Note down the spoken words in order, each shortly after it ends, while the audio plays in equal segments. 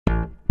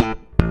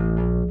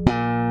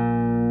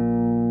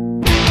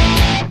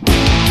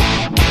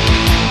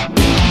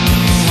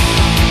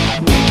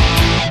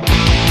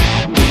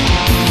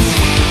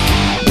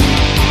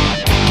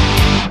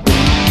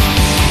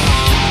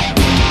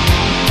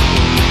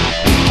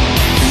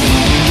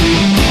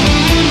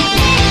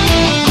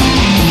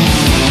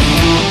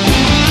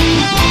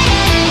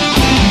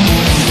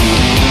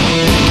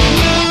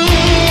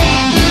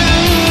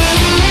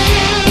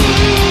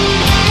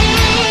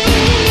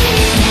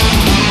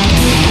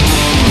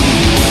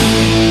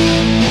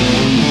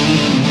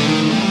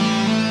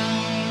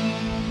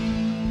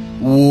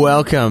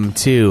Welcome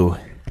to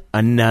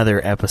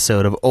another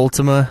episode of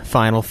Ultima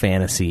Final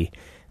Fantasy,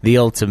 the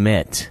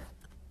ultimate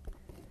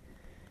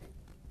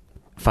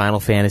Final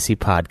Fantasy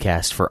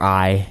podcast for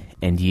I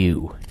and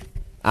you.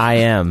 I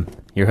am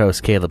your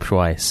host, Caleb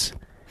Schweiss.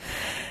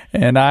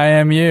 And I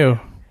am you.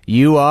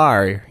 You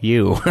are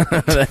you.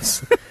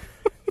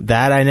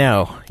 That I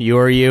know. You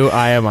are you,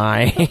 I am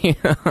I.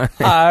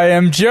 I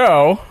am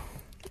Joe.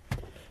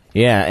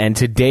 Yeah, and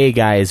today,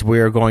 guys,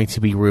 we're going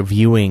to be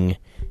reviewing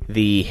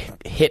the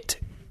hit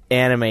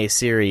anime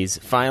series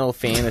Final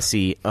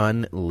Fantasy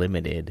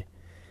Unlimited.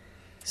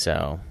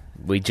 So,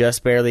 we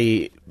just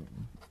barely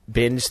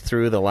binged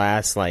through the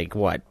last,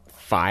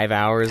 5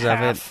 hours of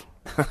it?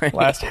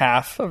 Last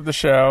half of the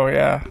show,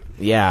 yeah.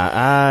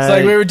 Yeah. It's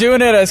like we were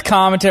doing it as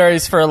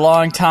commentaries for a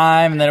long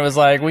time, and then it was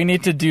like, we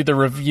need to do the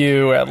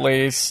review at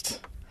least.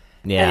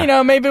 Yeah.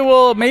 And, maybe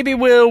we'll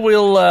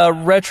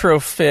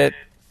retrofit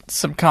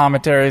some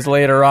commentaries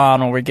later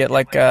on when we get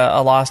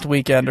a lost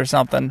weekend or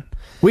something.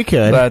 We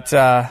could. But,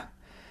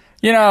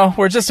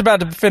 we're just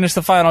about to finish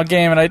the final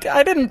game,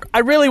 and I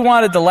really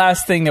wanted the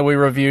last thing that we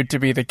reviewed to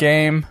be the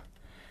game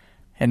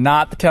and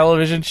not the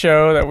television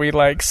show that we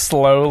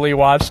slowly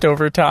watched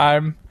over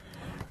time.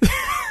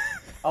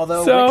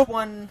 Although,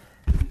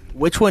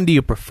 which one do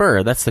you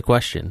prefer? That's the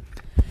question.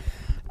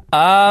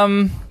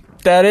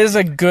 That is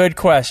a good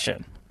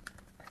question.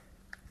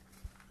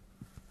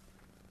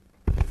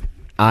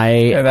 I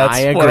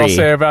agree. What I'll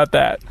say about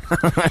that.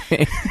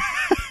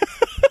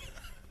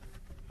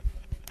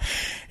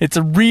 It's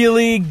a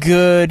really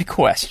good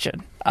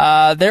question.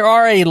 There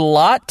are a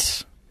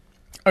lot...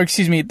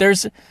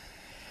 there's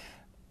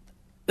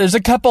a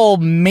couple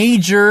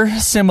major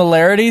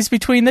similarities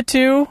between the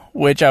two,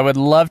 which I would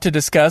love to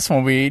discuss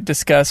when we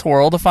discuss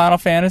World of Final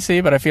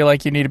Fantasy, but I feel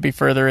like you need to be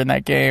further in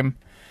that game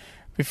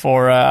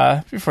before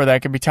that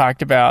can be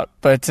talked about.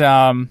 But,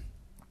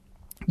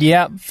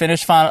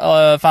 finished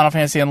Final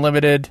Fantasy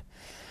Unlimited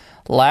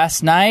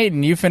last night,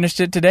 and you finished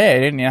it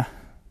today, didn't you?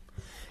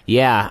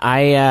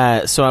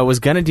 Yeah, so I was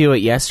going to do it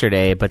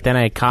yesterday, but then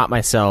I caught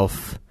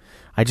myself...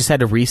 I just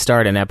had to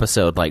restart an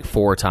episode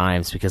 4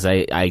 times because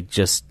I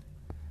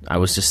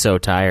was just so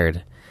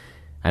tired.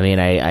 I mean,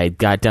 I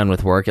got done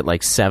with work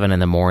at 7 in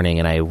the morning,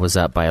 and I was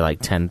up by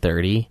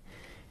 10:30,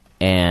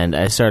 and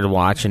I started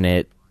watching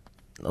it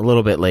a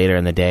little bit later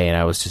in the day, and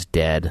I was just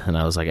dead, and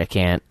I was like, I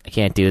can't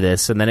do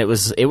this. And then it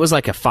was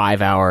like a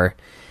 5-hour.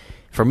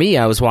 For me,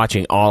 I was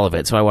watching all of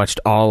it, so I watched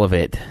all of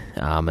it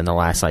in the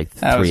last 3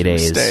 days. That was a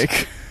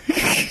mistake.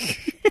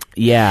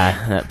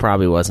 Yeah, that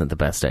probably wasn't the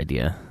best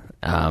idea.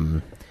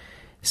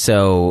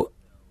 So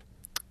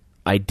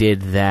I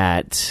did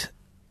that.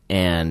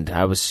 And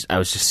I was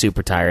just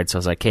super tired, so I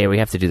was like, "Hey, we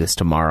have to do this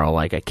tomorrow.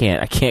 I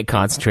can't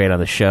concentrate on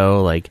the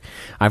show.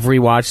 I've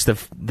rewatched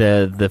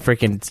the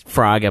freaking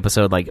Frog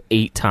episode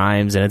 8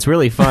 times, and it's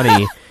really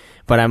funny,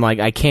 but I'm like,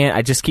 I can't.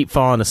 I just keep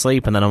falling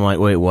asleep, and then I'm like,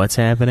 wait, what's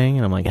happening?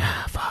 And I'm like,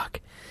 fuck.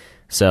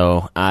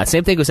 So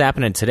same thing was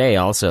happening today.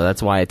 Also,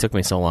 that's why it took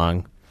me so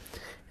long.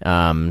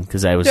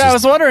 Because I was I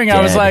was wondering. Dead.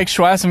 I was like,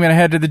 Schweiss, I'm gonna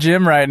head to the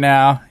gym right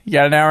now. You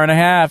got an hour and a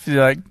half.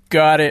 You're like,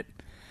 got it.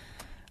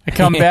 I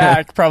come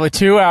back probably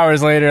 2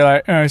 hours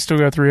later, I still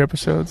got 3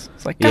 episodes.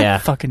 It's like,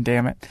 God fucking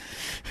damn it.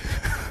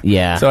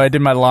 Yeah. So I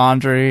did my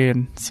laundry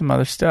and some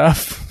other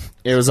stuff.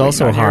 It was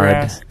also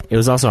hard. It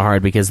was also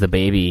hard because the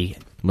baby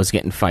was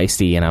getting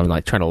feisty, and I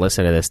was trying to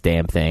listen to this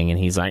damn thing, and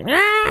he's like,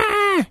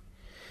 ah!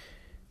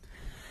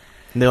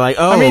 And they're like,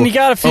 oh, I mean, you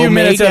got a few Omega.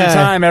 minutes at a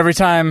time. Every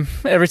time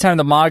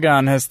the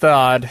Magon has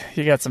thawed,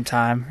 you got some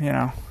time,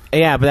 Yeah,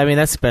 but I mean,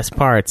 that's the best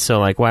part.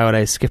 So why would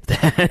I skip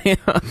that?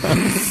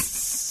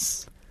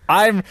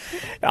 I'm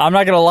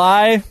not gonna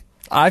lie.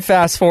 I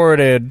fast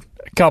forwarded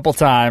a couple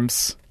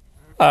times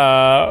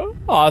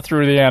all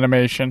through the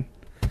animation.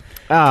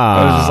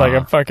 I was just like,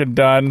 I'm fucking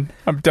done.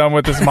 I'm done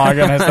with this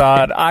manga. And I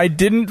thought I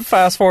didn't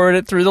fast forward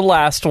it through the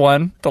last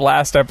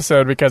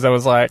episode, because I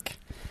was like,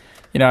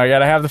 I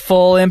gotta have the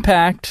full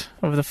impact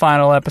of the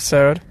final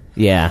episode.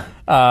 Yeah.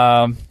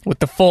 With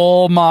the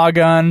full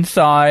Magon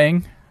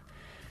thawing.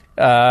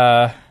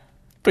 But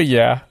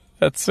yeah,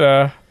 that's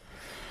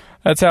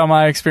how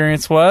my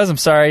experience was. I'm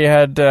sorry you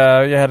had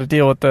to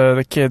deal with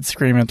the kids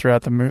screaming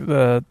throughout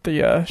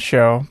the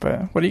show,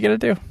 but what are you gonna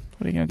do?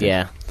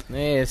 Yeah,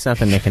 it's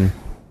nothing you can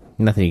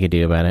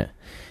do about it.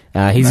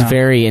 He's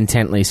very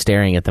intently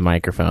staring at the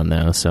microphone,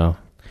 though. So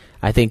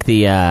I think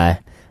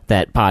that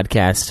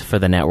podcast for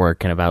the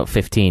network in about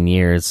 15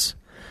 years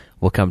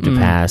will come to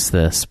pass.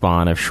 The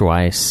spawn of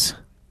Schweiss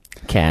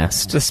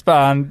cast. The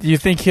spawn. Do you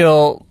think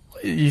he'll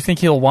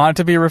want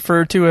to be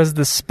referred to as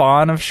the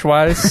spawn of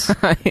Schweiss?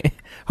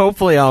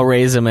 Hopefully, I'll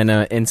raise him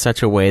in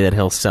such a way that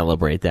he'll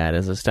celebrate that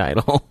as his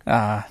title.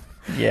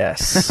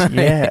 Yes,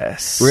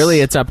 yes. Really,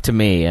 it's up to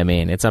me. I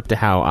mean, it's up to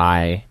how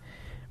I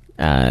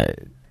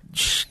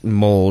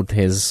mold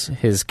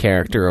his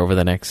character over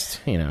the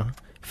next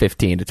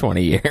 15 to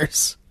 20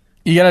 years.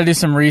 You got to do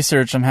some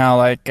research on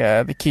how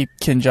they keep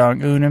Kim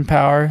Jong-un in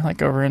power,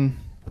 over in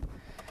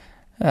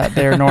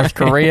there North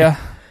Korea.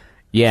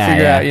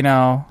 Yeah, figure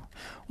out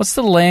what's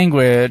the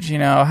language.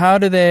 How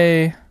do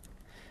they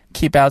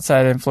keep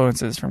outside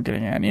influences from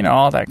getting in, you know,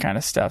 all that kind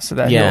of stuff, so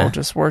that he'll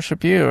just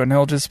worship you, and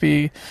he'll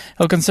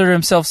consider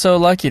himself so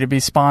lucky to be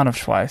spawn of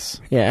Schweiss.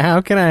 Yeah,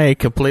 how can I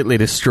completely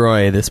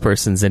destroy this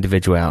person's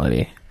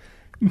individuality?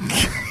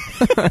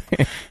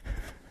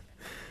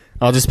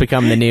 I'll just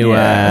become the new.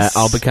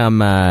 I'll become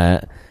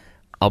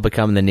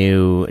the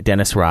new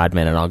Dennis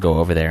Rodman, and I'll go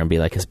over there and be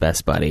like his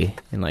best buddy,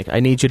 and like,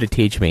 I need you to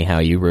teach me how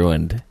you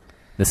ruined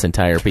this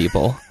entire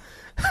people,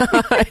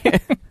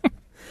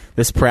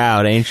 this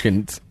proud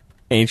ancient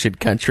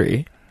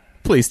country.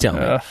 Please tell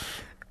me.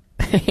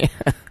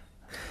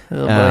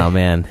 Oh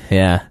man,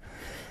 yeah.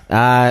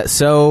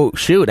 So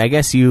shoot, I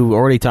guess you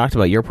already talked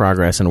about your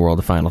progress in World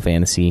of Final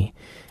Fantasy.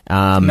 No,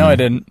 I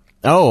didn't.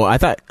 Oh, I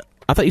thought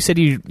you said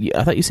you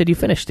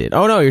finished it.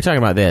 Oh no, you're talking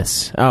about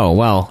this. Oh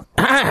well.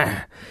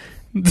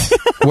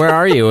 Where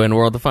are you in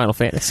World of Final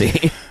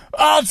Fantasy?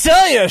 I'll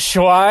tell you,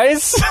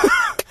 Schweiss.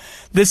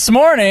 This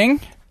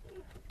morning,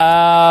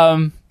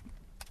 right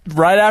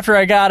after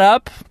I got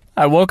up,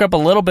 I woke up a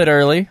little bit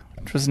early,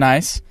 which was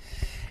nice,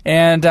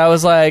 and I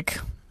was like,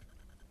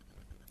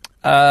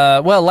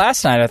 well,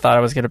 last night I thought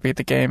I was going to beat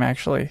the game,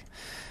 actually.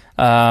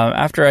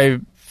 After I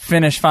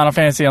finished Final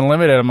Fantasy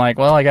Unlimited, I'm like,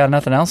 well, I got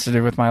nothing else to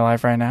do with my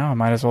life right now. I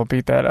might as well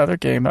beat that other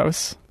game. That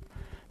was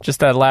just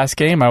that last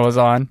game I was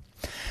on.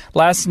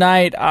 Last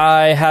night,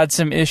 I had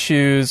some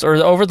issues, or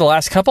over the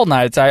last couple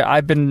nights,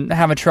 I've been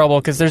having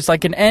trouble, because there's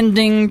like an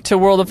ending to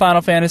World of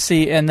Final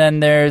Fantasy, and then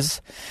there's,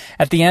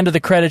 at the end of the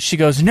credits, she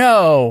goes,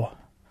 no!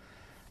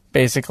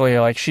 Basically,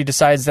 like, she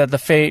decides that the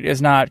fate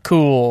is not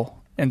cool,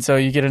 and so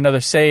you get another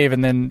save,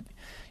 and then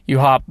you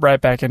hop right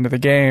back into the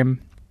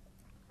game,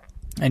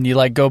 and you,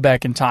 like, go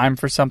back in time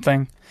for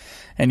something,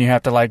 and you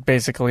have to, like,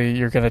 basically,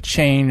 you're going to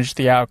change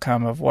the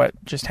outcome of what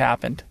just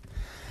happened.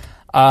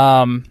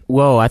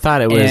 Whoa, I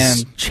thought it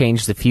was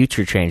change the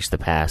future, change the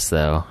past,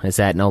 though. Is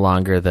that no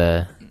longer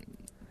the...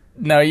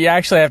 No, you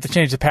actually have to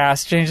change the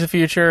past, change the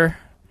future.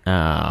 Oh.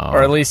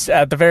 Or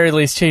at the very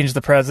least, change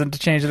the present to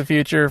change the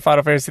future.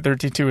 Final Fantasy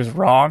 13-2 is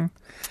wrong.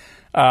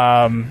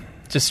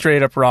 Just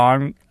straight up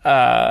wrong.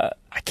 I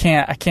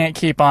can't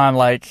keep on,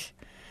 like,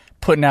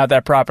 putting out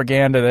that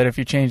propaganda that if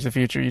you change the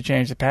future, you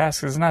change the past,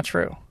 because it's not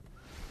true.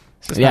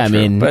 Yeah, I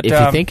mean, but, if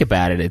you think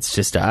about it, it's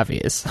just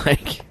obvious.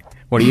 Like,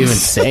 what are you even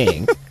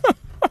saying?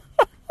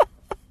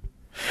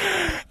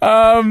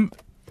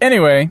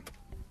 Anyway,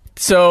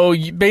 so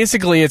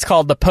basically it's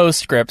called the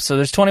postscript. So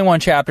there's 21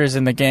 chapters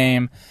in the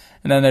game,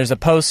 and then there's a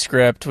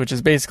postscript, which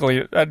is basically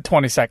a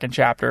 20-second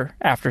chapter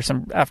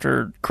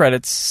after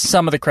credits.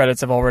 Some of the credits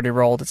have already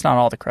rolled. It's not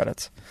all the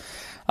credits.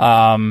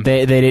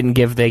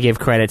 They gave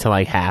credit to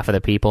like half of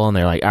the people, and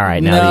they're like, all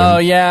right, now.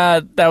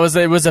 No,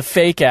 it was a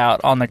fake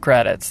out on the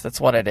credits.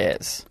 That's what it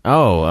is.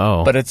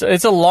 Oh. But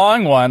it's a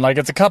long one, like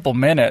it's a couple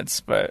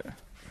minutes, but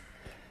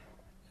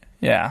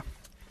yeah.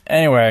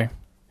 Anyway,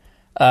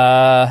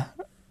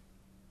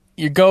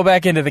 you go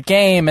back into the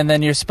game, and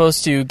then you're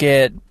supposed to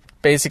get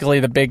basically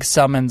the big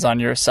summons on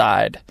your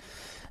side.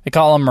 They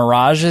call them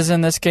mirages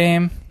in this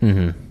game.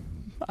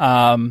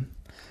 Mm-hmm.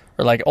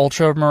 Or like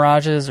ultra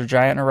mirages or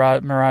giant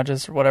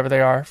mirages or whatever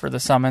they are for the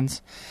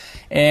summons.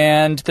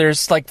 And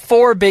there's like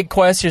 4 big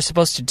quests you're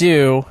supposed to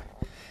do.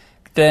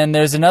 Then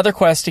there's another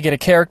quest to get a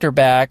character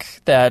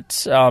back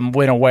that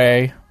went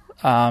away.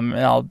 And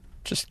I'll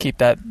just keep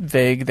that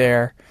vague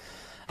there.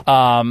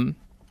 And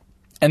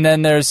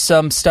then there's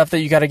some stuff that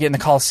you got to get in the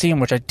Coliseum,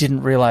 which I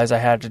didn't realize I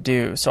had to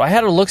do. So I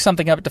had to look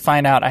something up to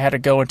find out I had to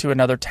go into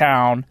another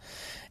town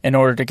in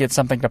order to get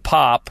something to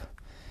pop.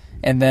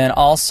 And then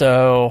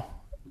also,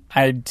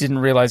 I didn't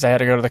realize I had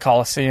to go to the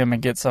Coliseum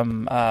and get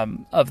some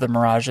of the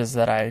mirages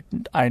that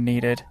I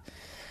needed.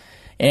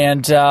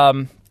 And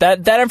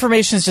that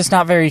information is just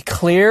not very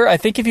clear. I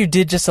think if you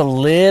did just a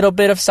little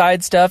bit of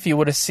side stuff, you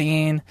would have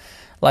seen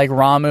like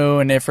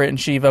Ramu and Ifrit and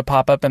Shiva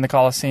pop up in the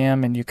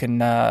Coliseum, and you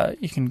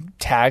can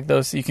tag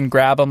those. You can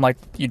grab them like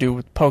you do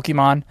with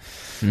Pokemon.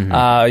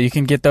 Mm-hmm. You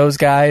can get those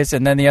guys,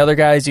 and then the other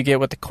guys you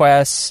get with the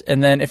quests.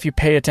 And then if you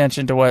pay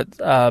attention to what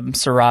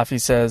Serafi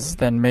says,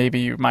 then maybe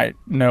you might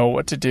know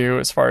what to do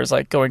as far as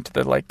like going to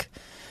the like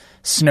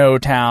snow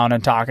town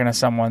and talking to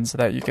someone so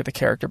that you get the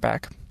character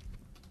back.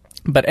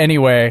 But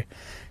anyway,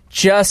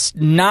 just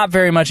not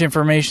very much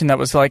information that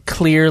was like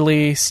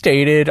clearly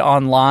stated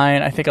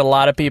online. I think a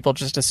lot of people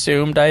just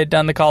assumed I had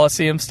done the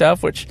Coliseum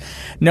stuff, which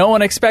no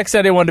one expects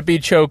anyone to be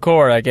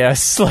Chokor, I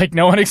guess. Like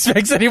no one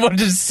expects anyone to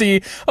just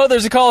see, oh,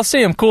 there's a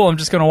Coliseum, cool, I'm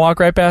just going to walk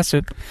right past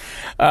it.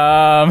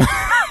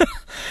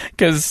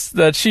 Because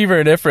the Shiva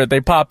and Ifrit,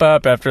 they pop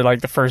up after like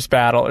the first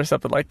battle or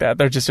something like that.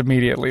 They're just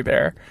immediately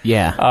there.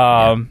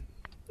 Yeah.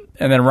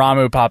 And then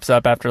Ramu pops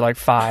up after like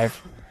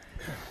 5.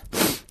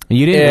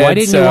 Why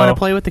didn't you want to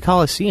play with the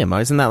Coliseum?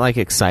 Isn't that like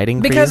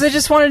exciting? Because I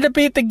just wanted to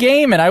beat the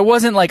game, and I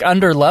wasn't like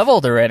under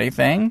leveled or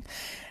anything.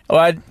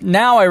 Well,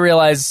 now I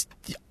realize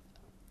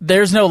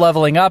there's no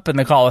leveling up in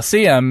the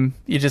Coliseum.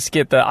 You just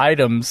get the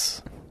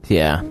items.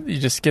 Yeah. You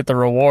just get the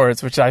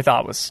rewards, which I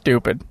thought was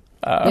stupid.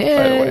 By the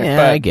way. Yeah,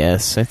 but I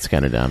guess it's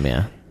kind of dumb.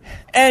 Yeah.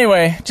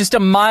 Anyway, just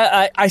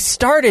I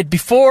started,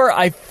 before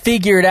I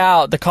figured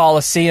out the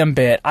Coliseum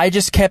bit, I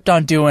just kept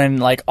on doing,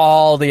 like,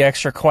 all the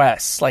extra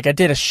quests. Like, I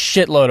did a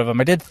shitload of them.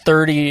 I did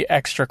 30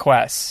 extra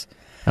quests.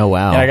 Oh,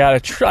 wow. And I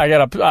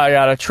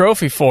got a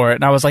trophy for it,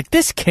 and I was like,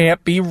 this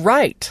can't be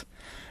right.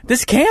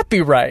 This can't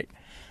be right.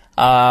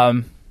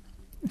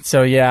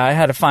 So, yeah, I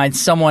had to find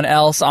someone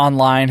else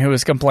online who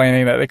was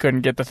complaining that they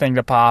couldn't get the thing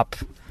to pop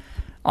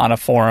on a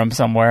forum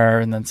somewhere,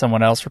 and then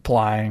someone else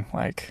replying,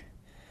 like,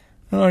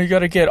 oh, you got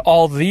to get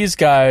all these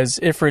guys,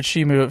 Ifrit,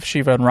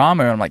 Shiva, and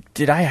Ramu. I'm like,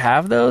 did I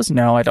have those?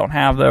 No, I don't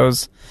have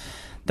those.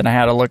 Then I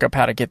had to look up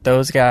how to get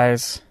those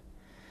guys.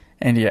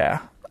 And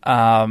yeah.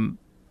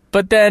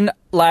 But then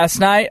last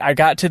night I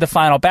got to the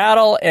final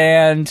battle,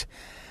 and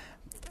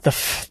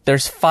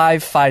there's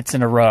 5 fights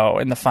in a row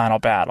in the final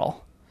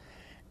battle.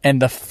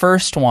 And the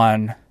first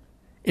one,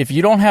 if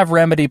you don't have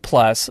Remedy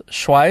Plus,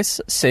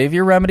 Schweiss, save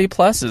your Remedy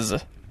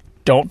Pluses.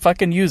 Don't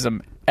fucking use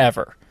them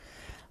ever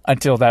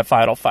until that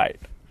final fight.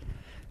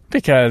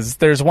 Because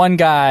there's one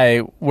guy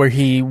where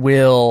he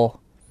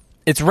will...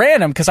 It's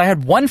random, because I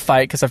had one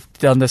fight, because I've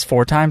done this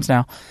 4 times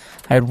now.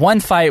 I had one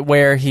fight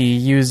where he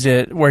used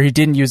it, where he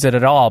didn't use it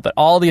at all. But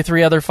all the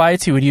 3 other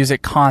fights, he would use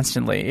it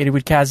constantly. It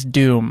would cast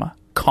Doom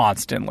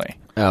constantly.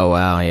 Oh,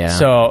 wow, yeah.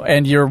 So,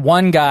 and you're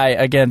one guy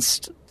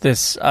against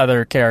this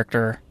other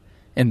character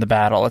in the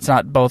battle. It's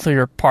not both of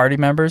your party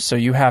members, so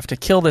you have to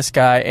kill this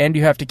guy, and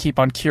you have to keep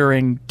on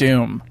curing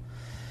Doom.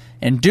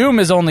 And Doom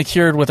is only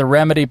cured with a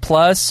Remedy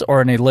Plus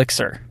or an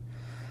Elixir.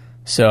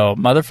 So,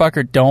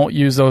 motherfucker, don't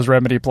use those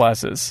Remedy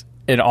Pluses.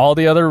 In all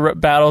the other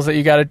battles that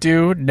you gotta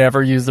do,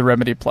 never use the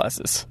Remedy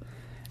Pluses.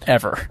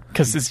 Ever.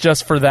 Because it's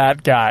just for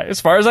that guy.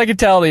 As far as I can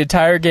tell, the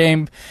entire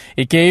game,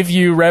 it gave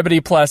you Remedy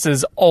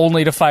Pluses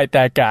only to fight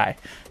that guy.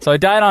 So I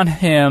died on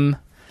him.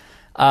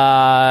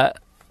 I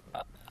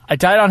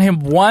died on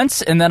him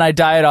once, and then I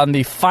died on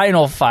the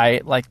final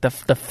fight, like the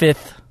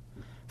 5th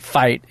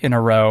fight in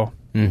a row.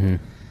 Mm-hmm.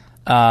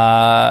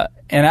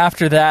 And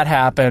after that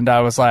happened,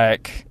 I was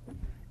like...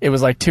 It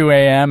was like 2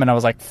 a.m., and I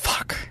was like,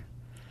 fuck.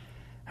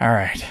 All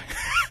right.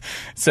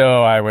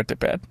 So I went to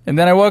bed. And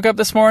then I woke up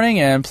this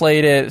morning and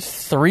played it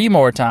 3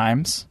 more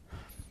times.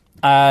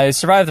 I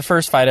survived the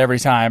first fight every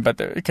time, but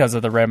because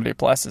of the Remedy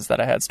Pluses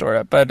that I had stored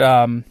up. But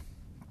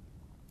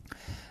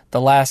the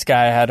last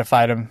guy, I had to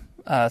fight him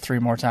 3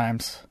 more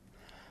times.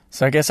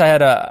 So I guess I had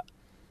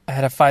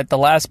to fight the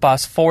last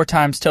boss 4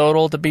 times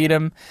total to beat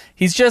him.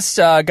 He's just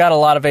got a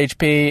lot of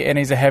HP, and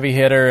he's a heavy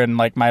hitter, and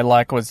like my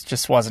luck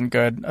wasn't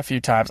good a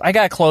few times. I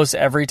got close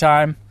every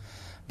time,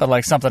 but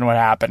like something would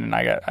happen, and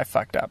I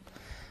fucked up.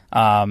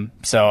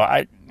 So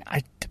I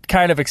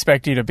kind of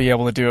expect you to be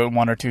able to do it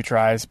 1 or 2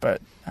 tries,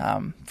 but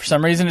for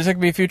some reason it took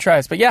me a few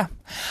tries. But yeah,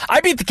 I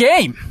beat the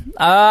game.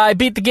 I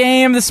beat the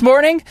game this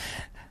morning.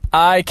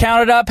 I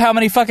counted up how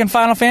many fucking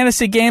Final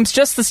Fantasy games,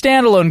 just the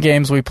standalone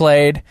games we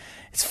played.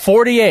 It's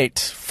 48.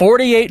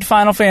 48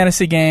 Final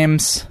Fantasy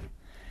games.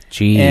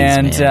 Jeez,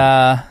 and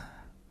man.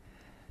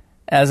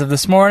 As of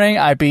this morning,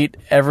 I beat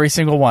every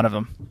single one of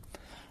them.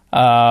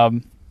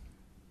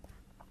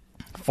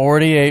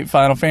 48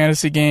 Final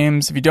Fantasy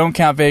games. If you don't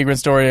count Vagrant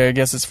Story, I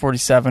guess it's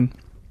 47.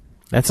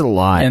 That's a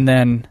lot. And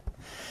then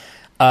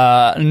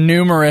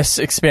numerous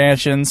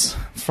expansions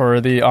for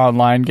the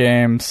online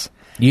games.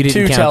 You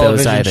didn't 2 count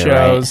those television either,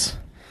 shows. right?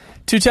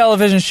 2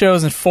 television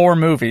shows and 4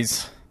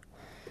 movies.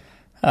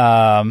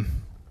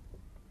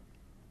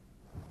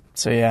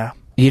 So yeah.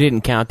 You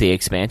didn't count the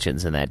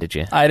expansions in that, did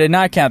you? I did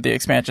not count the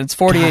expansions.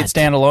 48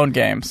 standalone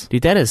games.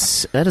 Dude, that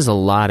is a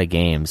lot of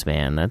games,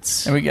 man.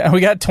 That's And we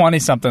got 20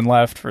 something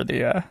left for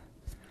the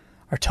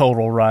our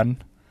total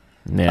run.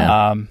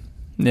 yeah.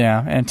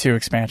 Yeah, and 2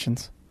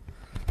 expansions.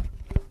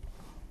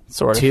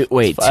 Sort of. 2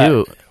 wait, It's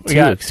 2 we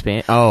got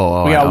expand.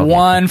 Oh, we got okay.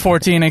 1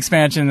 14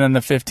 expansion and then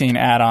the 15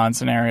 add-on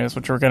scenarios,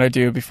 which we're going to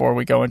do before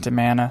we go into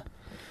mana.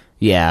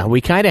 Yeah, we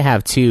kind of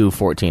have 2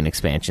 14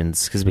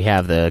 expansions because we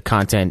have the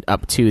content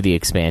up to the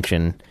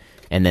expansion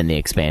and then the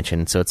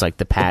expansion. So it's like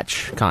the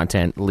patch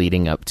content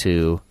leading up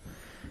to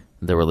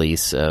the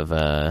release of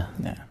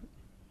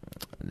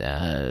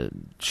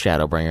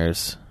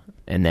Shadowbringers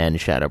and then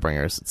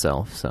Shadowbringers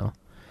itself. So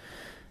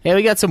yeah,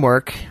 we got some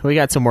work. We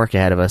got some work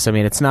ahead of us. I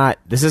mean,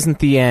 this isn't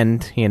the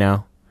end, you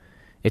know.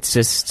 It's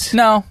just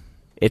No.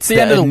 It's the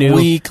end of the new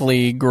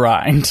weekly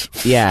grind.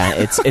 Yeah,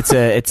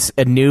 it's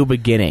a new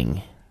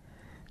beginning.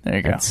 There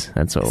you go. That's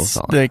what we'll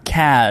call it.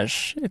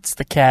 It's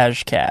the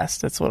cash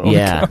cast. That's what it'll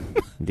Yeah,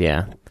 become.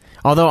 yeah.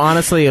 Although,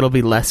 honestly, it'll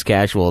be less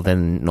casual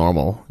than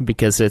normal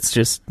because it's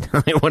just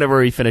whenever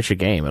we finish a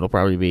game, it'll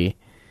probably be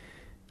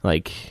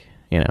like,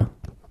 you know.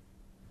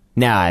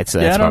 Nah,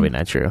 that's probably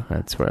not true.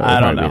 That's probably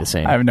I don't know. Be the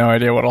same. I have no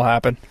idea what'll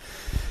happen.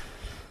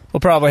 We'll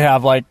probably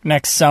have, like,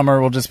 next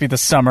summer will just be the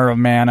summer of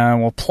mana,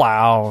 and we'll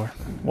plow or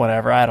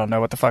whatever. I don't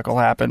know what the fuck will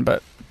happen,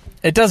 but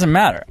it doesn't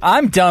matter.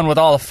 I'm done with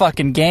all the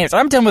fucking games.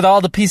 I'm done with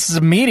all the pieces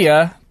of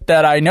media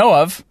that I know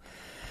of.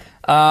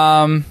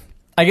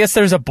 I guess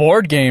there's a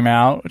board game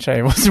out, which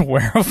I wasn't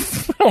aware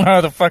of. I don't know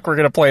how the fuck we're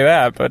going to play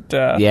that,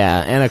 but...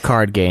 yeah, and a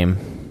card game.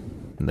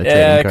 The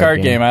trading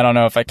card game. I don't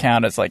know if I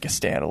count as like a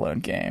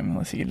standalone game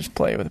unless you can just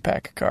play with a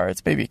pack of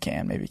cards. Maybe you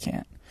can, maybe you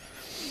can't.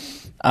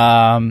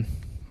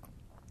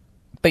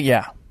 But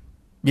yeah,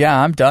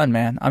 I'm done,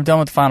 man. I'm done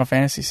with the Final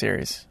Fantasy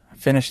series. I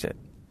finished it.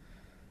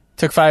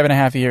 Took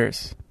 5.5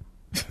 years.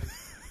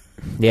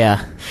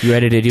 Yeah, you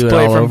ready to do it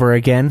all over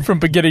again from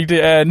beginning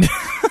to end?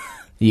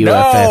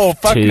 No,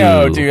 fuck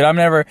no, dude. I'm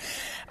never.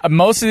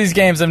 Most of these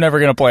games I'm never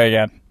gonna play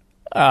again.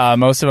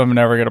 Most of them I'm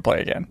never gonna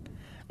play again.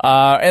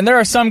 And there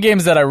are some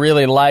games that I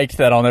really liked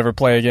that I'll never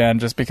play again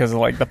just because of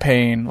like the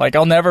pain. Like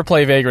I'll never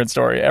play Vagrant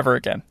Story ever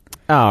again.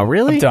 Oh,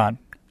 really? I'm done.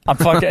 I'm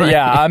fucking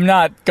I'm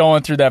not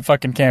going through that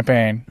fucking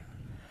campaign.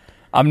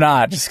 I'm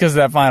not just because of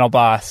that final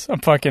boss. I'm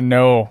fucking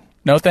no,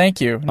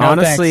 thank you. No,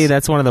 honestly, thanks.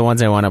 That's one of the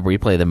ones I want to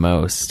replay the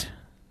most,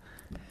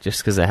 just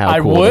because of how cool I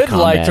the would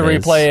like to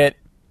combat replay is. it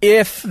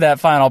if that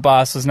final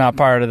boss was not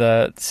part of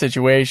the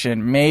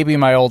situation. Maybe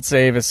my old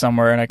save is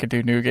somewhere and I could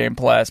do New Game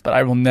Plus, but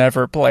I will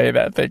never play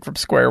that thing from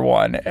square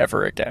one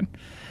ever again.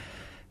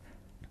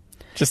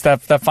 Just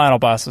that final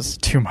boss was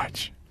too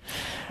much.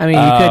 I mean,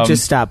 you could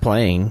just stop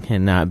playing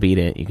and not beat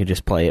it. You could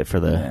just play it for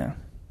the,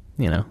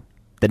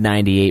 the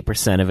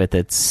 98% of it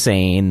that's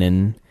sane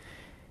and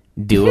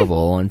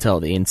doable until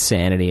the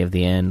insanity of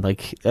the end.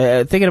 Like,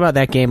 thinking about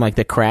that game, like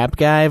the crab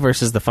guy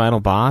versus the final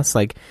boss,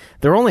 like,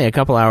 they're only a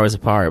couple hours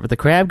apart, but the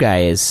crab guy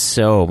is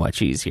so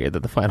much easier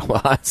than the final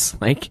boss.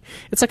 Like,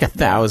 it's like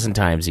 1,000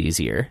 times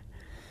easier.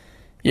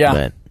 Yeah.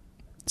 But,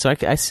 so I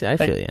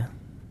feel you.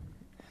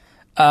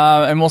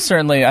 And we'll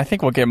certainly, I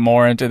think we'll get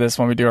more into this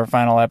when we do our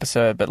final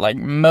episode, but like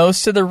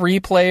most of the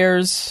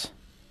replayers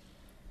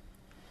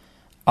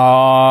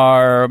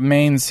are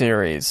main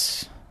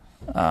series.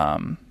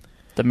 The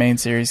main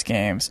series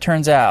games.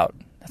 Turns out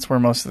that's where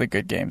most of the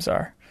good games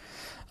are.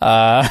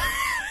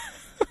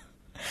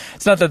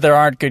 It's not that there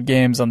aren't good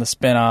games on the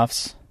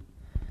spin-offs.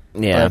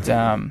 Yeah. But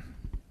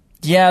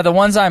the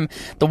ones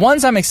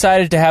I'm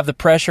excited to have the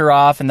pressure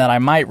off and that I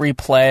might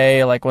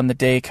replay like when the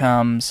day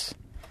comes.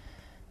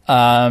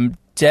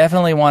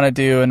 Definitely want to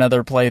do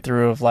another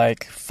playthrough of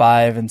like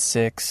 5 and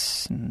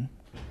 6 and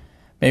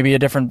maybe a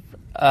different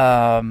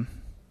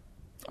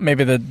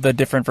maybe the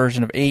different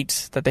version of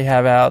 8 that they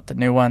have out, the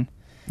new one.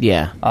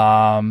 Yeah.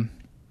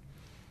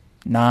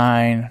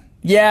 9.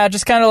 Yeah,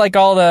 just kind of like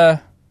all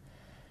the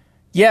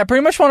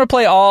pretty much want to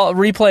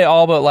replay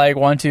all but like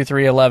 1, 2,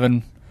 3,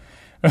 11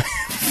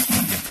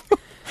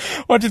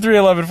 1, 2, 3,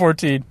 11,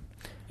 14.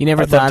 You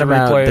never thought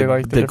about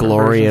the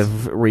glory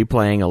versions. of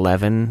replaying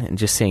 11 and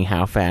just seeing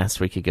how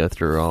fast we could go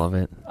through all of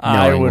it?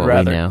 I would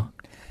rather. We know.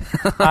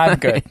 I'm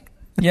good.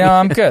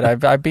 I'm good.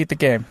 I beat the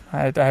game.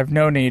 I have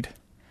no need.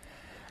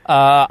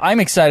 I'm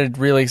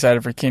really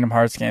excited for Kingdom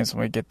Hearts games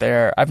when we get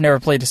there. I've never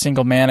played a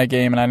single Mana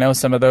game, and I know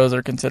some of those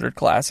are considered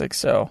classics,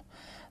 so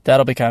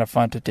that'll be kind of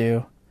fun to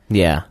do.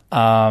 Yeah.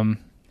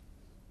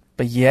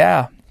 But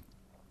yeah,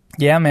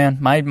 man,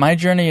 my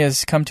journey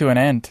has come to an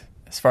end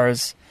as far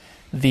as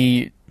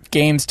the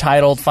games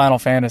titled Final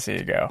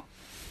Fantasy go.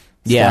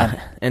 It's done.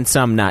 And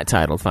some not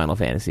titled Final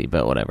Fantasy,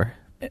 but whatever.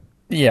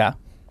 Yeah,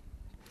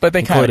 but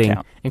they kind of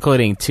count,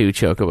 including 2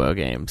 Chocobo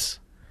games.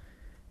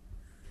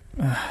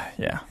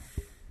 Yeah,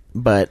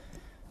 but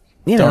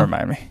don't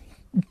remind me.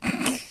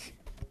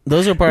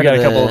 Those are part of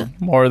the... a couple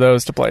more of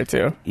those to play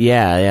too.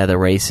 Yeah, the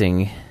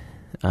racing.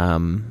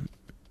 I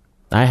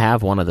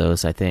have one of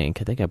those. I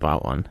think I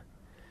bought one.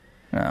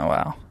 Oh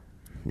wow.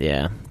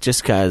 Yeah,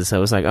 just because I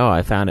was like,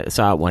 I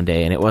saw it one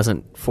day, and it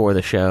wasn't for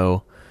the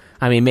show.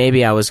 I mean,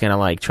 maybe I was going to,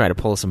 like, try to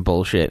pull some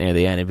bullshit near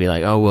the end and be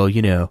like,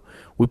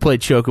 we played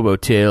Chocobo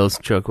Tales,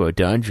 Chocobo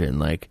Dungeon,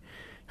 like,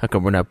 how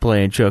come we're not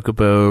playing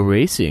Chocobo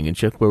Racing and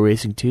Chocobo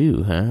Racing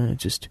 2, huh? It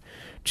just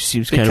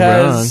seems kind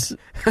of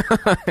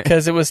wrong.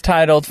 Because it was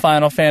titled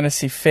Final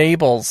Fantasy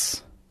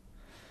Fables.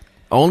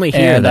 Only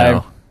here,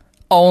 though.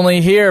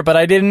 Only here, but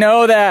I didn't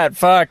know that.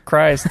 Fuck,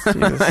 Christ.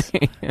 Jesus.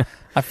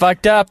 I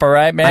fucked up, all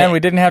right, man. We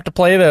didn't have to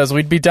play those.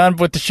 We'd be done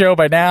with the show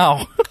by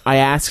now. I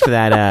asked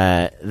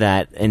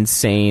that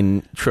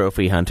insane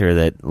trophy hunter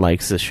that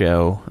likes the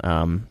show.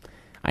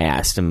 I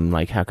asked him,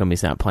 like, how come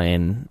he's not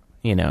playing,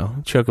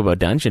 Chocobo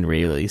Dungeon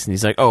re-release? And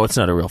he's like, it's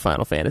not a real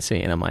Final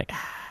Fantasy. And I'm like,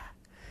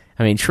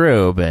 I mean,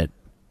 true, but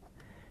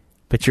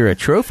you're a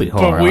trophy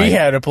whore. But we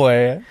had to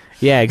play it.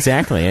 Yeah,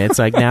 exactly. And it's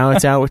like, now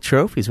it's out with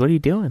trophies. What are you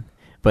doing?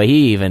 But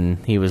he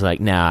was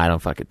like, I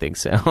don't fucking think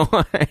so.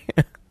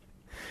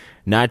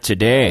 Not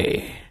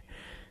today.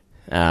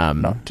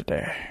 Not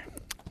today.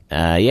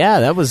 Yeah,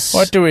 that was...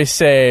 What do we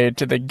say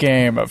to the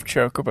game of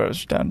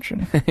Chocobo's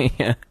Dungeon?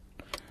 Yeah.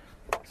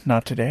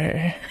 Not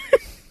today.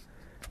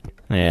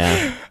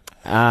 Yeah.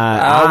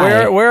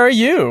 Where are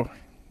you?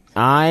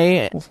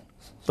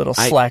 Little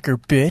slacker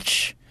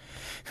bitch.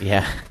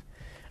 Yeah.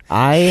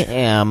 I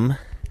am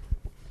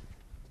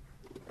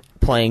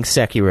playing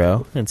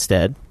Sekiro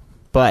instead,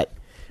 but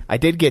I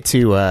did get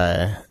to...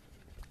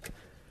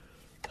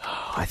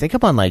 I think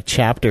I'm on like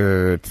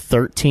chapter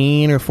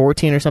 13 or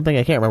 14 or something.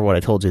 I can't remember what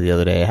I told you the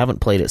other day. I haven't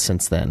played it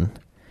since then.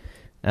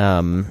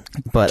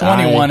 But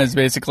 21 is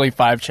basically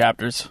 5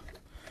 chapters.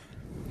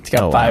 It's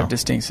got 5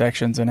 distinct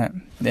sections in it.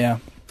 Yeah.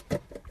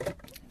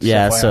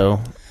 Yeah,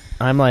 so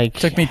I'm like...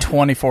 Took me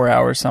 24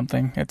 hours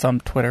something. It's on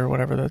Twitter,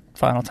 whatever the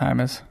final time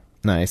is.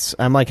 Nice.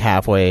 I'm like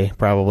halfway,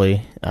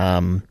 probably.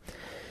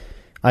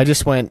 I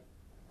just went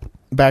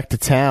back to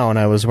town.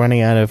 I was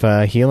running out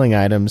of healing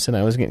items, and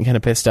I was getting kind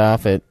of pissed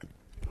off at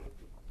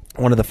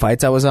one of the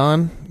fights I was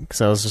on,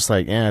 because I was just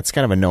like, yeah, it's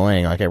kind of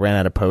annoying. Like, I ran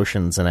out of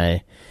potions,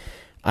 and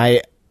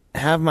I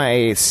have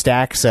my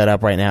stack set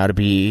up right now to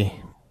be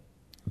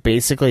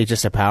basically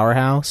just a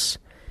powerhouse,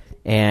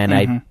 and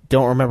I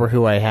don't remember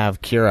who I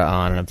have Kira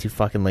on, and I'm too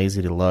fucking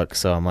lazy to look,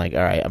 so I'm like, all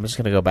right, I'm just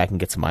going to go back and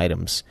get some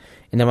items.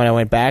 And then when I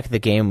went back, the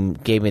game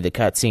gave me the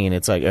cutscene.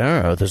 It's like,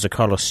 oh, there's a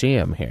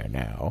Colosseum here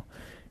now.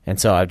 And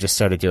so I've just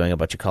started doing a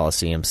bunch of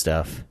Colosseum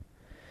stuff,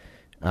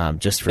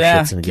 just for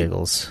shits and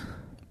giggles.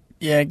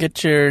 Yeah,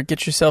 get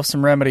yourself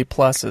some Remedy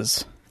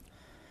Pluses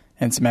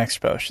and some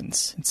extra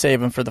potions, and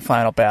save them for the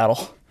final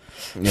battle.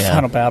 Yeah.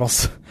 Final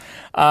battles.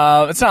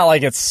 It's not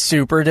like it's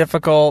super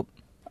difficult.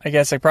 I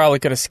guess I probably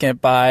could have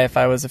skipped by if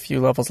I was a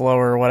few levels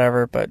lower or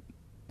whatever, but,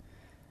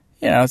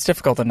 it's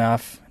difficult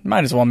enough.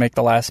 Might as well make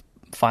the last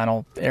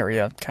final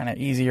area kind of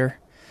easier.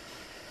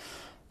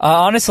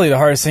 Honestly, the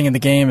hardest thing in the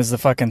game is the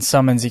fucking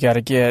summons you got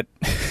to get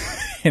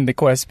in the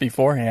quest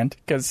beforehand,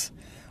 because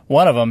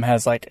one of them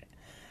has like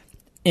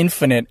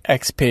infinite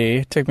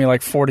XP. It took me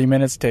like 40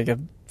 minutes to take it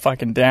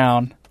fucking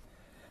down.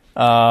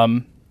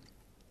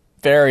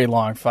 Very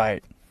long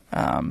fight.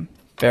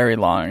 Very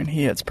long, and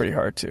he hits pretty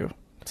hard too.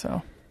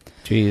 So,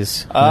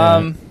 jeez.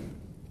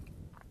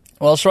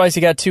 Well, Schweiss,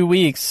 you got 2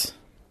 weeks.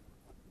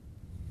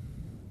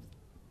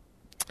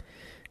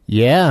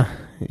 Yeah.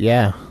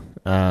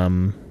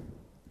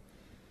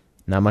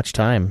 Not much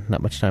time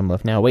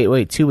left now.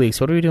 Wait, 2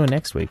 weeks. What are we doing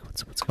next week?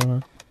 What's going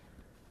on?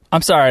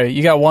 I'm sorry,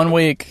 you got 1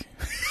 week.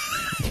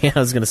 Yeah, I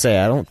was gonna say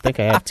I don't think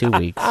I have 2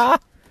 weeks.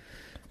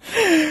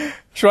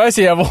 Schweiss,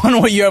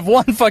 you have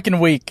one fucking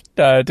week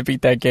to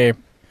beat that game.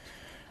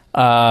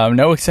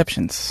 No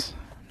exceptions.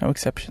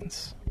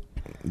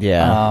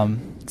 Yeah.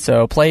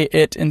 So play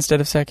it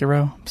instead of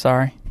Sekiro. I'm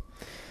sorry.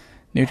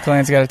 Nude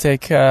Clan's got to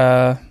take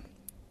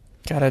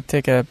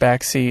a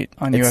back seat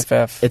on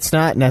UFF. It's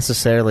not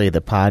necessarily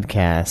the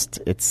podcast,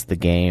 it's the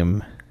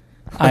game.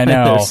 I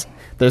know.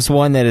 There's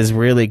one that is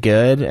really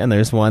good, and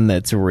there's one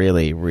that's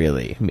really,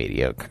 really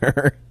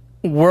mediocre.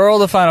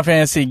 World of Final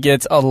Fantasy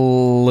gets a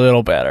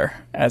little better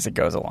as it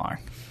goes along.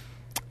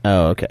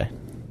 Oh, okay.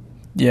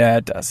 Yeah,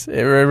 it does.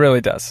 It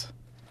really does.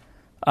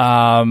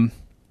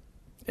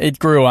 It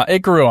grew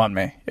on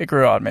me.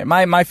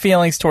 My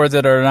feelings towards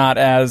it are not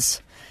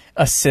as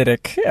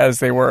acidic as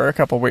they were a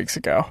couple weeks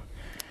ago.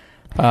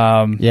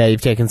 Yeah,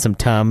 you've taken some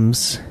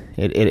Tums.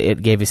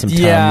 It gave you some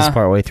Tums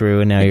partway through,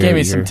 and now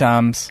you're some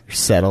Tums. You're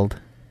settled.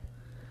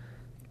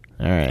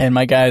 All right. And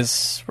my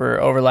guys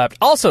were overlapped.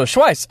 Also,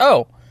 Schweiss.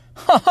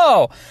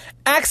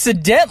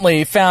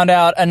 Accidentally found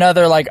out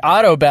another like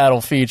auto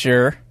battle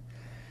feature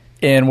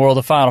in World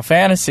of Final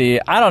Fantasy.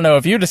 I don't know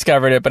if you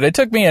discovered it, but it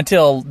took me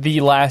until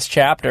the last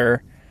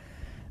chapter,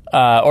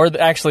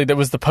 actually that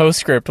was the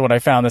postscript when I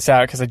found this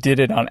out, because I did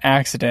it on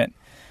accident.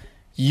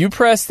 You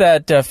press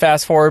that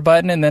fast forward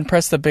button and then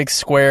press the big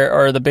square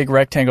or the big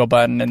rectangle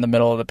button in the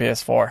middle of the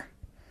PS4.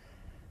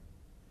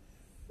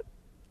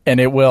 And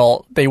they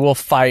will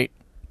fight.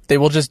 They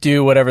will just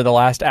do whatever the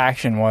last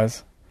action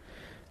was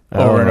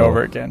over and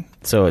over again.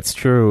 So it's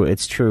true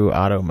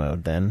auto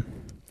mode then.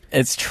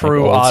 It's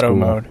true auto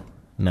mode.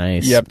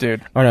 Nice. Yep,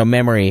 dude. Oh no,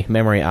 memory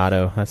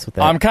auto. That's what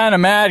that. I'm kind of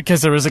mad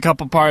because there was a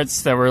couple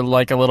parts that were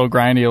like a little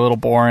grindy, a little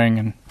boring,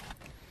 and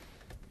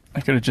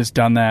I could have just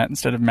done that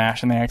instead of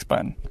mashing the X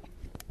button.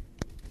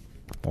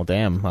 Well,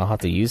 damn, I'll have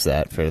to use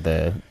that for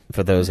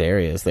those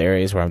areas. The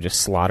areas where I'm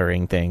just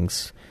slaughtering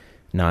things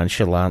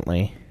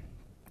nonchalantly.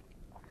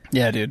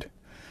 Yeah, dude.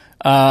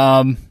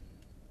 So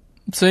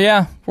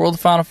yeah, World of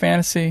Final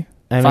Fantasy.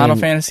 Final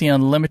Fantasy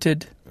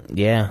Unlimited.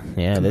 Yeah,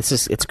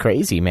 it's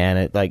crazy,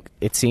 man.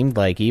 It seemed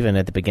like even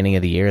at the beginning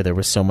of the year there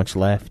was so much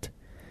left.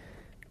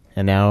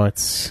 And now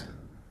it's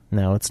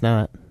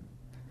not.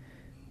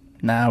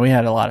 Nah, we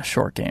had a lot of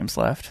short games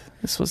left.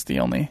 This was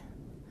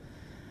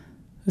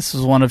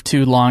one of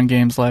 2 long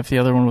games left. The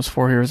other one was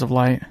 4 Heroes of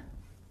Light.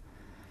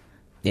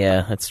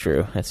 Yeah, that's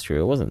true.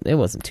 It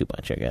wasn't too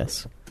much, I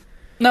guess.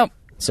 Nope.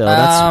 So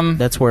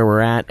that's where we're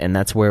at, and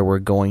that's where we're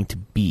going to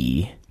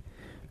be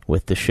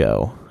with the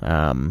show.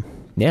 Yeah.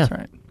 That's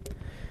right.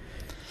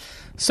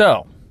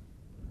 So,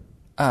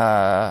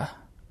 are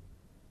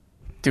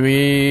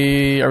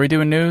we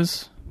doing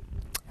news?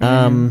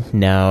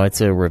 No, it's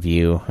a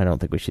review. I don't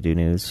think we should do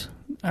news.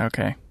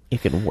 Okay. You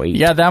can wait. You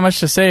got that much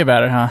to say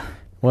about it, huh?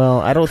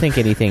 Well, I don't think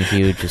anything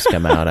huge has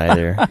come out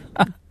either.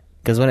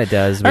 Because when it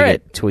does, we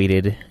get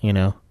tweeted,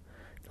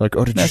 Like,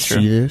 oh, did you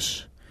see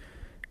this?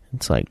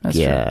 It's like,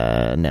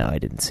 no, I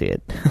didn't see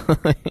it.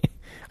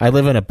 I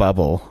live in a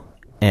bubble,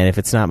 and if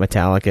it's not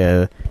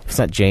Metallica, if it's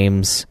not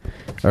James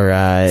or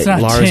it's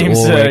not Lars James,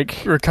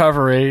 Ulrich,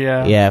 recovery,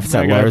 yeah, if it's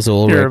not Lars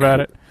Ulrich hear about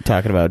it.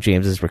 Talking about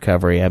James's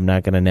recovery, I'm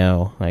not gonna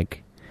know.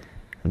 Like,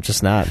 I'm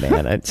just not,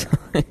 man.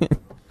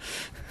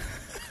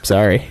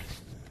 Sorry.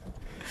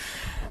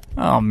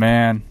 Oh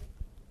man,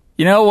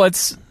 you know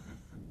what's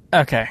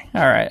Okay,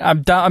 all right.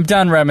 I'm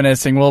done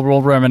reminiscing.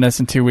 We'll reminisce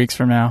in 2 weeks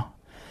from now.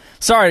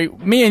 Sorry,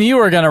 me and you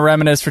are going to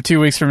reminisce for 2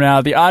 weeks from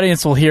now. The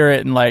audience will hear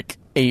it in like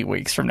 8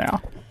 weeks from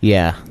now.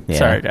 Yeah.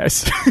 Sorry,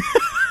 guys.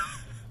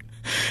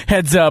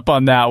 Heads up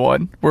on that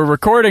one. We're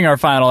recording our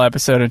final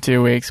episode in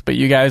 2 weeks, but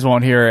you guys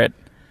won't hear it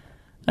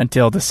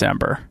until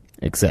December.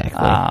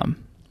 Exactly.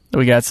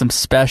 We got some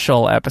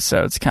special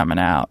episodes coming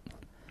out.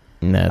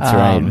 That's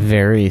right.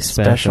 Very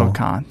special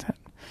content.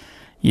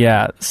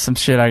 Yeah, some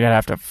shit I gotta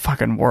have to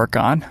fucking work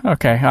on.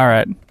 Okay, all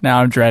right.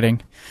 Now I'm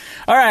dreading.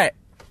 All right.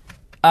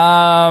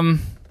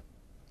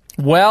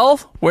 Well,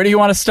 where do you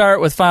want to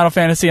start with Final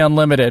Fantasy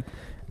Unlimited?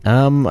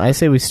 I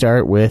say we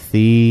start with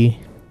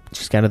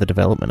just kind of the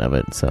development of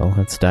it. So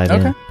let's dive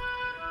in.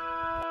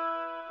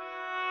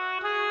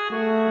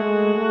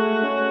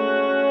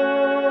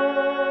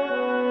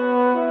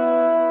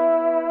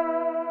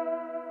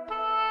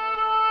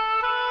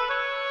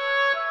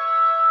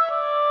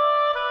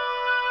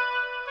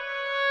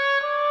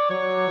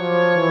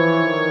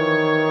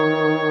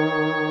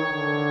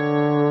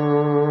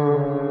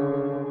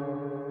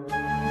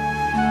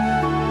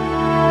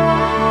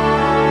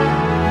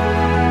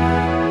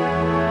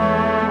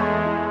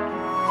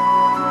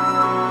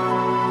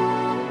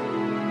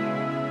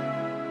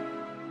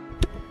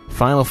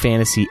 Final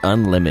Fantasy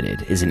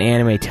Unlimited is an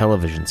anime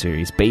television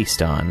series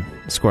based on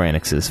Square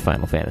Enix's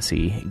Final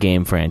Fantasy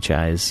game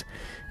franchise.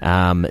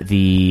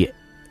 The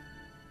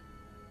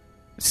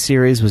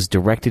series was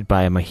directed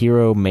by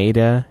Mahiro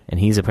Maeda, and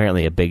he's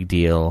apparently a big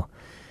deal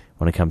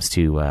when it comes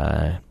to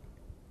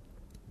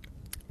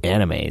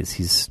animes.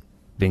 He's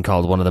been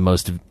called one of the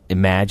most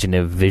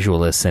imaginative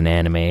visualists in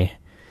anime,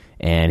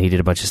 and he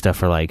did a bunch of stuff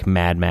for like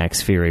Mad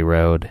Max Fury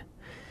Road,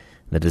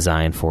 the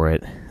design for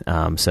it.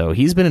 So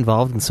he's been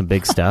involved in some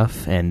big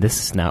stuff, and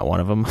this is not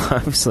one of them,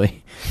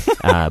 obviously.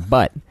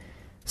 But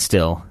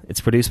still, it's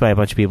produced by a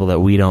bunch of people that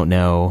we don't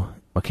know.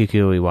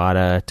 Makiko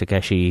Iwata,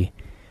 Takeshi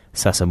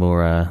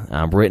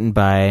Sasamura, written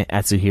by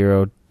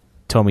Atsuhiro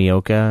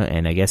Tomioka,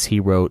 and I guess he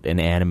wrote an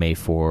anime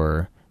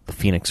for the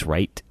Phoenix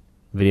Wright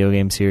video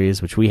game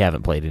series, which we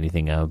haven't played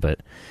anything of,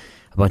 but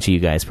a bunch of you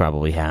guys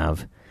probably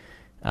have.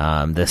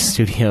 The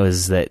studio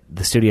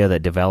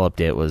that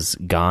developed it was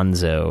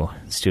Gonzo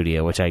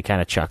Studio, which I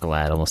kind of chuckle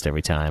at almost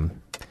every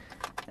time.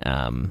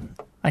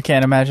 I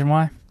can't imagine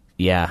why.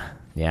 Yeah,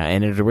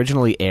 and it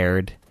originally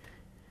aired.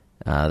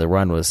 The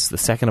run was the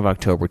 2nd of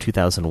October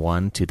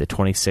 2001 to the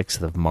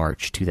 26th of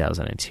March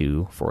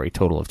 2002 for a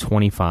total of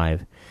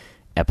 25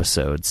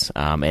 episodes.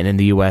 And in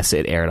the U.S.,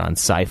 it aired on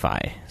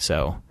Sci-Fi.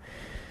 So,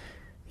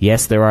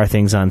 yes, there are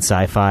things on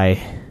Sci-Fi.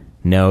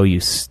 No, you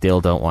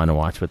still don't want to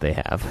watch what they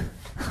have.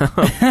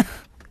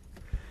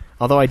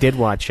 Although I did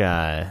watch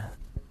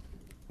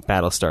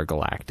Battlestar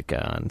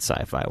Galactica on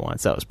Sci-Fi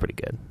once. That was pretty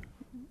good.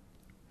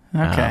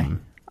 Okay.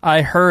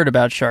 I heard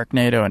about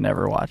Sharknado and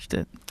never watched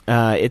it.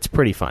 It's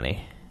pretty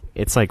funny.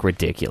 It's like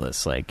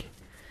ridiculous. Like,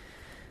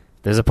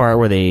 there's a part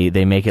where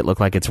they make it look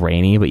like it's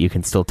rainy, but you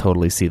can still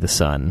totally see the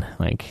sun.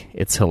 Like,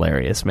 it's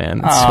hilarious, man.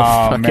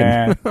 It's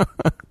man.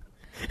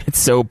 It's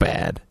so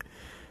bad.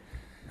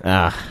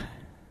 Yeah,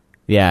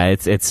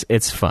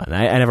 it's fun.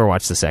 I never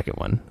watched the second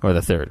one, or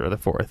the third, or the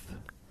fourth,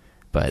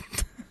 but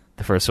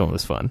the first one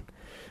was fun.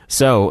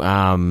 So,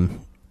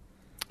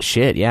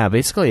 shit, yeah,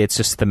 basically it's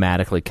just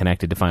thematically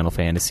connected to Final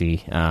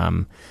Fantasy.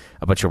 A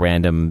bunch of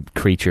random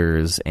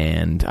creatures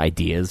and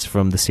ideas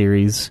from the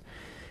series.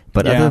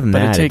 But other than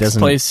that, it takes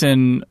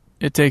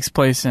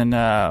place in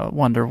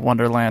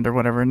Wonderland or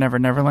whatever,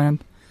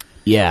 Neverland.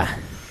 Yeah,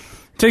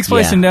 it takes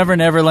place in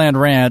Neverland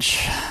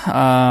Ranch.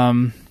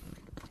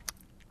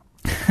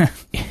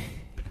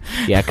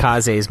 Yeah,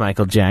 Kaze's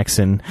Michael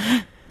Jackson.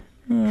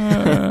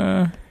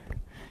 You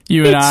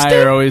and I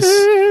are always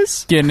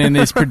getting in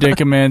these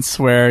predicaments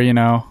where, you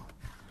know,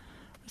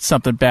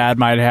 something bad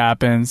might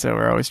happen, so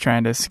we're always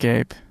trying to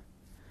escape.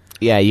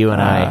 Yeah, you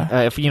and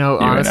I.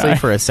 Honestly,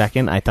 for a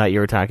second, I thought you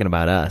were talking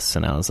about us,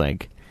 and I was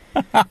like,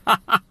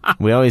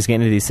 we always get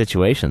into these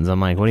situations. I'm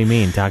like, what do you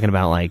mean? Talking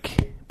about,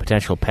 like,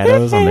 potential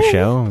pedos on the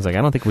show? I was like,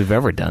 I don't think we've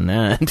ever done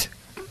that.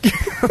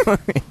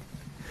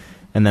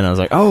 And then I was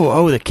like,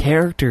 oh, the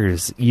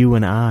characters, you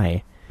and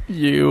I.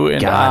 You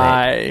and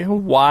I.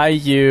 Why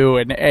you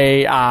and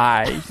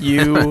AI?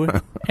 You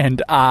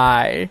and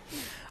I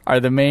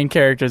are the main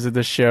characters of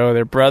the show.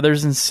 They're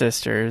brothers and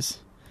sisters.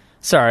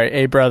 Sorry,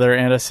 a brother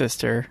and a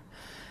sister.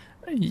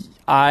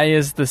 I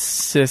is the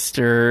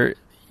sister.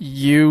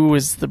 You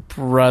is the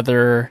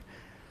brother.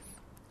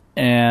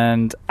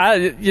 And I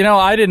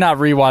did not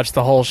rewatch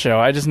the whole show.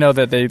 I just know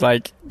that they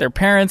their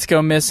parents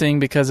go missing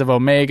because of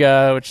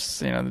Omega, which is,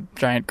 the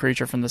giant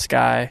creature from the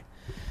sky,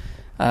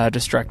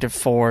 destructive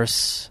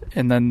force,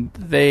 and then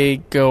they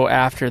go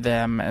after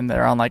them, and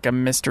they're on like a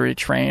mystery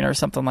train or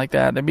something like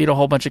that. They meet a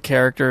whole bunch of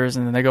characters,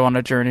 and then they go on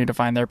a journey to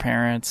find their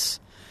parents.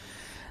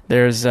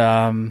 There's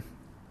a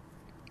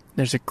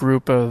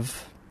group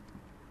of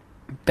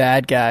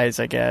bad guys,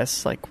 I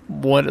guess,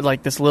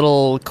 this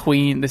little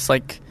queen, this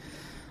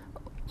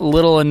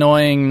little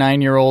annoying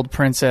 9-year-old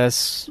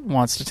princess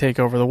wants to take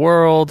over the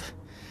world,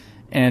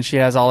 and she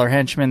has all her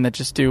henchmen that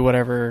just do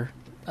whatever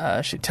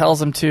she tells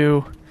them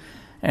to.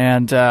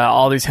 And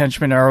all these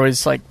henchmen are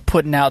always like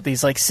putting out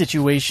these like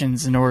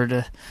situations in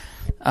order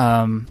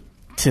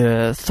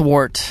to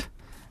thwart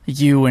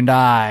you and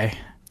I.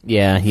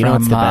 Yeah, you know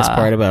what's the best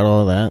part about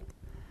all of that?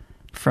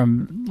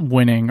 From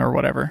winning or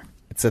whatever.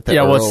 It's that the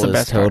Earl what's the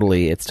best is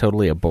totally part? It's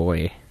totally a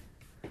boy.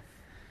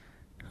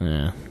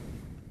 Yeah.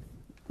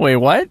 Wait,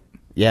 what?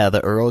 Yeah,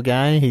 the Earl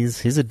guy,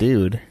 he's a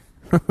dude.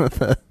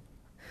 the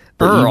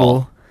Earl.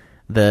 Evil,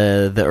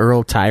 the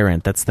Earl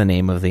Tyrant, that's the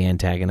name of the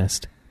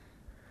antagonist.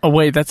 Oh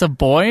wait, that's a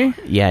boy?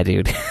 Yeah,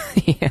 dude.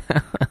 Yeah.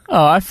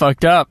 Oh, I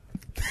fucked up.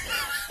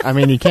 I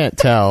mean, you can't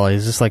tell.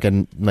 He's just like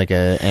a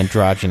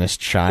androgynous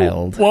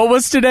child. What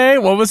was today?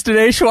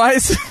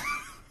 Schweiss?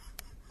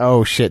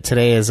 Oh shit!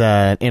 Today is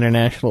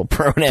International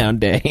Pronoun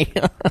Day.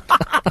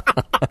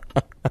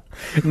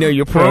 Know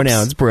your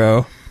pronouns,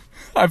 bro.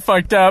 I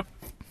fucked up.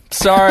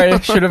 Sorry,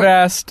 should have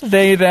asked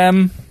they,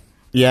 them.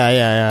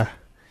 Yeah.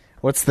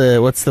 What's the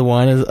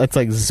one? It's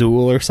like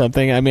Zool or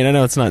something. I mean, I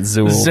know it's not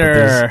Zool.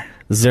 Zer.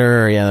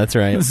 Zer, yeah, that's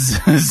right.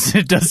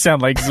 It does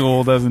sound like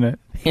Zool, doesn't it?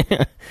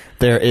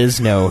 There is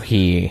no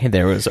he.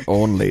 There was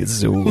only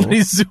Zool.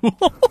 Only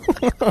Zool.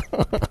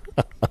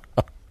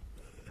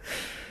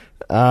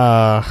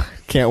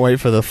 Can't wait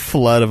for the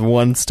flood of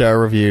 1-star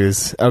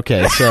reviews.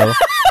 Okay, so...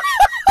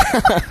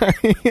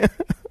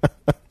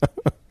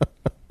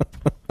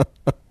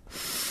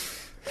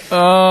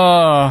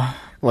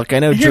 Look, I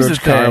know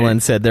George Carlin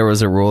said there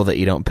was a rule that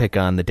you don't pick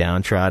on the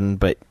downtrodden,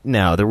 but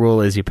no, the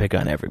rule is you pick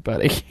on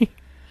everybody.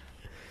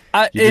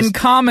 In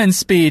common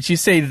speech, you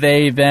say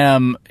they,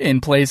 them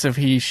in place of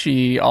he,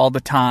 she all the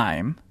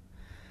time.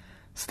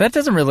 So that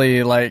doesn't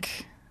really,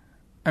 like...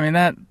 I mean,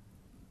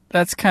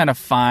 that's kind of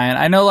fine.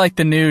 I know, like,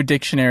 the new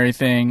dictionary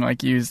thing,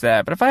 like, use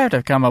that. But if I have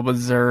to come up with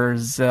zer,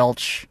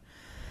 zelch...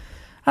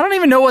 I don't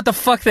even know what the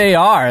fuck they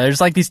are. There's,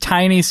 like, these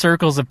tiny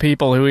circles of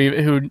people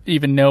who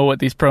even know what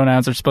these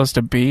pronouns are supposed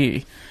to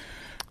be.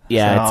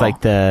 Yeah, so, it's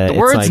like the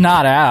word's like,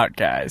 not out,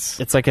 guys.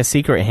 It's like a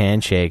secret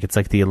handshake. It's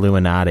like the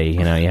Illuminati,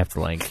 you know, you have to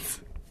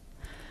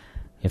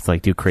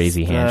do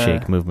crazy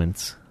handshake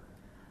movements.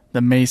 The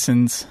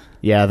Masons.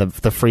 Yeah,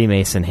 the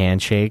Freemason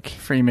handshake.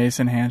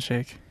 Freemason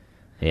handshake.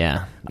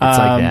 Yeah, it's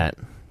like that,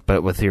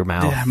 but with your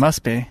mouth. Yeah,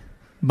 must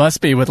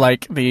be with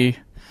like the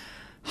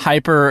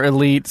hyper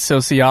elite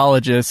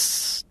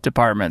sociologists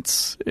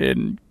departments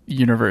in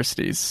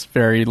universities,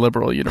 very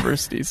liberal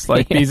universities.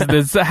 Like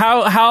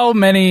how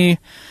many?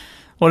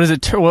 What is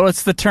it?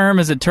 What's the term?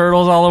 Is it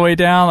turtles all the way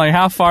down? Like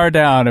how far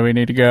down do we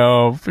need to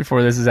go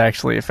before this is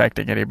actually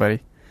affecting anybody?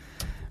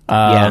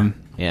 Yeah.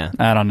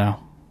 I don't know.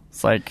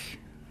 It's like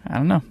I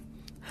don't know.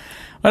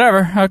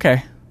 Whatever.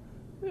 Okay.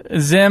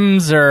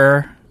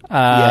 Zimzer.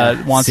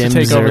 Wants to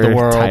take over the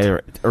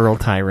world. Earl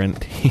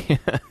Tyrant.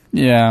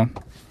 Yeah.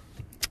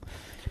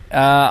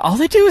 All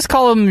they do is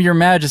call him Your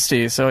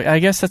Majesty, so I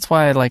guess that's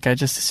why. Like, I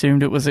just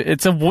assumed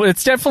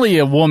it's definitely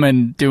a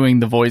woman doing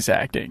the voice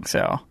acting.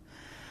 So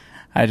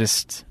I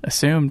just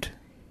assumed.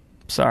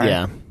 Sorry.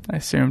 Yeah. I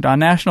assumed on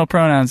National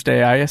Pronouns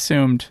Day. I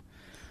assumed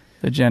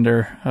the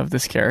gender of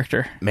this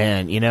character.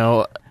 Man, you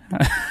know,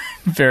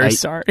 very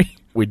sorry.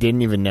 We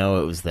didn't even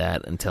know it was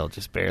that until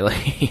just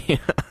barely.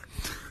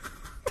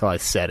 Until I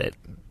said it.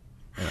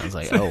 And I was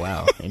like, oh,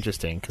 wow,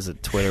 interesting. Because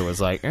Twitter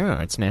was like, oh,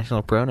 it's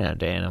National Pronoun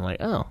Day. And I'm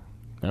like, oh,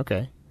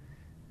 okay.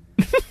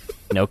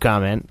 No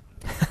comment.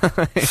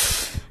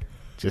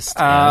 Just,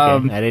 okay. I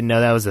didn't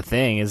know that was a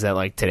thing. Is that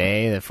like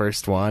today, the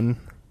first one?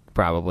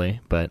 Probably,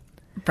 but.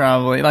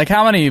 Probably. Like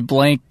how many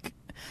blank.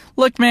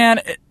 Look, man,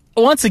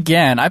 once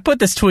again, I put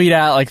this tweet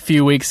out like a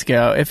few weeks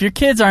ago. If your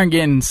kids aren't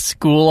getting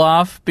school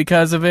off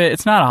because of it,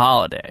 it's not a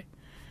holiday.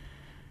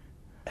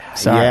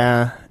 Sorry.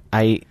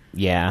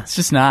 Yeah. It's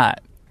just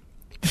not.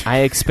 I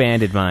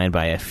expanded mine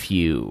by a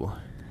few.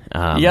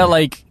 You got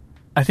like,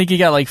 I think you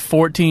got like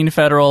 14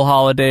 federal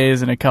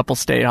holidays and a couple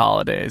state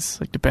holidays,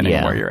 like depending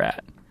on where you're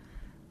at.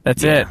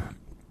 That's it.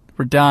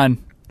 We're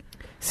done.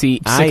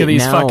 See, I'm sick of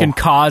these fucking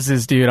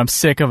causes, dude. I'm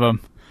sick of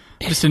them.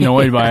 I'm just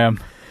annoyed by them.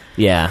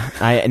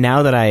 Yeah.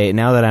 Now that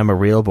I'm a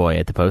real boy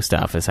at the post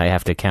office, I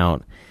have to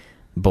count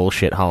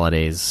bullshit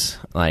holidays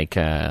like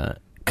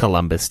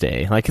Columbus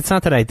Day. Like, it's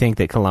not that I think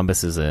that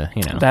Columbus is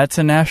That's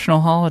a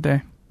national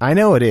holiday. I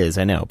know it is,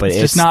 but it's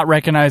just not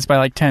recognized by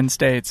like 10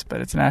 states,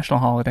 but it's a national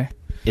holiday.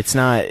 It's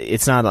not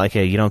like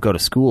a you don't go to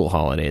school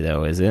holiday,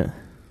 though, is it?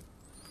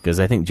 Because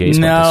I think Jace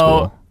went to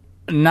school.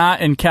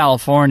 Not in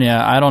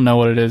California. I don't know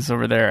what it is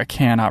over there. I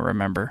cannot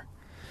remember.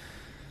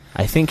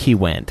 I think he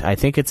went. I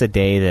think it's a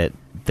day that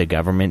the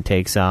government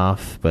takes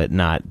off, but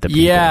not the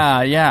people.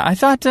 Yeah. I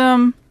thought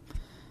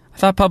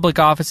public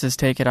offices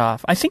take it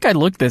off. I think I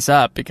looked this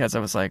up because I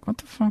was like, what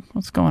the fuck?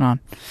 What's going on?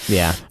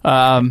 Yeah.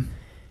 And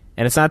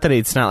it's not that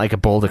it's not like a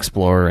bold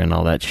explorer and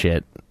all that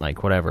shit,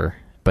 like whatever.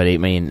 But I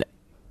mean,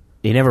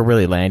 he never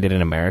really landed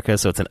in America,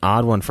 so it's an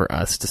odd one for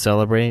us to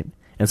celebrate.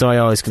 And so I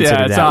always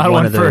consider that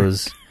one of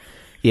those.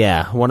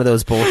 Yeah, one of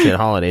those bullshit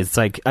holidays. It's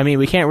like, I mean,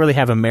 we can't really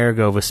have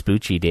Amerigo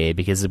Vespucci Day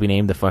because we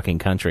named the fucking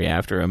country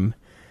after him.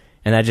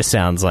 And that just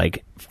sounds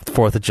like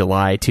 4th of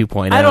July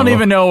 2.0. I don't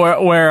even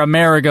know where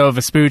Amerigo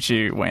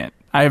Vespucci went.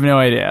 I have no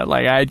idea.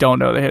 Like, I don't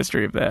know the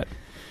history of that.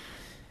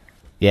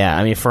 Yeah,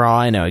 I mean, for all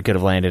I know, it could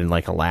have landed in,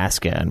 like,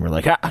 Alaska, and we're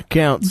like,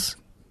 counts.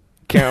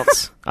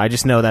 I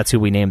just know that's who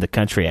we named the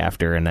country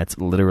after, and that's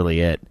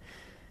literally it.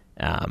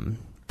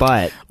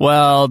 But...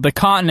 Well, the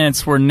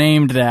continents were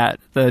named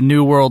that. The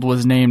New World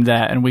was named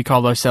that, and we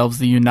called ourselves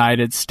the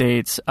United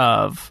States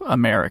of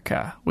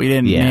America. We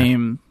didn't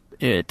name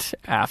it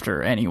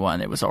after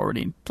anyone. It was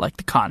already, like,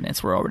 the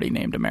continents were already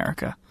named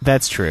America.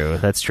 That's true.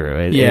 It's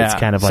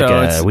kind of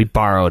like we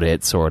borrowed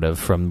it, sort of,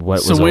 from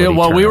what was already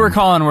what we termed. were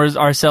calling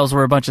ourselves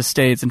were a bunch of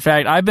states. In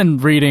fact, I've been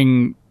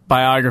reading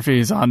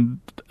biographies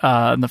on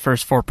the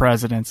first 4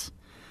 presidents.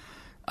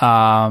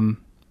 And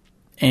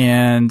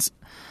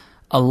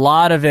a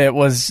lot of it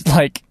was,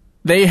 like,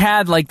 they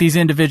had, like, these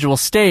individual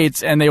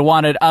states, and they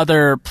wanted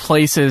other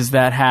places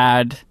that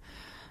had,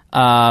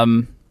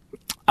 I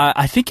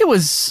think it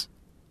was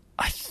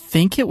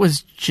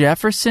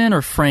Jefferson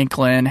or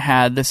Franklin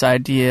had this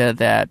idea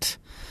that,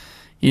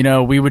 you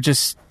know, we would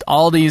just,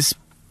 all these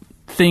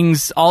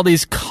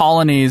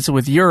colonies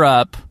with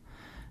Europe,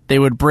 they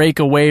would break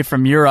away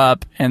from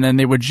Europe, and then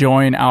they would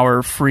join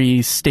our free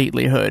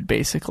statelyhood,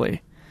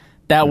 basically.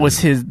 That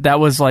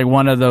was like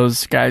one of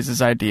those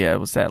guys' idea,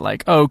 was that,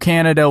 like, oh,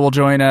 Canada will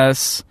join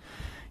us,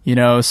 you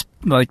know,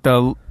 like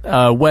the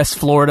West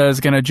Florida is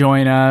going to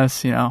join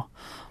us, you know,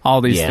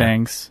 all these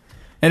things.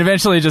 And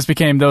eventually it just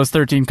became those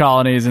 13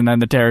 colonies, and then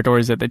the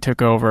territories that they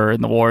took over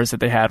in the wars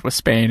that they had with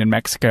Spain and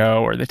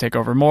Mexico, or they take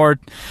over more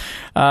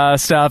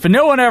stuff. And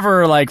no one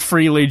ever, like,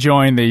 freely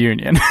joined the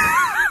Union.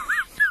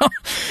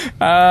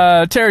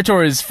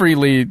 Territories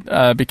freely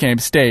became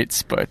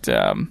states, but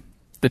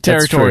the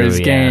territories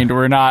gained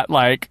were not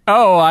like,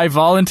 oh, I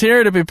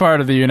volunteer to be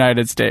part of the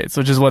United States,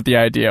 which is what the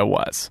idea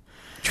was.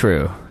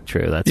 True.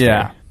 That's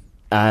fair.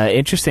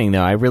 Interesting,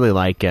 though. I really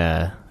like...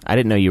 I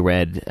didn't know you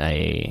read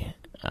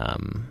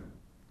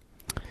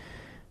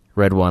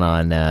one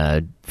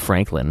on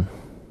Franklin.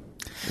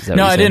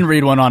 No, I didn't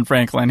read one on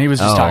Franklin. He was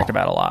just talked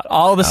about a lot.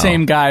 All the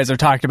same guys are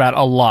talked about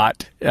a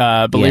lot,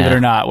 believe it or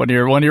not. When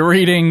you're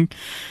reading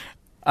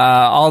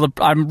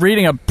I'm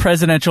reading a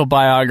presidential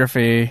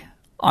biography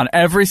on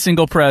every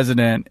single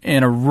president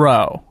in a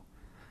row.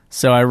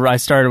 So I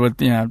started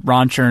with, you know,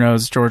 Ron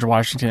Chernow's George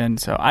Washington.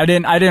 So I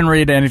didn't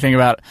read anything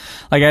about,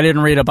 like, I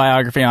didn't read a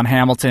biography on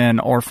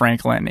Hamilton or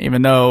Franklin,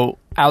 even though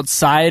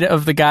outside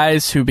of the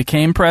guys who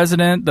became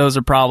president, those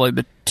are probably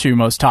the 2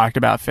 most talked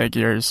about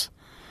figures.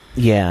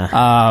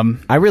 Yeah.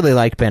 I really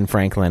like Ben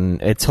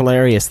Franklin. It's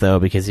hilarious, though,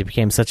 because he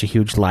became such a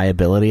huge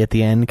liability at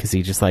the end, because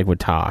he just, like,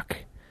 would talk.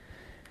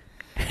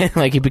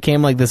 Like, he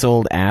became, like, this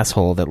old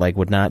asshole that, like,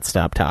 would not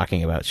stop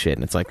talking about shit.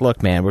 And it's like,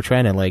 look, man, we're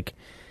trying to, like,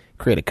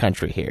 create a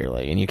country here,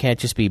 like, and you can't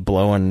just be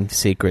blowing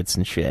secrets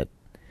and shit.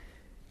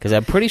 Because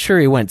I'm pretty sure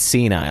he went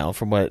senile,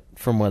 from what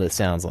it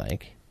sounds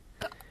like.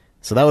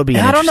 So that would be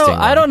interesting.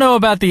 I don't know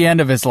about the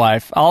end of his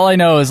life. All I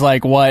know is,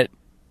 like, what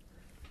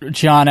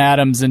John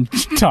Adams and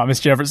Thomas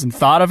Jefferson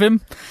thought of him.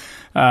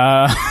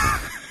 And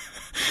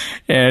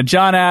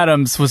John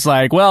Adams was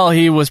like, well,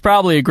 he was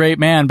probably a great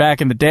man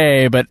back in the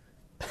day, but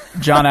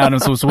John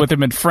Adams was with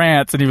him in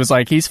France, and he was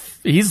like,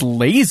 he's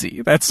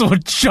lazy. That's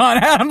what John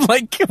Adams,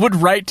 like, would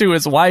write to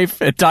his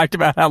wife, and talked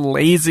about how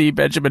lazy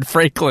Benjamin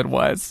Franklin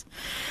was.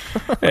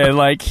 And,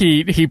 like,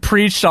 he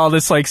preached all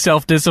this, like,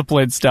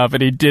 self-discipline stuff,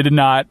 and he did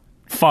not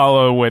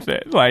follow with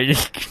it. Like,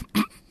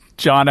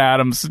 John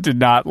Adams did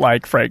not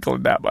like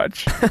Franklin that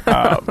much.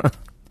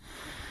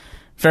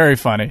 Very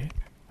funny.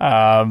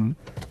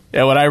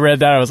 Yeah, when I read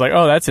that, I was like,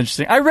 oh, that's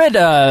interesting. I read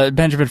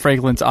Benjamin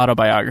Franklin's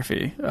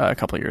autobiography a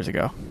couple of years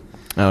ago.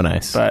 Oh,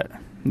 nice. But,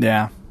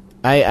 yeah.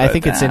 I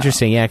think it's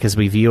interesting, yeah, because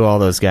we view all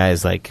those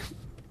guys like,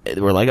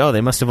 we're like, oh,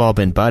 they must have all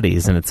been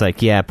buddies, and it's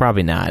like, yeah,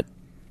 probably not.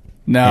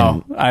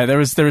 No. There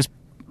was,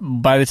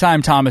 by the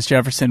time Thomas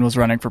Jefferson was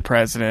running for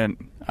president,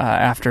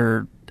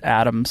 after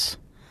Adams's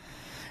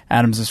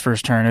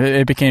first term,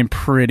 it became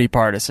pretty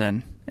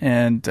partisan.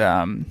 And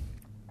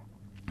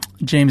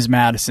James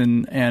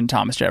Madison and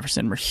Thomas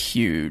Jefferson were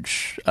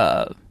huge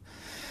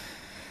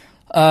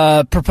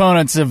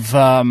proponents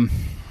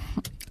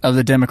of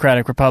the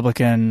Democratic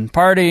Republican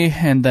Party,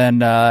 and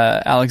then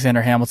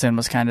Alexander Hamilton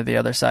was kind of the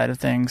other side of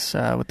things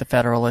with the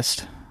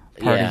Federalist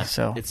Party. Yeah.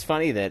 So it's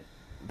funny that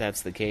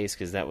that's the case,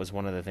 because that was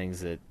one of the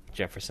things that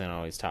Jefferson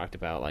always talked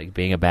about, like,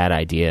 being a bad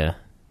idea,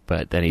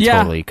 but then he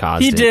totally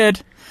caused it. He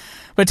did.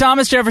 But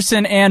Thomas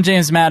Jefferson and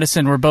James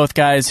Madison were both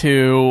guys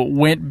who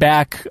went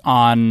back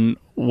on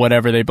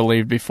whatever they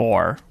believed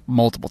before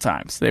multiple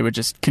times. They would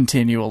just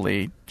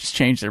continually just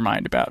change their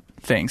mind about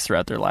things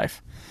throughout their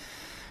life.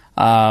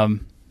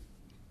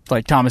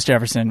 Like Thomas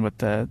Jefferson with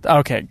the...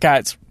 Okay,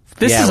 guys,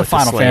 this is a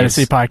Final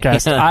Fantasy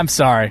podcast. I'm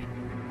sorry.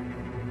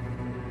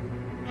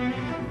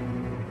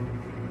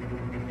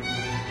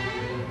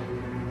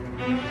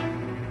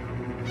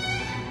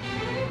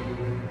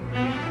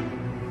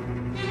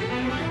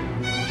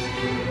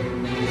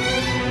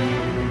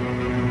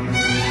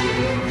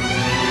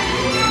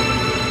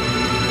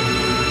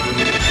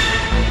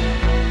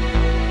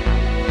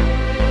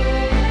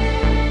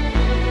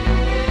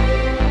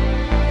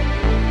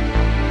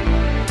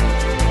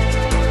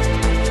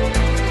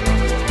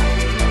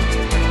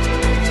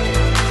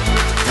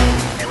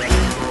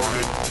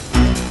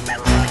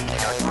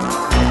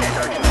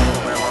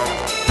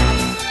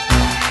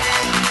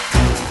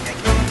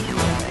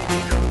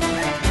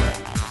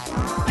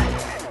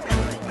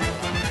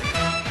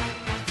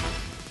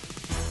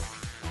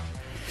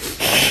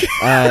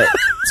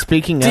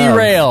 Speaking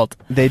Derailed.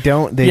 of,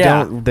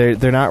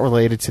 they're not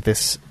related to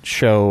this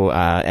show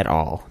at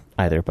all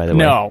either, by the way.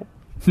 No,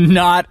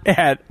 not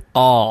at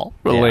all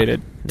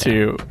related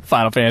to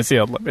Final Fantasy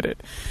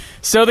Unlimited.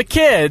 So the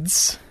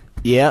kids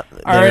they're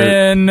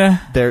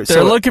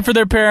looking for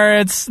their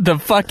parents. The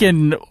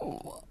fucking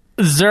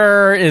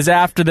Zur is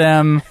after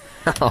them.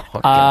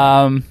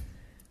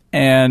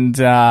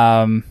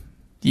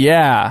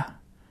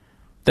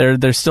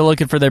 They're still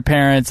looking for their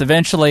parents.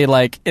 Eventually,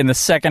 like in the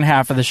second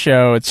half of the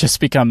show, it just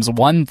becomes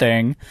one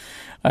thing.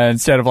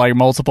 Instead of like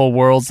multiple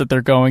worlds that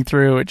they're going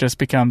through, it just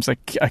becomes a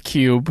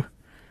cube,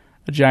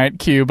 a giant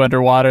cube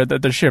underwater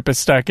that the ship is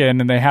stuck in,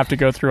 and they have to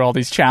go through all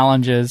these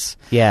challenges.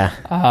 Yeah,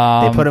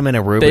 they put them in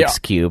a Rubik's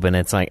cube, and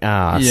it's like,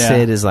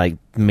 Sid is like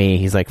me.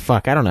 He's like,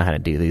 fuck, I don't know how to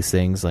do these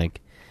things. Like,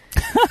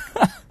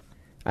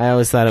 I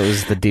always thought it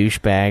was the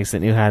douchebags that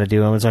knew how to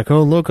do them. It's like,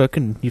 oh, look, I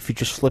can, if you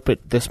just flip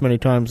it this many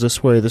times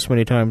this way, this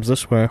many times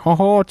this way.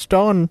 Oh, it's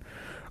done.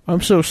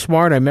 I'm so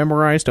smart. I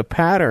memorized a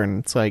pattern.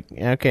 It's like,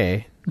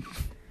 okay.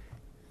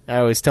 I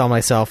always tell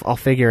myself I'll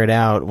figure it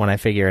out when I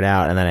figure it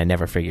out, and then I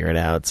never figure it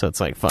out. So it's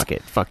like, fuck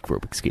it. Fuck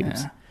Rubik's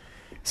Cubes. Yeah.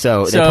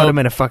 So they put them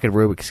in a fucking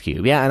Rubik's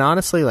Cube. Yeah, and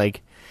honestly,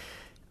 like,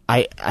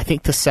 I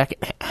think the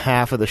second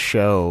half of the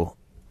show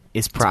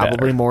is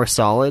probably more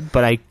solid,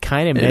 but I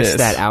kind of miss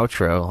that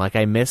outro. Like,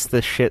 I miss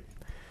the shit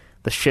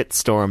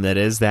storm that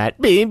is that.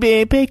 Like,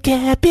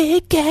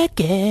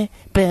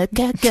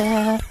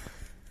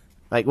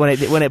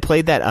 when it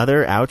played that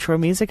other outro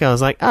music, I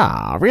was like,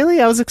 really?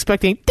 I was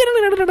expecting. And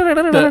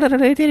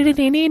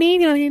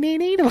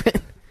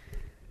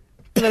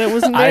then it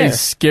wasn't there. I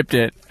skipped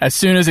it. As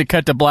soon as it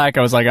cut to black,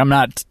 I was like, I'm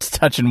not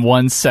touching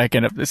 1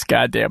 second of this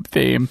goddamn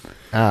theme.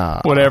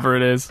 Whatever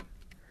it is.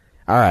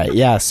 All right,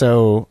 yeah,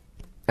 so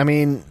I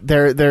mean,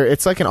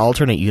 it's like an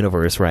alternate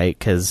universe, right?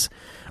 Because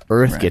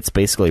Earth gets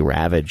basically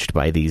ravaged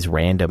by these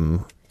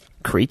random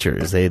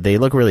creatures. They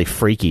look really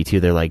freaky, too.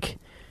 They're like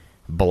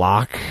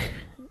block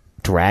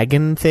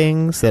dragon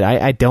things that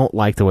I don't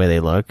like the way they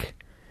look.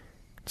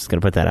 Just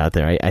going to put that out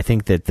there. I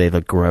think that they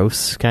look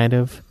gross, kind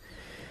of.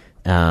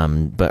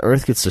 But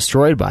Earth gets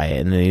destroyed by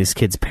it, and then these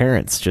kids'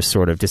 parents just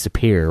sort of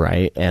disappear,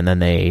 right? And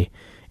then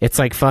it's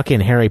like fucking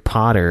Harry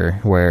Potter,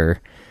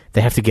 where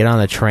they have to get on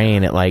the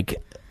train at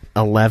like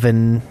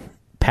 11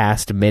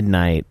 past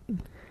midnight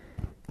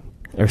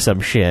or some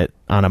shit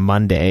on a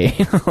Monday.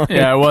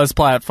 Yeah, it was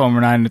platform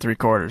 9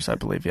 3/4, I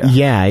believe.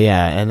 Yeah,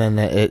 and then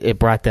it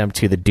brought them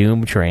to the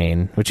Doom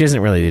train, which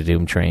isn't really the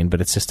Doom train,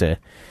 but it's just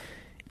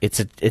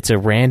it's a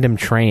random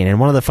train. And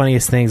one of the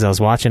funniest things, I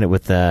was watching it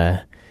with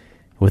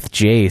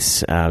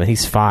Jace, and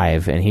he's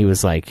 5, and he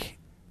was like,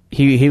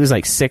 he was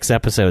like 6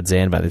 episodes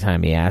in by the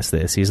time he asked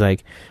this. He's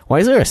like, why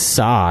is there a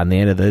saw on the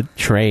end of the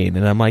train?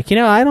 And I'm like,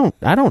 I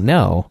don't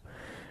know.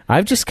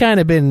 I've just kind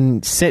of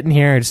been sitting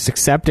here just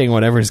accepting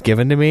whatever's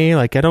given to me.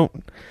 Like, I don't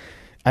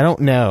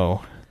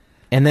know.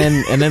 And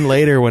then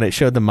later when it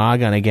showed the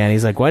Magon again,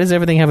 he's like, why does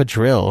everything have a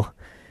drill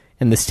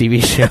in this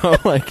TV show?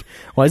 Like,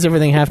 why does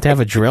everything have to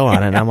have a drill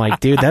on it? And I'm like,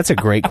 dude, that's a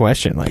great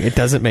question. Like, it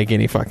doesn't make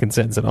any fucking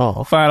sense at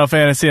all. Final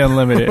Fantasy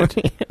Unlimited.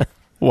 Yeah.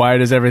 Why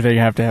does everything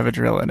have to have a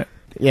drill in it?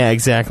 Yeah,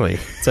 exactly.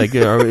 It's like,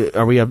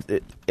 are we up?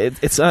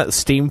 It's not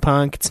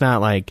steampunk. It's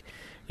not like,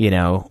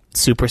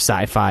 super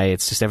sci-fi.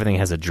 It's just everything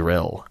has a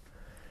drill.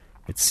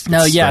 It's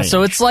yeah.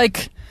 So it's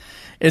like,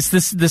 it's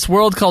this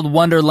world called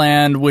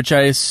Wonderland, which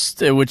is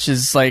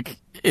like,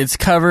 it's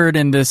covered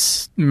in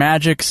this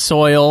magic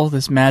soil,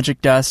 this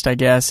magic dust, I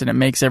guess, and it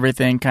makes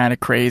everything kind of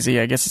crazy.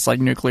 I guess it's like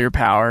nuclear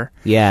power.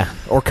 Yeah,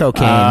 or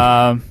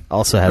cocaine.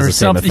 Also has the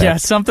same effect. Yeah,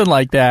 something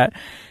like that.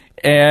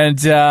 And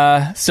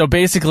so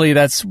basically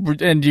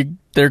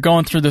they're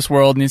going through this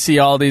world, and you see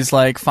all these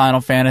like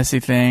Final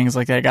Fantasy things.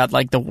 Like they got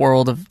like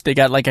they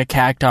got like a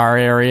cactuar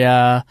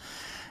area.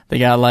 They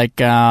got like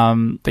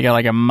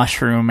a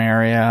mushroom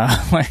area.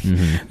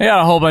 They got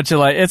a whole bunch of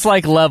it's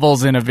like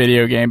levels in a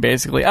video game,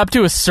 basically, up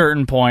to a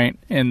certain point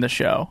in the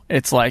show.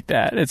 It's like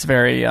that. It's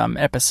very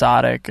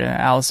episodic,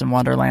 Alice in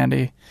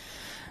Wonderlandy.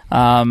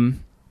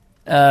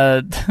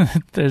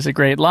 There's a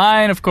great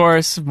line, of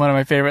course, one of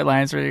my favorite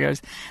lines, where he goes,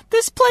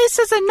 "This place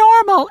isn't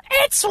normal.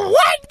 It's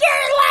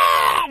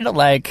Wonderland."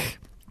 Like,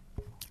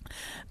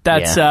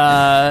 that's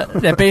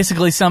that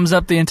basically sums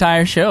up the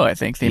entire show, I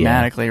think,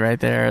 thematically, right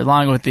there,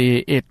 along with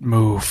it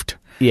moved.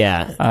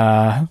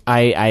 Yeah.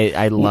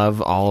 I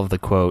love all of the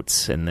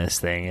quotes in this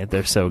thing.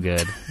 They're so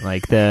good.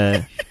 Like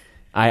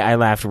I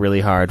laughed really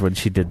hard when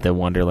she did the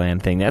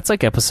Wonderland thing. That's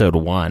like episode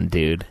 1,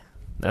 dude.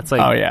 That's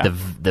like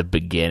the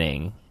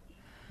beginning.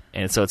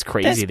 And so it's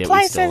crazy that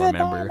we still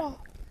remember.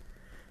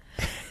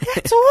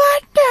 It's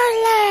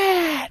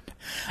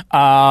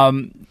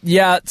Wonderland!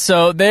 Yeah,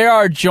 so they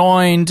are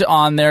joined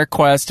on their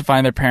quest to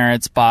find their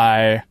parents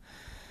by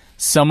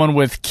someone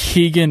with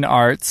Keegan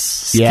arts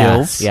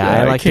skills. Yeah,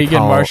 I like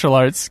Keegan martial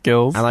arts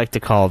skills. I like to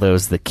call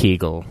those the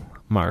Kegel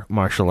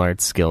martial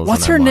arts skills.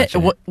 What's her name?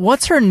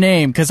 What's her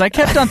name? Because I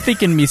kept on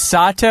thinking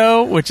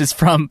Misato, which is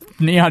from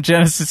Neon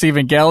Genesis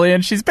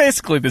Evangelion. She's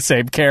basically the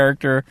same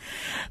character,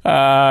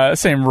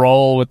 same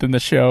role within the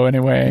show.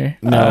 Anyway,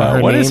 no,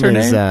 what is her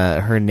name?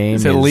 Her name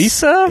is it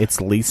Lisa? It's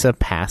Lisa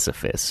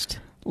Pacifist.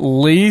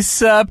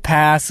 Lisa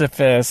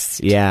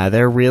Pacifist. Yeah,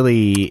 they're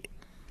really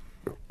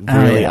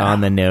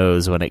on the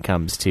nose when it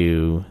comes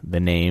to the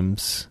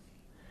names.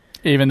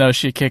 Even though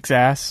she kicks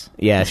ass?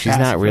 Yeah, she's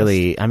not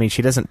really... I mean,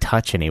 she doesn't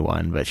touch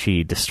anyone, but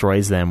she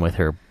destroys them with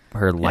her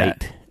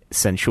light,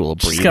 sensual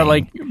breathing. She's got,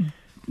 like,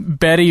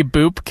 Betty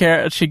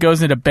Boop... She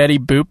goes into Betty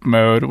Boop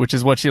mode, which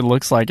is what she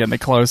looks like in the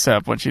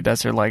close-up when she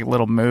does her, like,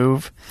 little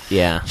move.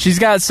 Yeah. She's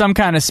got some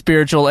kind of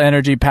spiritual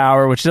energy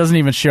power, which doesn't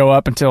even show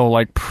up until,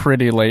 like,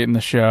 pretty late in the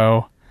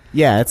show.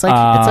 Yeah, it's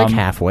like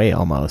halfway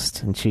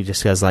almost, and she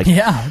just goes like...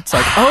 Yeah, it's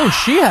like, oh,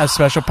 she has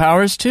special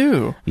powers,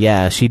 too.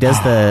 Yeah, she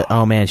does the...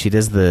 Oh, man, she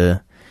does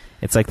the...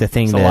 It's like the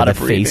thing, the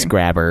face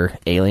grabber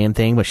alien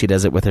thing, but she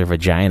does it with her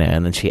vagina,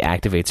 and then she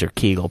activates her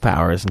Kegel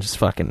powers and just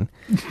fucking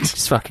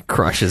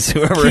crushes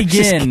whoever.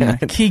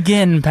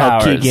 Keegan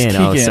powers. Oh,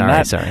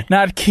 Keegan. Sorry.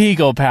 Not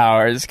Kegel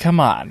powers. Come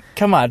on,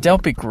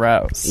 don't be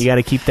gross. You got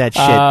to keep that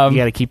shit. You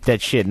got to keep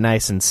that shit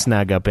nice and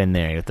snug up in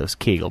there with those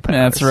Kegel powers.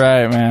 That's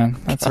right, man.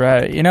 That's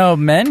right. You know,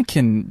 men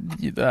can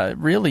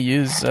really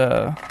use.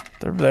 They're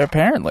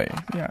apparently,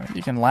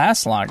 you can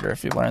last longer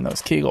if you learn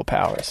those Kegel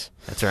powers.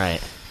 That's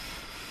right.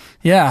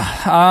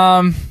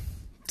 Yeah,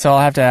 so I'll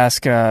have to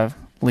ask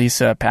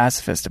Lisa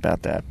Pacifist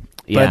about that.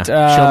 Yeah, but,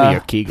 show me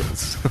your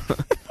Kegels.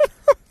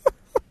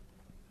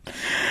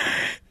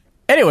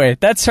 Anyway,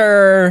 that's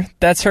her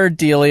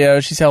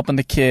dealio. She's helping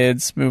the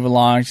kids move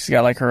along. She's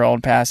got like her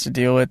own past to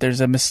deal with.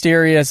 There's a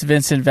mysterious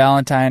Vincent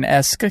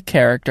Valentine-esque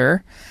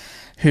character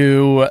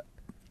who...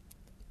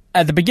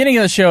 At the beginning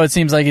of the show, it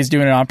seems like he's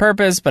doing it on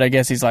purpose, but I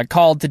guess he's like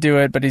called to do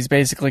it. But he's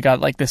basically got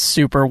like this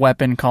super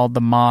weapon called the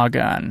Ma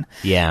gun.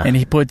 Yeah. And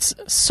he puts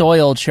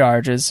soil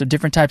charges, so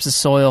different types of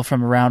soil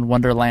from around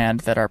Wonderland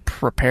that are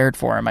prepared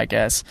for him, I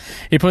guess.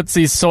 He puts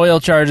these soil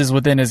charges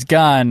within his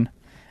gun.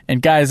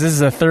 And guys, this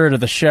is a third of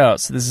the show,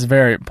 so this is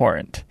very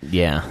important.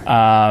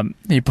 Yeah.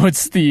 He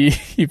puts he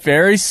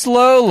very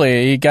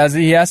slowly,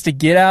 he has to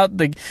get out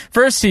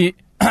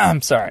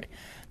I'm sorry.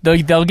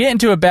 They'll get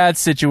into a bad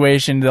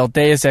situation. They'll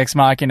Deus Ex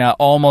Machina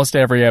almost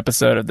every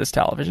episode of this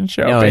television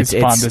show based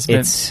upon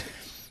this.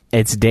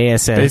 It's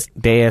Deus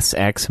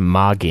Ex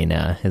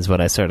Machina is what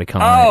I started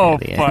calling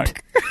it at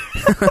the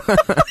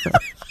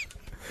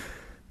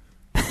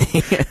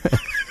end.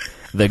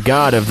 The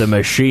god of the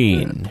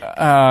machine.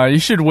 You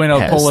should win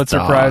a Pulitzer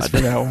Prize for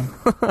that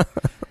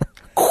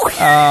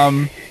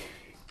one.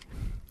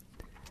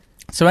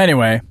 So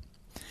anyway...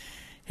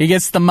 He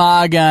gets the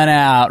Ma gun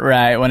out,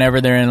 right,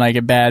 whenever they're in, like,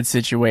 a bad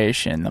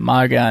situation. The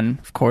Ma gun,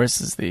 of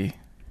course, is the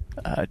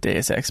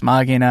Deus Ex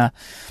Machina.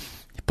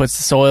 He puts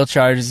the soil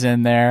charges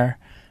in there.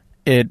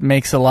 It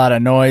makes a lot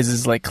of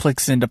noises, like,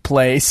 clicks into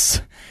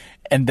place.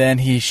 And then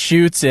he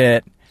shoots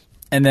it,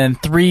 and then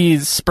 3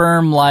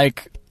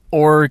 sperm-like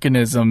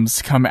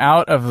organisms come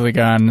out of the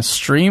gun,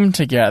 stream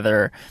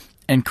together,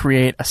 and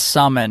create a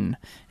summon.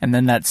 And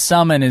then that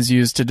summon is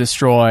used to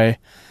destroy...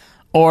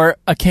 or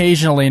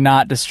occasionally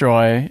not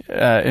destroy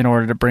in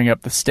order to bring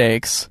up the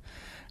stakes,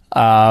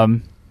 the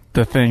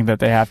thing that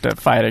they have to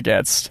fight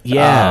against.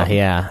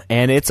 Yeah.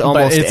 And it's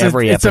almost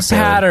every episode. It's a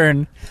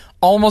pattern.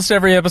 Almost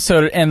every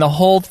episode, and the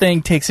whole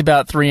thing takes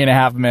about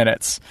 3.5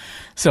 minutes.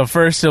 So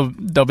first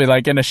they'll be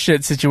like in a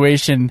shit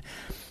situation,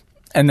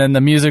 and then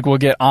the music will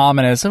get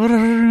ominous,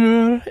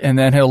 and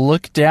then he'll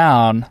look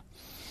down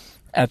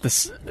at the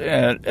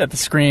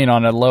screen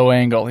on a low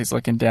angle. He's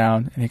looking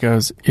down, and he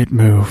goes, "It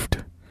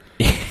moved."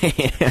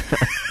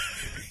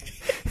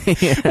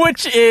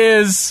 Which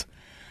is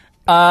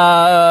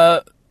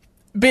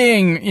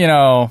being,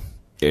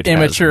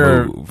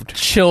 immature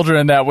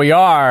children that we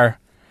are,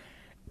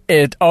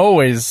 it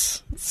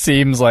always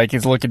seems like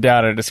he's looking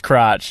down at his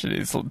crotch and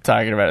he's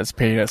talking about his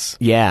penis.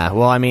 Yeah,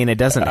 well, I mean, it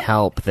doesn't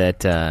help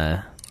that,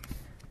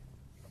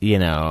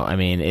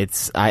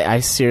 I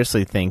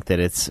seriously think that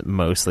it's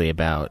mostly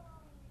about,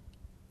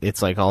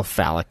 it's like all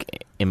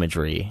phallic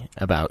imagery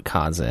about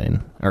Kaze.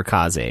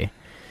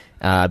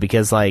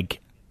 Because like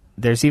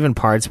there's even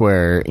parts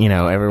where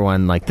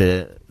everyone like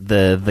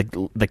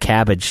the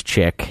cabbage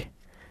chick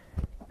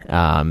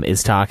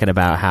is talking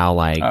about how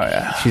like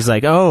she's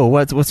like, oh,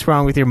 what's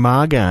wrong with your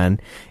Ma gun?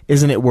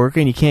 Isn't it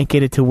working? You can't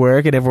get it to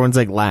work, and everyone's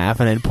like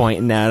laughing and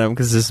pointing at him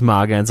because this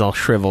Ma gun's all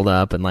shriveled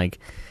up and like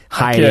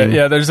hiding.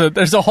 Yeah, there's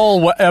a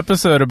whole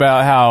episode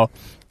about how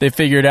they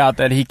figured out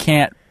that he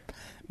can't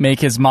make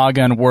his Ma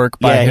gun work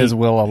by his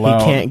will alone.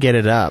 He can't get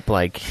it up.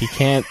 Like he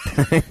can't.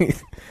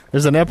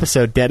 There's an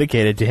episode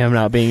dedicated to him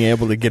not being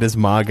able to get his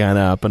Ma gun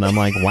up, and I'm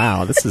like,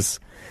 wow, this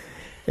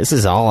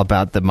is all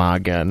about the Ma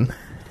gun.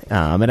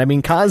 And I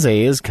mean, Kaze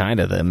is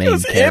kind of the main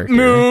character. It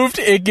moved,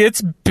 it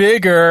gets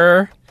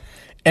bigger,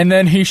 and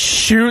then he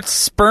shoots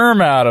sperm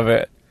out of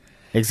it.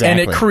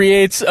 Exactly. And it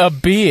creates a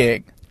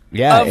being.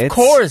 Yeah. Of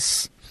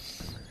course.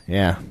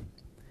 Yeah.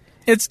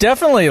 It's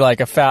definitely like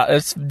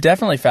it's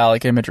definitely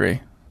phallic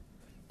imagery.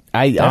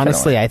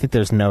 Honestly, I think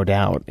there's no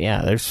doubt.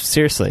 Yeah,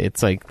 seriously,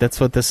 it's like that's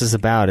what this is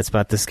about. It's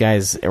about this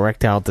guy's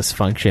erectile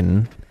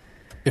dysfunction.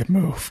 It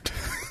moved.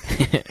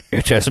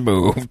 It just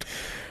moved.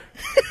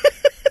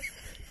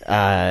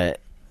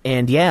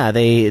 And yeah,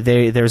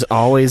 there's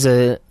always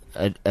a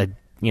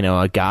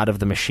god of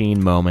the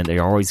machine moment.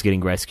 They're always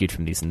getting rescued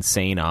from these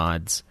insane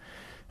odds.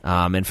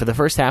 And for the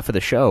first half of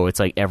the show, it's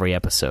like every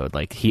episode,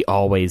 like he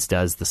always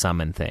does the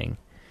summon thing.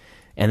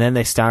 And then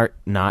they start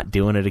not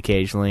doing it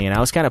occasionally, and I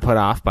was kind of put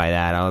off by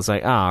that. I was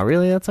like, oh,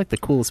 really? That's like the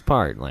coolest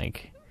part.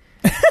 Like,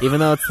 even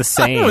though it's the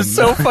same. It was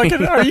so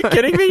fucking... Are you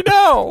kidding me?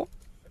 No.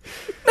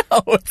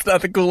 No, it's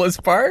not the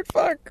coolest part.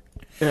 Fuck.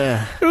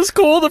 It was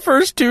cool the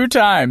first 2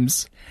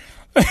 times.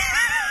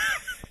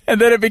 And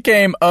then it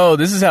became,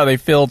 this is how they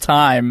fill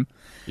time.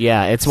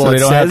 Yeah, so they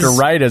don't have to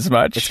write as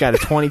much. It's got a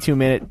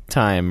 22-minute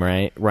time,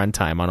 right? Run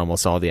time on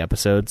almost all the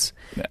episodes.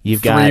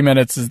 You've 3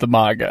 minutes is the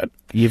MAGA.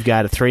 You've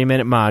got a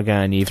 3-minute MAGA,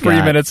 and you've 3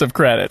 got... 3 minutes of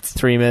credits.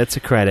 3 minutes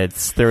of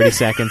credits, 30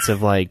 seconds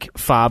of, like,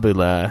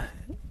 Fabula,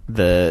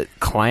 the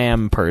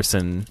clam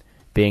person,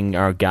 being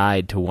our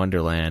guide to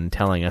Wonderland,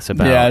 telling us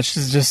about... Yeah,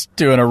 she's just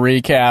doing a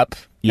recap.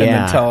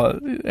 Yeah.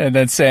 And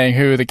then saying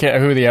who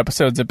the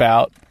episode's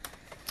about.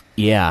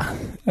 Yeah.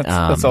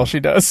 That's all she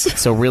does.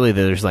 So really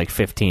there's like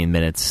 15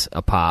 minutes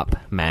a pop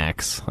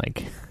max.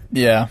 Like,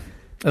 yeah.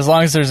 As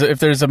long as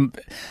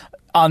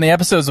on the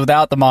episodes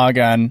without the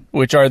MAGA,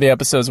 which are the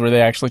episodes where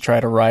they actually try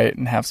to write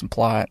and have some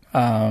plot,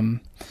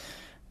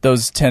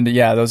 those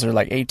are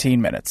like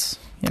 18 minutes.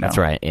 That's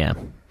right, yeah.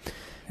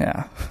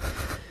 Yeah.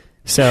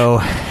 So,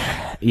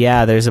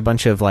 yeah, there's a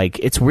bunch of like,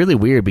 it's really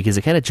weird because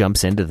it kind of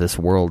jumps into this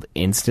world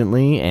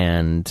instantly,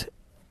 and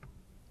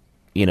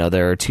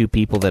there are 2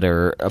 people that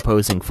are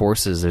opposing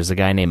forces. There's a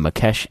guy named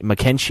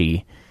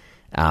Mackenzie,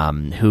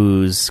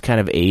 who's kind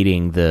of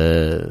aiding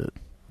they're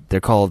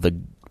called the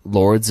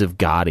Lords of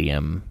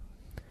Gaudium,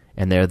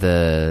 and they're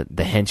the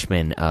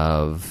henchmen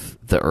of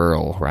the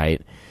Earl,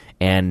 right?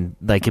 And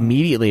like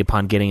immediately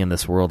upon getting in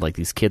this world, like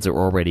these kids are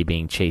already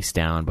being chased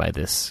down by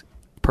this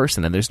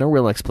person, and there's no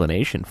real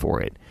explanation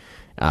for it.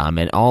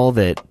 And all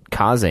that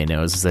Kaze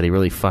knows is that he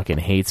really fucking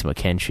hates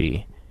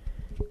Mackenzie.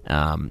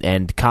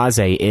 And Kaze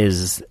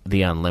is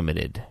the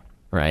Unlimited,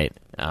 right?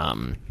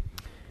 And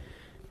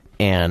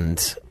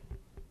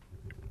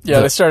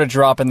they started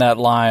dropping that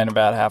line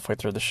about halfway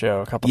through the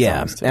show a couple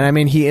times. Yeah, and I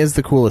mean, he is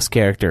the coolest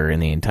character in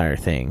the entire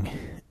thing,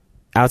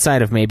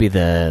 outside of maybe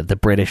the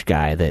British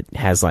guy that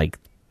has like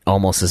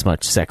almost as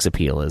much sex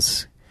appeal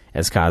as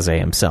Kaze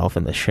himself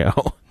in the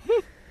show.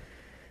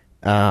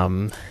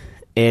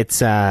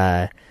 It's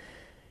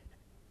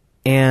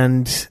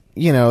and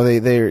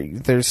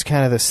there's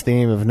kind of this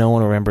theme of no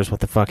one remembers what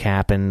the fuck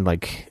happened.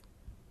 Like,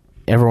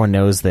 everyone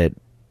knows that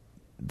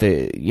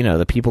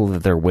the people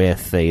that they're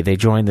with, they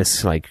join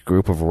this like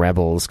group of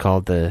rebels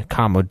called the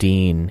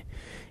Commodine,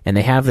 and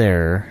they have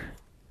their,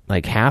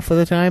 like, half of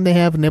the time they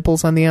have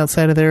nipples on the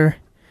outside of their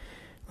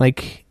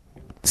like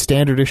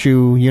standard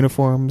issue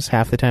uniforms.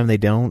 Half the time they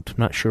don't. I'm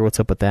not sure what's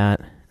up with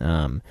that.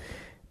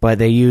 But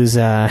they use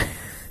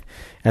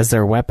as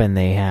their weapon,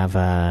 they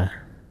have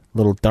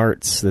little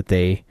darts that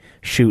they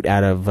shoot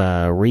out of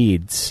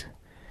reeds,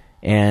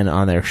 and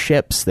on their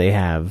ships they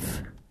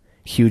have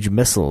huge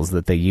missiles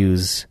that they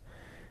use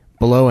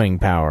blowing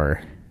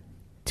power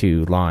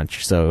to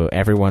launch. So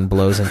everyone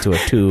blows into a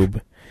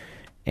tube,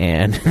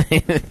 and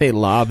they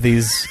lob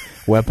these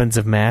weapons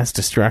of mass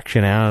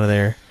destruction out of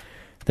their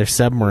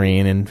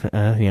submarine, and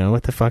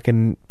with the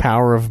fucking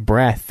power of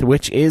breath,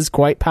 which is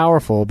quite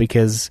powerful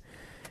because,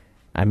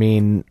 I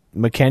mean,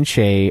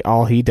 Mackenzie,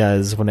 all he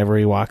does whenever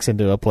he walks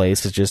into a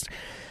place is just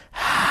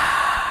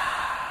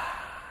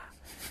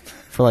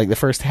for like the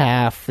first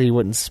half he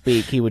wouldn't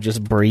speak, he would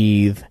just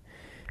breathe.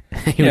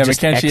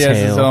 Mackenzie has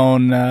his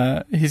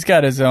own he's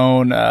got his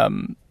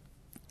own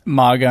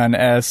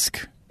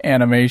Magan-esque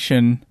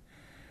animation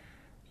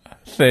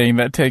thing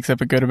that takes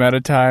up a good amount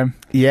of time.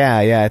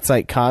 Yeah, it's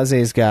like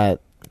Kaze's got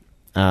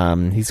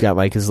he's got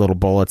like his little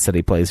bullets that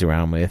he plays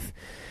around with.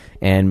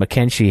 And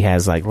Mackenzie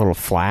has like little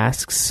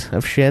flasks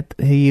of shit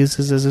that he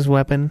uses as his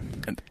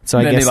weapon. So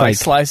I guess he like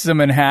slices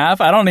them in half.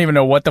 I don't even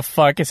know what the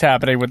fuck is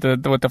happening with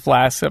the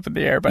flasks up in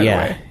the air. By the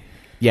way,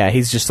 yeah,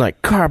 he's just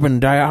like, carbon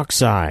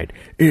dioxide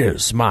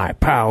is my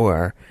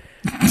power.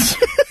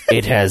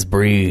 It has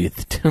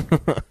breathed.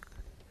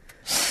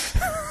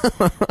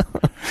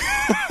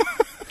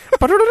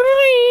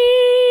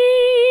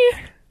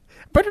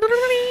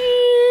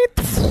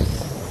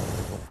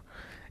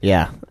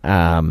 Yeah.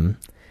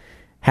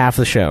 Half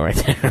the show right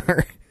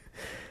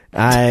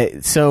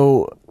there.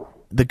 So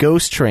the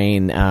ghost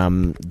train,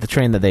 the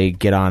train that they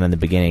get on in the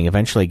beginning,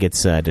 eventually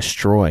gets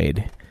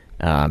destroyed,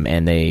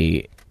 and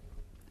they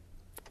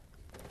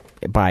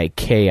by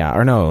chaos.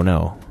 Or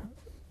no,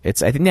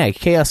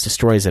 chaos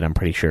destroys it. I'm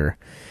pretty sure,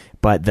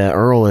 but the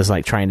Earl is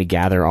like trying to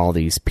gather all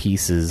these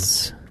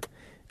pieces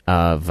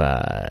of.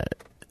 I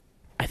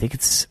think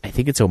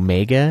it's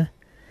Omega.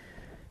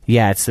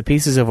 Yeah, it's the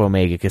pieces of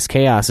Omega, because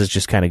Chaos is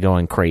just kind of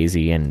going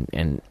crazy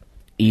and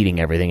eating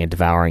everything and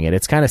devouring it.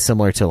 It's kind of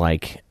similar to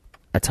like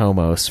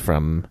Atomos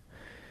from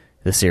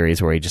the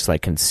series, where he just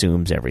like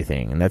consumes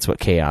everything, and that's what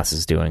Chaos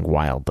is doing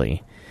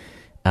wildly.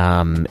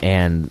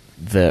 And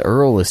the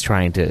Earl is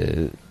trying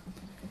to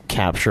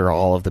capture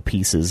all of the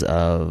pieces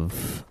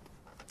of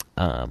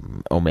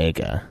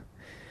Omega,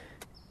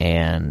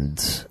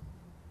 and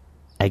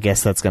I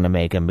guess that's going to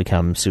make him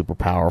become super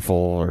powerful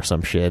or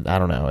some shit. I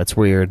don't know. It's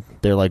weird.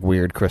 They're like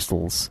weird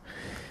crystals.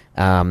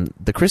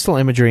 The crystal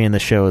imagery in the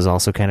show is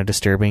also kind of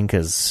disturbing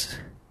because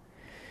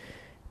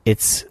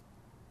it's,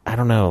 I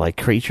don't know, like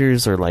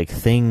creatures or like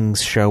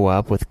things show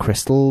up with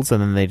crystals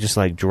and then they just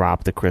like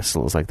drop the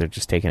crystals like they're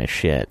just taking a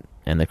shit,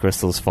 and the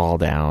crystals fall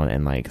down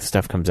and like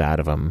stuff comes out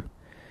of them.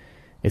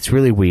 It's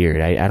really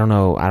weird. I don't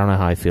know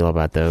how I feel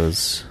about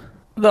those.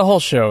 The whole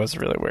show is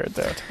really weird,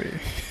 though, to be...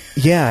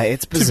 Yeah,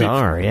 it's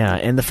bizarre, yeah.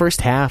 And the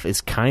first half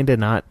is kind of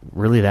not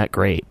really that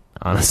great,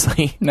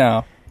 honestly.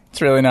 No,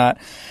 it's really not.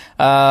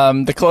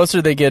 The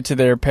closer they get to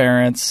their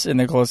parents and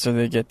the closer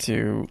they get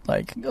to,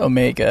 like,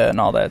 Omega and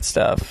all that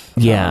stuff...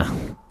 Yeah.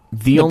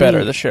 The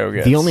better the show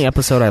gets. The only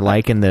episode I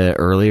like in the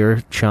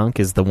earlier chunk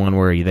is the one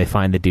where they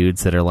find the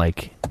dudes that are,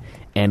 like,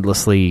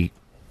 endlessly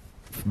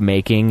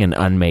making and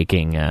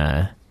unmaking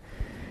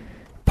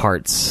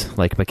parts,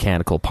 like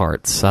mechanical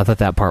parts. So I thought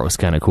that part was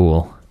kind of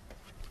cool.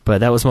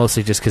 But that was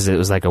mostly just because it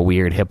was like a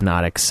weird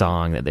hypnotic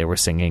song that they were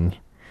singing.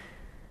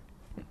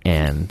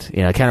 And,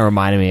 you know, it kind of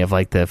reminded me of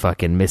like the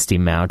fucking Misty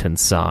Mountain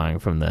song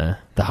from the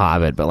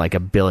Hobbit, but like a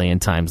billion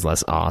times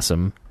less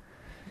awesome.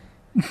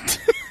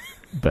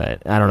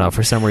 But I don't know,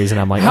 for some reason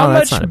I'm like, how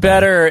that's much not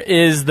better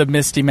is the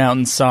Misty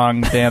Mountain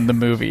song than the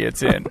movie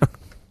it's in?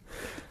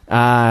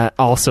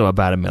 Also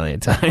about a million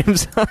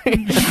times.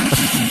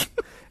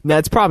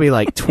 That's probably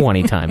like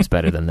 20 times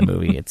better than the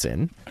movie it's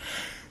in.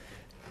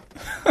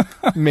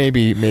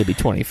 Maybe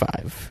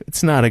 25.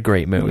 It's not a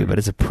great movie, but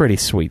it's a pretty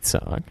sweet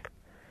song.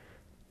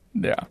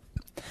 Yeah.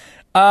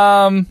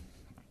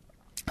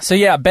 So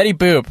yeah, Betty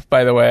Boop,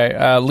 by the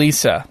way,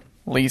 Lisa,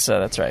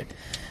 that's right.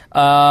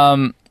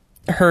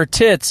 Her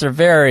tits are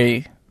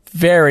very,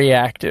 very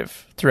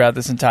active throughout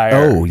this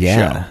entire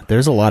show.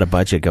 There's a lot of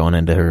budget going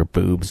into her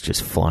boobs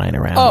just flying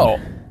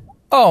around.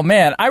 Oh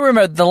man, I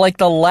remember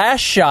the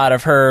last shot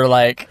of her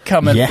like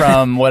coming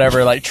from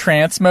whatever like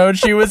trance mode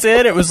she was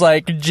in. It was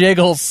like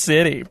Jiggle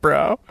City,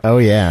 bro. Oh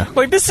yeah.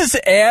 Like, this is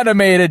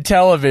animated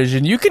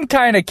television. You can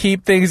kind of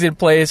keep things in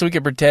place. We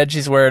can pretend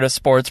she's wearing a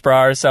sports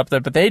bra or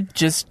something, but they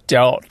just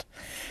don't.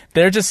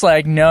 They're just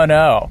like,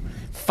 no.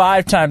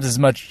 5 times as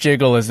much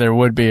jiggle as there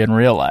would be in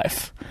real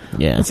life.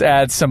 Yeah. Let's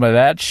add some of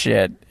that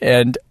shit.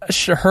 And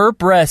her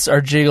breasts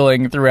are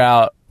jiggling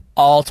throughout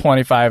all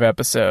 25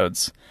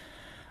 episodes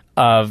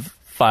of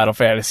Final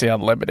Fantasy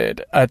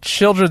Unlimited, a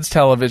children's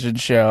television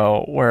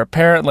show where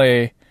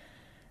apparently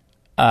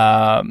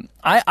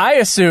I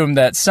assume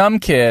that some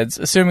kids,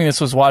 assuming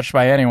this was watched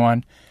by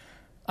anyone,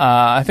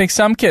 I think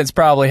some kids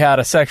probably had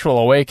a sexual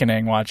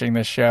awakening watching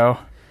this show.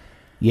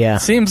 Yeah.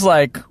 Seems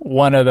like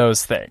one of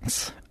those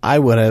things. I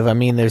would have. I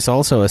mean, there's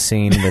also a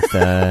scene with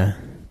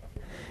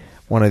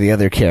one of the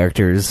other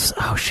characters.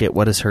 Oh shit,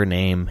 what is her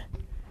name?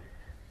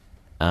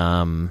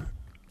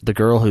 The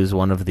girl who's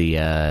one of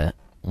the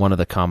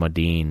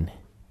Commodine.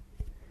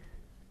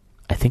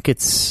 I think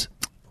it's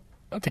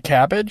the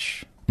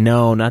Cabbage.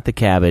 No, not the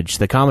Cabbage.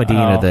 The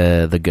Commodine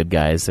are the good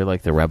guys. They're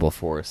like the rebel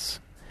force.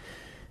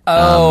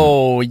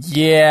 Oh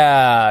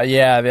yeah,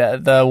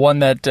 the one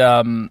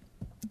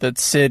that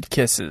Sid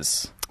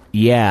kisses.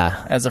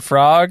 Yeah, as a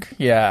frog.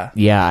 Yeah.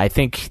 I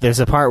think there's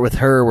a part with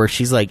her where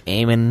she's like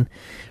aiming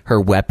her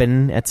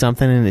weapon at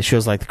something, and it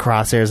shows like the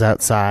crosshairs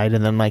outside,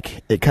 and then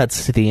like it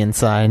cuts to the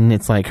inside, and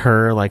it's like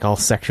her like all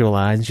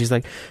sexualized, and she's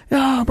like,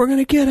 "Oh, we're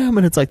gonna get him,"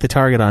 and it's like the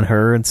target on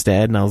her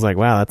instead. And I was like,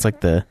 "Wow, that's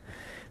like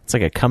it's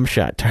like a cum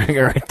shot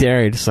target right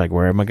there." You're just like,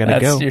 where am I gonna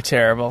go? You're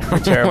terrible. You're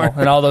terrible.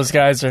 And all those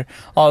guys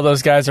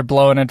are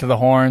blowing into the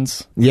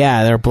horns.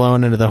 Yeah, they're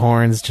blowing into the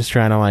horns, just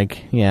trying to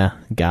like,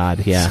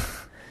 God.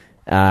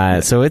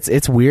 So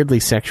it's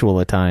weirdly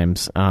sexual at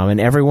times, and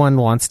everyone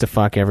wants to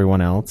fuck everyone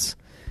else.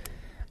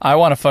 I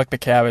want to fuck the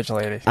Cabbage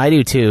lady. I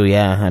do too.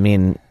 Yeah, I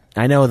mean,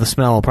 I know the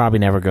smell will probably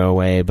never go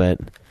away, but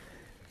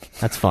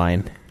that's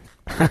fine.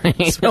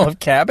 Smell of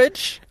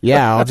cabbage?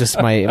 Yeah, I'll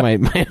just my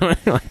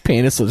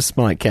penis will just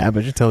smell like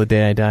cabbage until the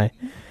day I die.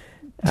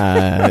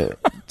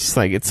 Just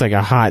like it's like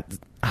a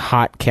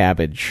hot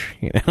cabbage,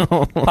 you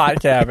know.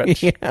 Hot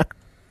cabbage. Yeah.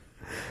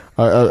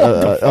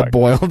 A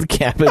boiled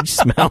cabbage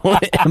smell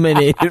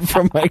emanated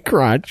from my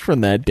crotch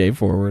from that day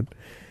forward.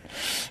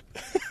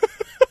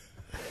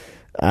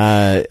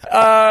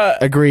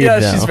 Agreed. Yeah,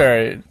 though. she's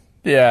very.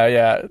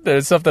 Yeah.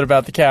 There's something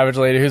about the Cabbage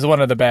lady, who's one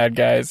of the bad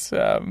guys.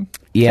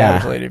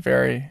 Cabbage lady,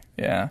 very.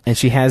 Yeah. And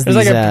she has there's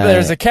these.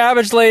 There's a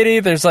Cabbage lady.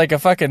 There's like a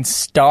fucking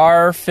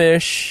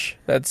starfish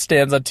that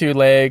stands on 2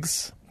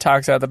 legs,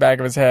 talks out the back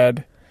of his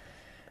head.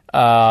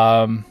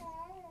 The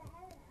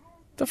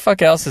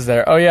fuck else is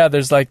there? Oh yeah,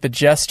 there's like the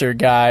jester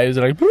guy who's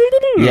like.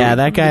 Yeah,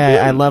 that guy.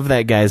 I love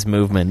that guy's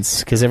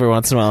movements because every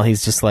once in a while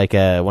he's just like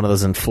one of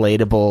those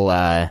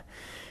inflatable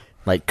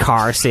like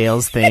car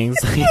sales things,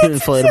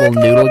 inflatable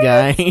noodle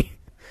guy.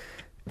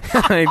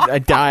 I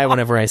die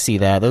whenever I see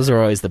that. Those are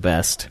always the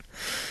best.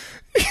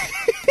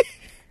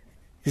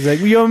 He's like,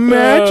 Your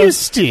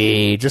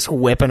Majesty, just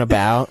whipping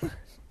about.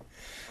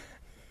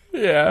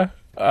 Yeah.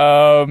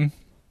 And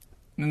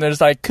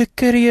there's like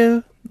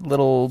Kukuryu,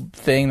 little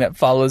thing that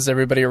follows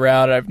everybody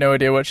around. I have no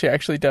idea what she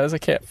actually does. I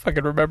can't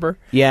fucking remember.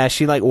 Yeah,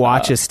 she like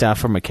watches stuff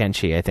from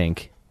Mackenzie, I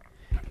think.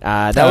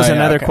 That was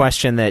another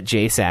question that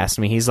Jace asked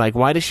me. He's like,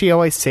 why does she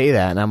always say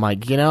that? And I'm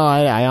like,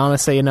 I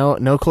honestly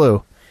no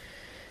clue.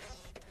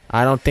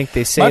 I don't think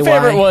they say why. My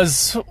favorite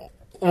was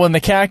when the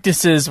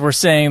cactuses were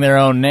saying their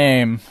own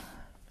name.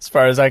 As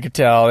far as I could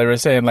tell, they were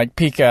saying like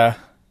Pika.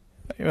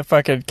 Like, the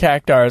fucking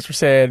cactars were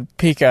saying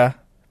Pika,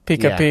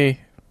 Pika,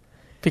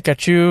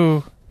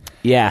 Pikachu.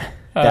 Yeah,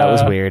 that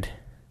was weird.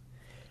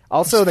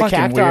 Also, the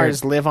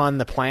cactars weird. live on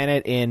the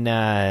planet in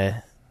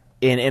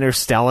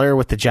Interstellar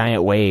with the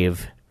giant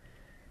wave.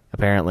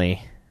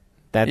 Apparently,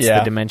 that's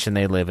the dimension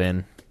they live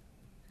in.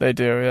 They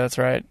do. That's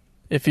right.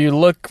 If you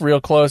look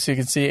real close, you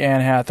can see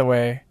Anne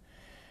Hathaway.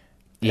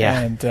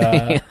 Yeah, and,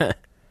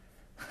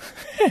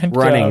 and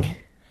running.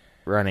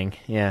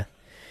 Yeah.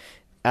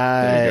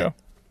 There you go.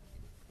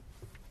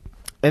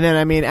 And then,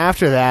 I mean,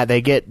 after that,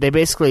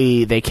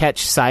 they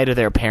catch sight of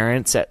their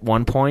parents at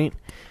one point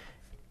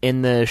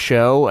in the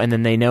show, and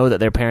then they know that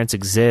their parents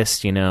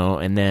exist,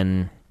 and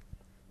then...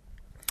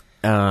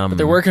 but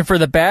they're working for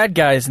the bad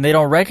guys, and they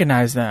don't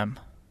recognize them.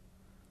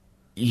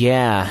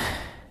 Yeah.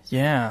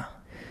 Yeah.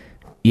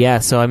 Yeah,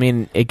 so, I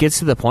mean, it gets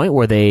to the point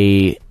where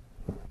they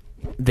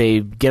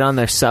get on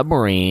their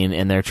submarine,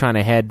 and they're trying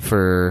to head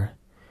for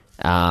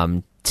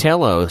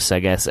Telos, I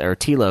guess, or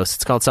Telos,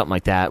 it's called something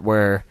like that,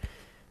 where...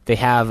 They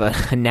have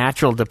a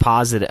natural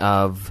deposit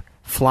of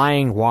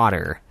flying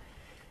water,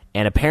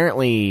 and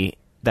apparently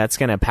that's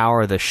going to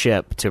power the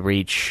ship to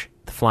reach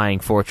the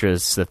flying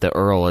fortress that the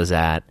Earl is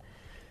at.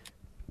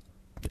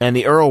 And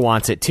the Earl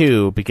wants it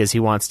too, because he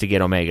wants to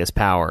get Omega's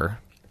power.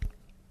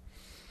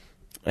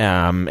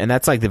 And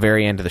that's like the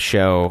very end of the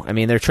show. I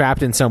mean, they're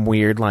trapped in some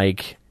weird,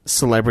 like,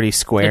 celebrity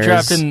squares. They're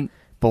trapped in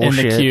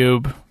the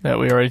cube that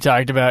we already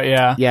talked about,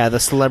 yeah. Yeah, the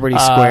celebrity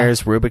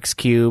squares, Rubik's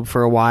Cube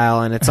for a while,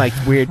 and it's like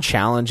weird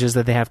challenges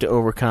that they have to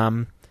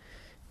overcome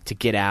to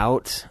get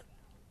out.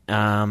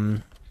 Yeah.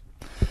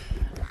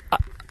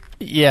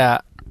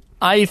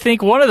 I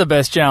think one of the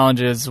best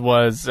challenges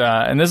was,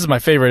 and this is my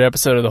favorite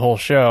episode of the whole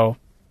show,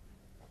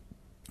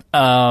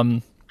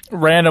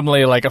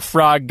 randomly, like, a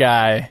frog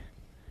guy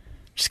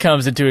just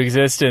comes into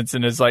existence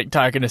and is, like,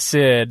 talking to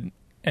Sid.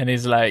 And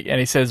he's like, and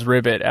he says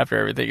ribbit after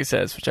everything he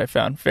says, which I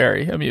found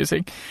very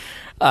amusing.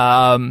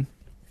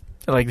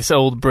 Like this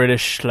old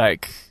British,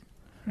 like,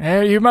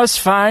 you must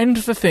find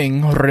the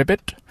thing,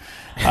 ribbit.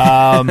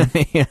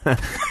 Yeah.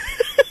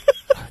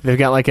 They've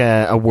got like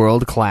a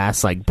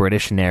world-class, like,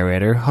 British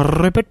narrator.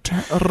 Ribbit,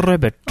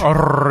 ribbit.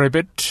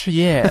 Ribbit,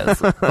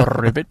 yes,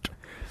 ribbit.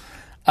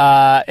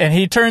 And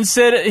he turns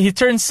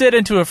Sid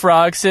into a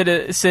frog.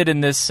 Sid in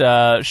this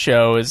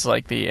show is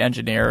like the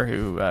engineer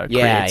who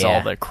creates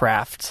all the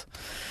crafts.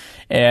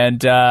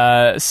 And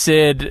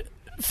Sid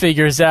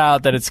figures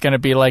out that it's going to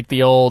be like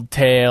the old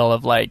tale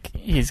of, like,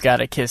 he's got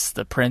to kiss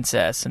the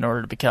princess in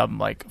order to become,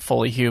 like,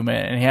 fully human.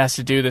 And he has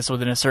to do this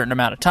within a certain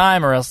amount of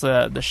time, or else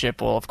the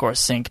ship will, of course,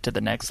 sink to the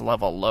next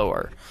level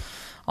lower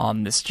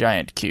on this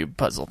giant cube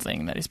puzzle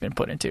thing that he's been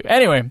put into.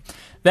 Anyway,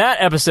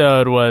 that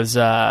episode was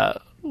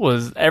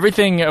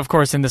everything, of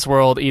course, in this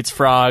world eats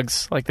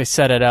frogs. Like, they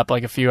set it up,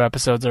 like, a few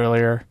episodes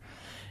earlier.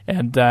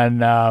 And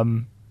then...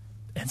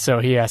 and so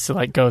he has to,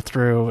 like, go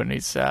through, and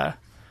he's got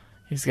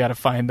to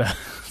find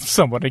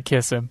someone to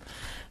kiss him.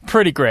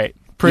 Pretty great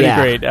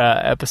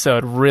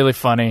episode. Really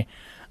funny,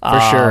 for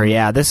sure.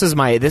 Yeah, this is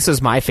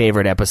my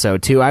favorite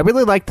episode too. I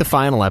really liked the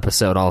final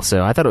episode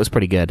also. I thought it was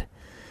pretty good.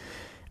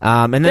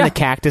 And then the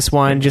cactus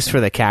one, just for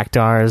the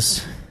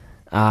cactars.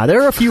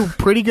 There are a few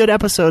pretty good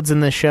episodes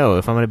in this show,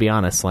 if I'm going to be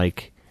honest.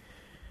 Like,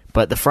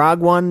 but the frog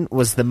one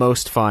was the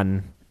most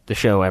fun the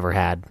show ever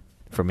had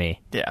for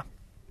me. Yeah.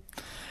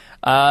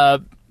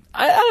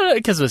 I don't know,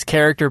 because it was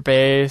character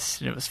based,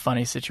 and it was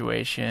funny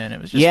situation.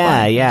 It was just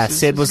fun. Yeah.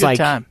 Sid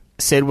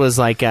was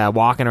like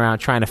walking around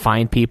trying to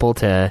find people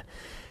to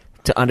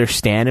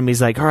understand him.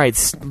 He's like, all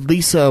right,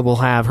 Lisa will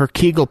have her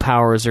Kegel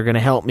powers are going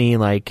to help me.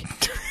 Like,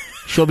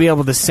 she'll be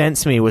able to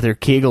sense me with her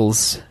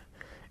Kegels.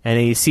 And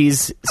he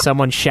sees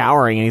someone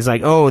showering, and he's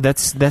like, oh,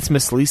 that's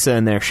Miss Lisa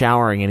in there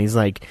showering. And he's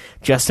like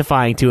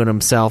justifying to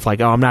himself, like,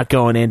 oh, I'm not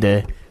going in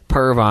to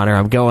perv on her.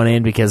 I'm going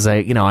in because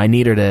I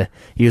need her to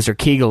use her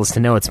Kegels to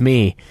know it's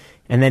me.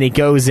 And then he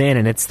goes in,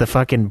 and it's the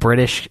fucking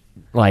British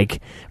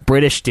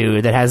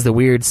dude that has the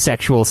weird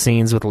sexual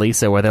scenes with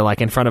Lisa where they're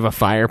like in front of a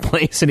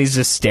fireplace and he's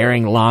just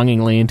staring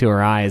longingly into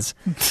her eyes.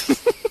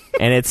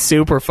 And it's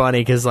super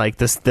funny because like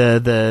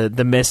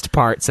the missed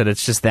parts that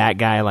it's just that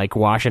guy like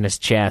washing his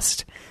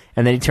chest,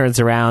 and then he turns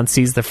around,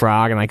 sees the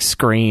frog, and like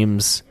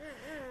screams.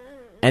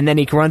 And then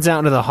he runs out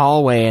into the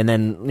hallway, and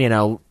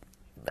then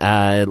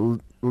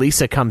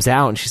Lisa comes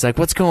out, and she's like,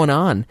 "What's going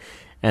on?"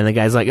 And the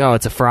guy's like, "Oh,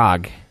 it's a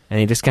frog." And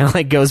he just kind of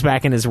like goes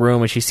back in his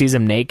room, and she sees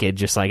him naked,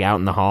 just like out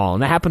in the hall.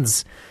 And that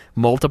happens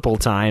multiple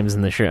times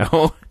in the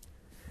show.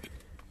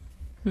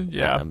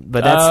 Yeah,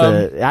 but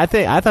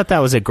that's I thought that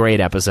was a great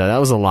episode. That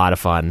was a lot of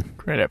fun.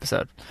 Great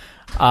episode.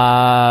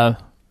 And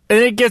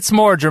it gets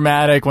more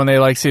dramatic when they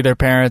like see their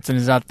parents and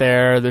he's not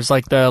there. There's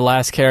like the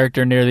last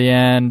character near the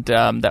end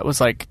that was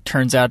like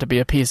turns out to be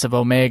a piece of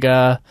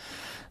Omega.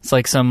 It's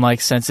like some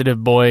like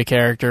sensitive boy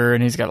character,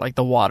 and he's got like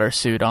the water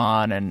suit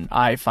on, and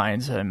I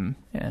finds him,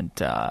 and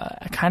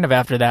kind of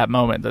after that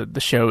moment, the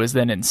show is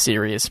then in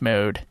serious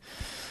mode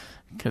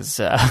because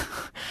then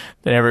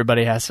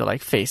everybody has to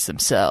like face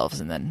themselves,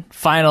 and then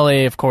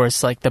finally, of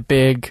course, like the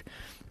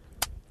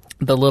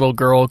little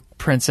girl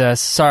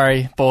princess,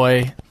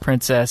 boy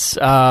princess,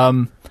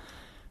 the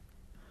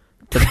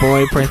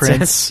boy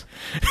princess,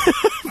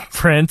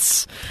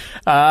 prince.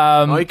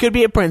 It could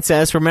be a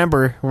princess.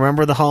 Remember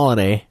the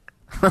holiday.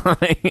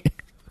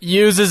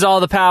 Uses all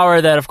the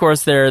power that, of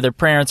course, their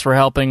parents were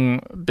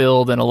helping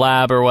build in a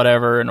lab or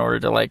whatever in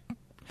order to, like,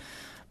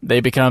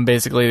 they become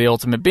basically the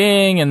ultimate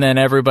being, and then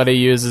everybody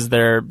uses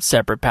their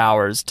separate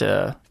powers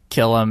to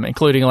kill him,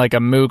 including, like, a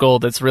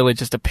Moogle that's really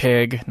just a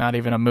pig, not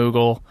even a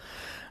Moogle.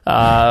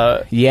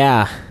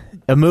 Yeah.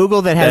 A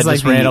Moogle that has, that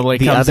like, randomly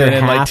the comes other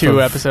in half like 2 of,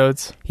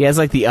 episodes. He has,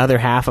 like, the other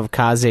half of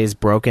Kaze's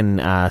broken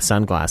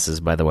sunglasses,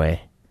 by the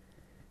way.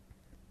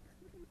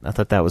 I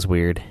thought that was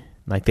weird.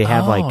 Like they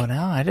have no,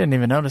 I didn't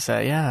even notice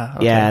that. Yeah,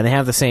 okay. Yeah, and they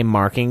have the same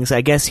markings.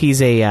 I guess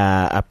he's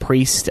a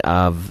priest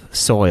of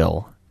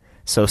soil.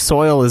 So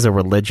soil is a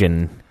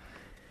religion.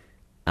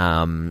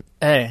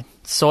 Hey,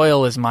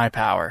 soil is my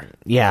power.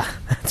 Yeah,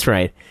 that's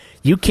right.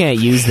 You can't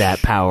use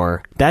that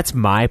power. That's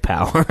my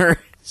power.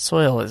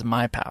 Soil is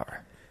my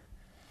power.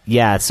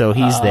 Yeah, so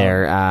he's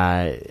there.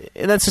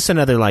 That's just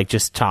another like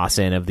just toss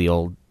in of the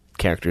old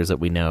characters that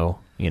we know,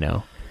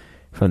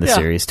 from the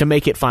series to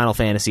make it Final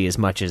Fantasy as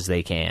much as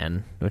they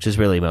can, which is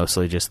really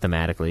mostly just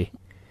thematically.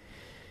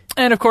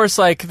 And of course,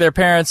 like their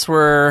parents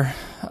were,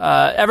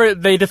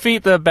 they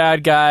defeat the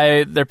bad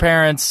guy. Their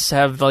parents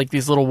have like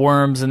these little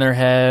worms in their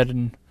head,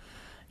 and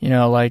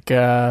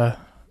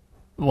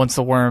once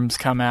the worms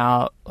come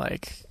out,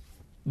 like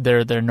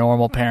they're their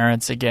normal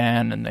parents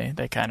again, and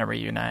they kind of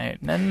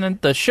reunite. And then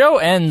the show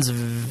ends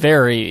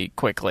very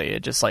quickly.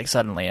 It just like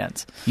suddenly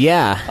ends.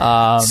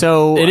 Yeah.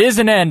 So it is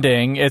an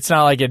ending. It's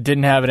not like it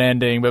didn't have an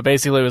ending, but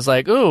basically it was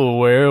like,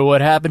 ooh, what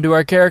happened to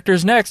our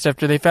characters next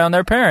after they found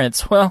their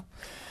parents? Well,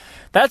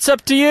 that's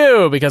up to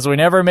you, because we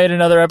never made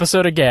another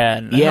episode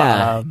again.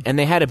 Yeah. And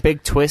they had a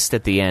big twist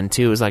at the end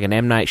too. It was like an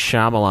M. Night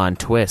Shyamalan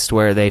twist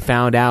where they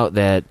found out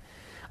that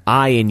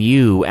I and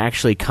you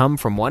actually come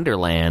from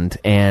Wonderland,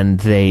 and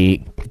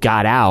they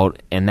got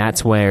out, and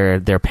that's where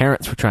their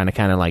parents were trying to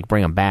kind of like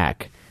bring them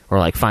back or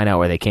like find out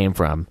where they came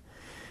from.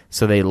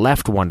 So they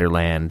left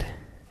Wonderland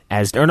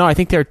I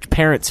think their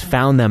parents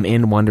found them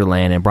in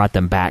Wonderland and brought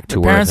them back to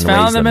Earth. Parents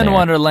found them in there.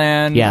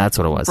 Wonderland. Yeah, that's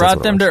what it was.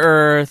 Brought them to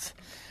Earth,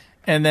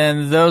 and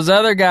then those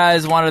other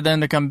guys wanted them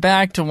to come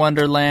back to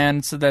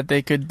Wonderland so that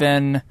they could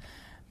then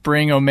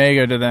bring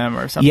Omega to them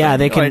or something. Yeah,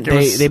 they can.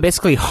 They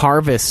basically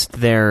harvest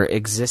their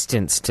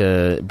existence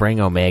to bring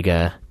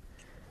Omega,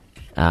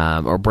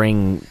 or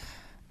bring.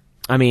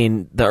 I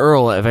mean, the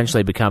Earl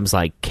eventually becomes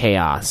like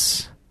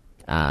Chaos.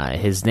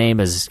 His name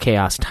is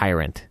Chaos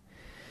Tyrant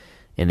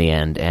in the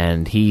end,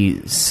 and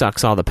he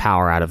sucks all the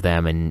power out of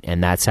them,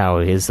 and that's how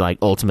his like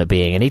ultimate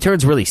being. And he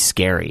turns really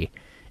scary,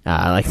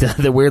 like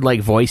the weird like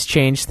voice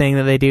change thing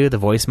that they do, the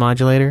voice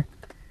modulator.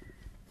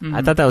 Mm-hmm.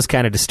 I thought that was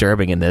kind of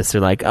disturbing in this.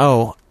 They're like,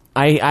 oh.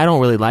 I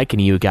don't really like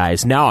any of you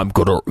guys. Now I'm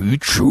gonna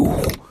eat you.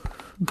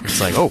 It's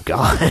like, oh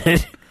god.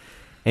 And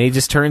he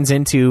just turns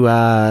into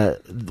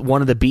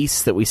one of the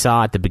beasts that we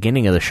saw at the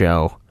beginning of the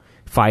show,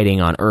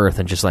 fighting on Earth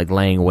and just like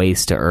laying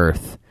waste to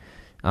Earth.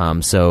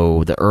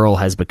 So the Earl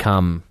has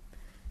become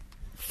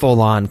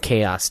full-on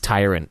Chaos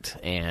Tyrant,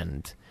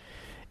 and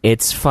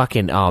it's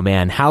fucking, oh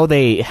man, how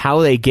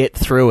they get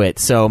through it.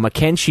 So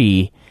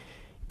Mackenzie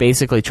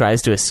basically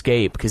tries to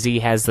escape because he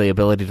has the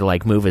ability to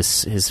like move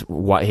his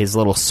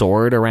little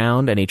sword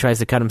around, and he tries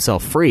to cut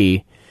himself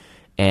free,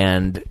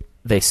 and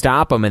they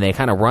stop him and they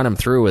kind of run him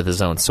through with his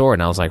own sword.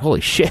 And I was like,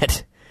 holy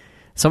shit,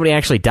 somebody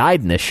actually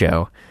died in this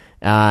show.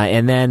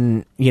 And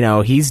then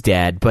he's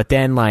dead, but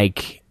then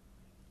like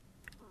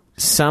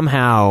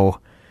somehow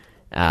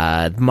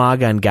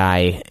Magun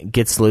guy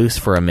gets loose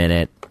for a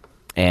minute,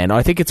 and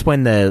I think it's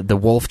when the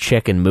wolf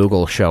chick and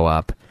Moogle show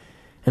up.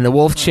 And the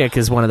wolf chick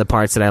is one of the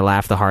parts that I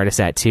laugh the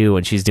hardest at, too,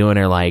 when she's doing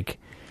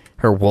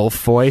her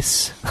wolf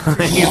voice.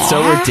 It's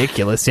so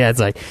ridiculous. Yeah, it's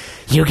like,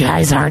 you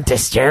guys aren't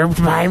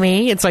disturbed by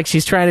me? It's like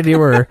she's trying to do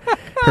her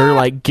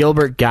like,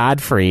 Gilbert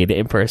Gottfried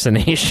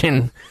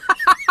impersonation.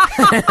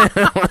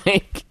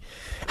 Like,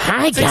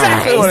 hi, guys. That's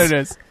exactly what it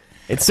is.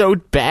 It's so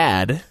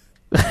bad.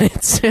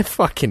 It's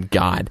fucking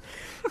God.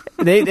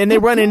 They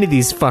run into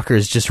these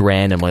fuckers just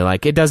randomly.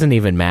 Like, it doesn't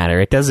even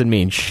matter. It doesn't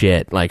mean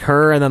shit. Like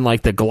her, and then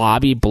like the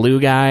globby blue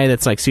guy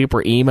that's like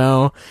super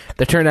emo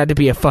that turned out to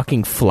be a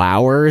fucking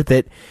flower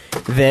that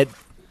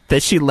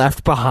she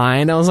left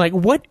behind. I was like,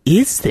 what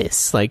is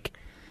this? Like,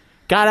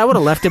 God, I would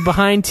have left him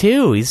behind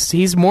too.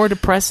 He's more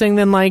depressing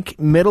than like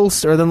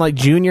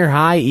junior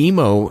high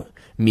emo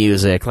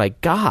music. Like,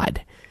 God,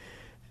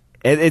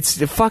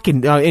 it's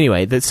fucking.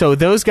 Anyway, so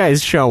those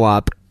guys show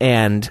up,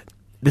 and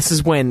this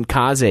is when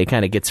Kaze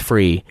kind of gets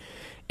free,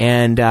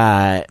 and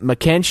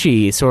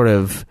Mackenzie sort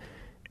of.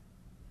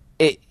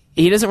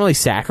 He doesn't really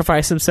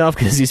sacrifice himself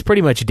because he's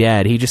pretty much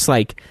dead. He just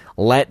like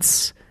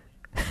lets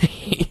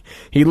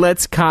he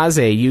lets Kaze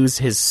use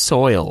his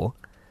soil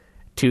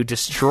to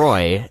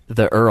destroy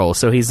the Earl.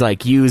 So he's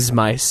like, use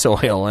my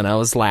soil, and I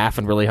was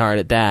laughing really hard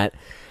at that.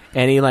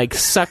 And he like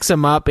sucks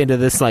him up into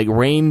this like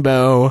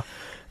rainbow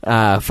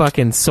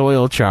fucking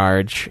soil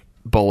charge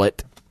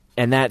bullet,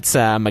 and that's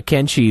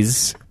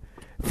Mackenzie's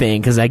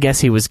thing because I guess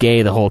he was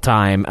gay the whole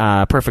time.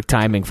 Perfect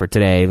timing for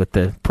today with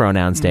the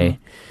pronouns day.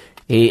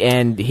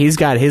 He's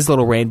got his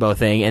little rainbow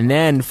thing, and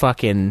then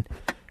fucking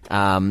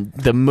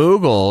the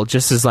Moogle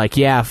just is like,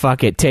 yeah,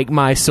 fuck it, take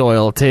my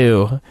soil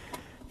too.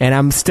 And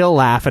I'm still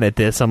laughing at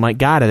this. I'm like,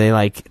 God, are they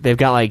like, they've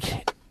got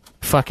like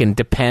fucking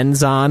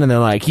Depends on, and they're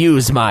like,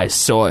 use my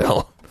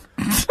soil.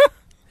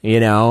 You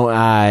know?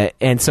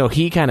 And so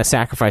he kind of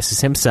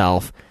sacrifices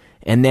himself,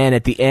 and then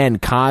at the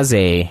end,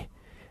 Kaze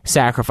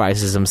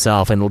sacrifices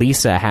himself, and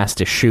Lisa has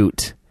to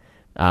shoot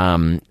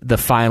the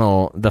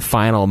final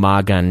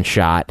Magun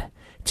shot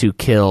to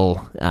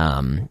kill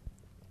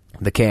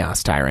the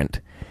Chaos Tyrant.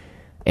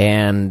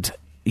 And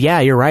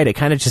yeah, you're right, it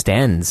kind of just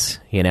ends,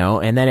 you know?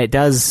 And then it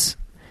does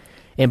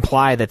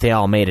imply that they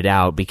all made it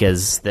out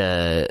because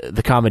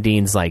the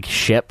Commodine's like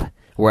ship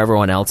where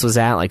everyone else was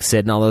at, like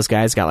Sid and all those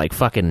guys, got like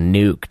fucking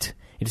nuked.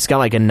 It just got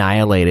like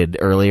annihilated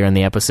earlier in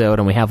the episode,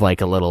 and we have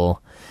like a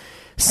little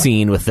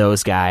scene with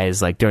those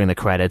guys like during the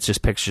credits,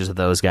 just pictures of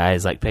those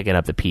guys like picking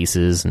up the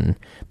pieces, and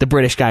the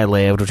British guy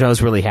lived, which I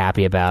was really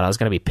happy about. I was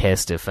gonna be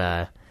pissed if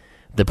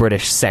the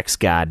British sex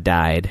god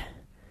died,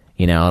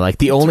 you know, like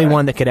the only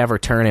one that could ever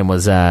turn him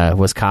was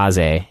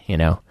Kaze, you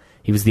know.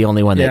 He was the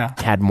only one that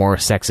had more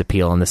sex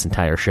appeal in this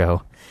entire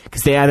show,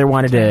 because they either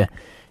wanted to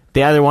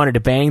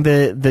bang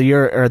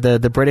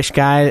the British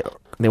guy,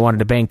 they wanted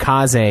to bang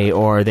Kaze,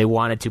 or they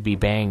wanted to be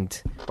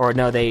banged, or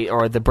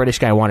the British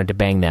guy wanted to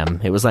bang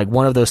them. It was like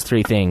one of those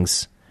three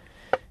things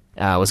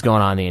was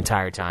going on the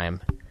entire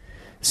time.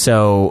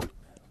 So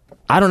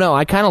I don't know.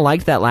 I kind of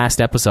liked that last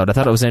episode. I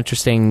thought it was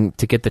interesting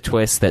to get the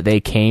twist that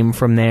they came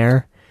from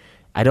there.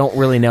 I don't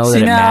really know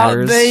that it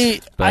matters.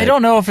 I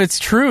don't know if it's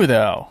true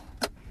though.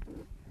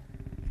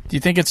 Do you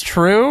think it's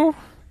true?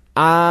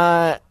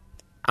 I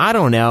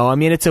don't know. I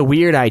mean, it's a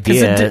weird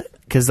idea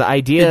because the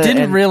idea it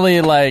didn't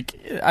really like.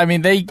 I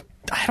mean, I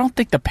don't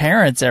think the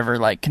parents ever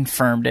like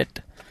confirmed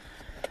it.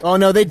 Oh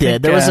no, they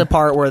did. There was a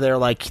part where they're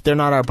like, they're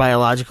not our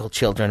biological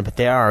children, but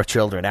they are our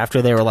children.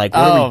 After they were like,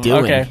 what are we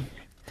doing? Okay.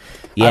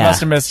 Yeah. I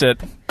must have missed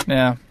it.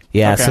 Yeah.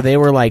 Yeah. Okay. So they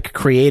were like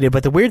created,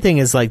 but the weird thing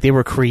is like they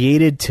were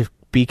created to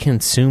be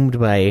consumed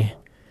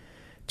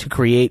to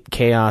create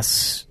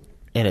chaos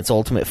in its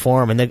ultimate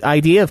form. And the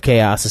idea of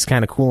chaos is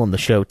kind of cool in the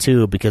show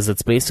too, because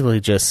it's basically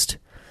just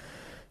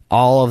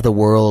all of the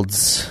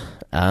world's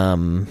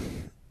anger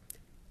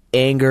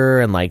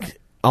and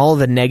like all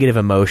the negative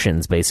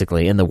emotions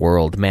basically in the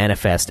world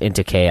manifest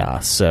into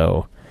chaos.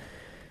 So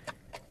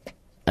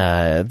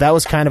that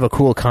was kind of a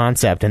cool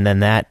concept. And then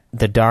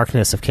the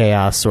darkness of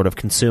chaos sort of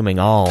consuming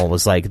all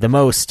was like that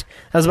was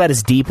about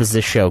as deep as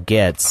this show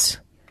gets.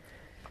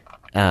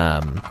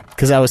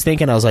 Because I was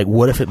like,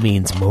 what if it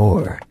means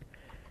more?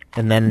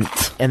 And then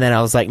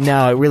I was like,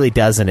 no, it really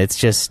doesn't. It's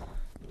just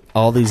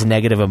all these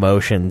negative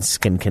emotions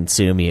can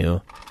consume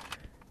you.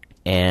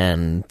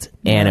 And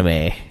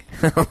anime.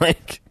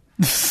 Like,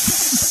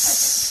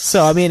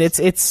 so I mean,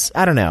 it's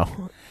I don't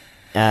know.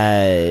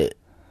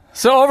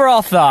 So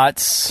overall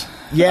thoughts.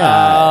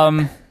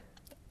 Yeah.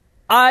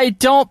 I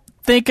don't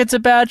think it's a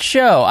bad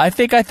show. I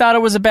thought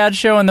it was a bad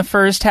show in the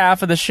first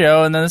half of the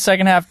show, and then the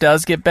second half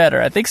does get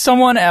better. I think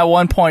someone at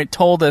one point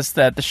told us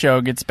that the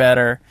show gets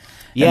better.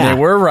 Yeah, and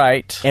they were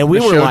right. And we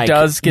were like,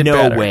 does get no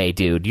better. way,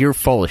 dude. You're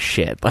full of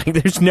shit. Like,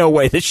 there's no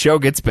way the show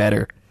gets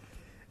better.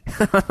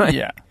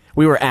 Yeah.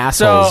 We were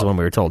assholes when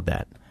we were told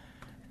that.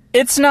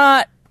 It's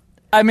not...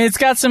 I mean, it's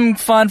got some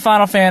fun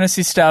Final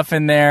Fantasy stuff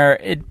in there.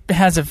 It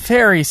has a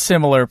very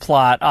similar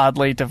plot,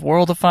 oddly, to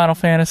World of Final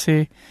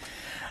Fantasy.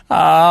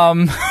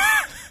 And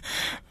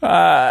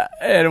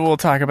we'll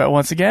talk about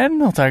once again.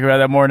 We'll talk about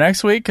that more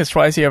next week, because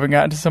twice you haven't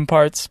gotten to some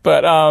parts.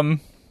 But,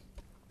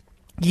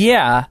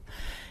 yeah.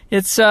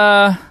 It's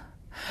I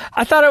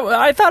thought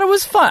it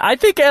was fun. I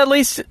think at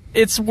least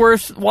it's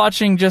worth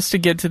watching just to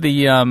get to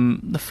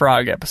the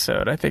frog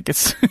episode. I think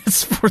it's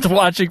worth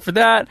watching for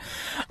that.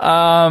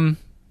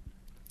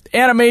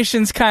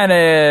 Animation's kind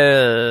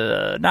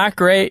of not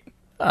great.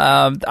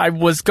 I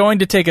was going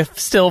to take a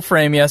still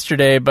frame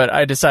yesterday, but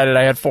I decided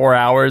I had 4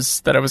 hours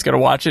that I was going to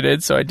watch it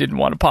in, so I didn't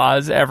want to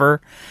pause ever.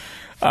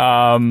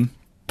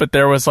 But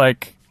there was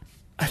like,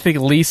 I think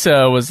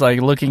Lisa was like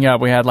looking up.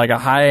 We had like a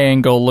high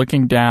angle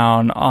looking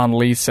down on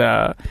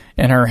Lisa,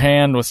 and her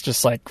hand was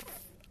just like,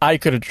 I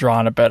could have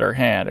drawn a better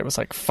hand. It was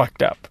like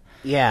fucked up.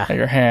 Yeah. Like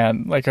her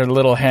hand, like her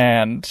little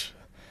hand.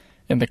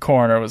 in the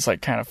corner was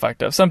like kind of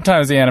fucked up.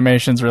 Sometimes the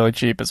animation's really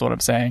cheap, is what I'm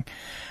saying.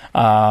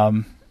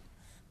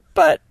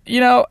 But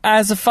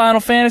as a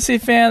Final Fantasy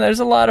fan, there's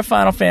a lot of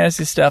Final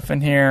Fantasy stuff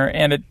in here,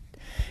 and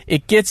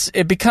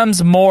it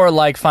becomes more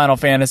like Final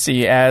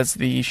Fantasy as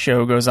the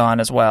show goes on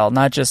as well.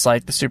 Not just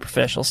like the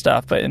superficial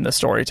stuff, but in the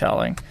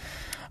storytelling.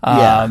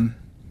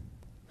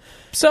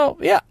 So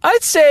yeah,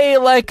 I'd say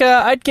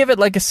I'd give it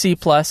like a C+. It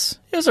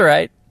was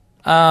alright.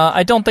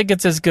 I don't think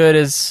it's as good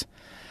as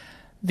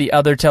the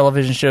other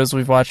television shows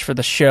we've watched for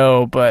the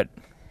show, but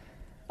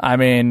I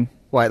mean...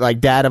 What,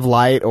 like Dad of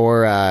Light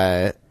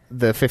or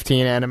the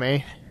 15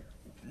 anime?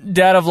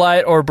 Dad of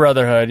Light or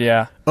Brotherhood,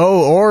 yeah.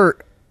 Oh, or...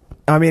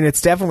 I mean,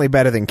 it's definitely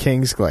better than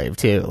Kingsglaive,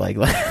 too.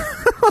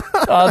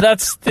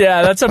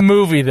 That's a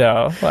movie,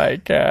 though.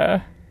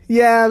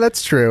 Yeah,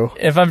 that's true.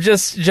 If I'm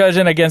just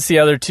judging against the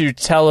other two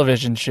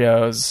television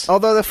shows...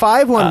 Although the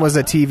 5 one was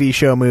a TV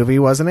show movie,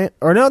 wasn't it?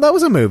 Or no, that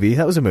was a movie.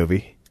 It was a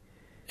movie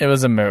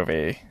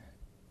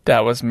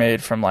that was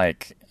made from,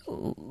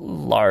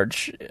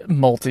 large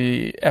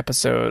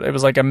multi-episode. It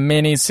was like a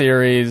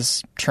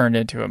mini-series turned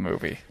into a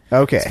movie.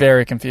 Okay. It's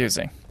very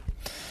confusing.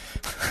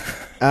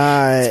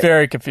 It's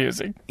very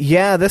confusing.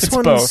 Yeah, it's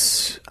one's...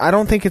 both. I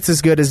don't think it's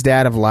as good as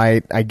Dad of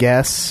Light, I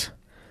guess.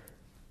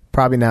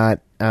 Probably not.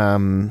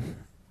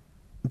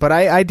 But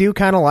I do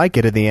kind of like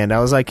it at the end. I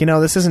was like,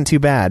 this isn't too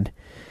bad.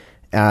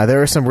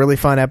 There are some really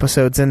fun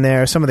episodes in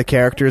there. Some of the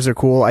characters are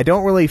cool. I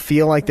don't really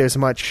feel like there's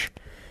much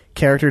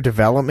character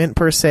development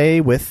per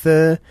se with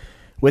the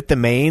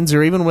mains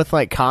or even with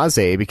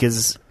Kaze,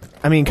 because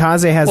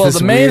Kaze has this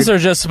the mains are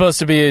just supposed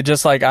to be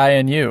just like I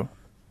and you.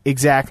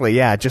 Exactly,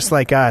 yeah, just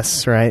like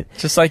us, right?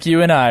 Just like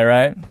you and I,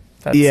 right?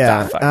 But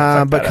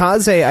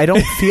Kaze, I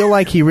don't feel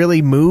like he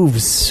really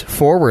moves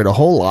forward a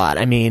whole lot.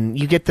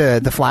 You get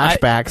the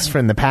flashbacks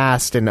from the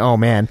past, and oh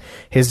man,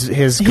 his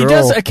girl... He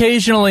does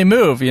occasionally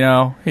move,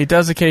 He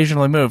does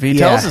occasionally move. He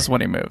tells us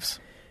when he moves.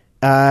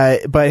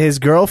 But his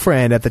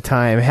girlfriend at the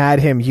time had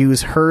him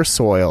use her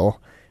soil,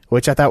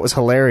 which I thought was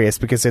hilarious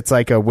because it's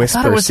like a whisper scene.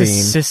 I thought it was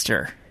his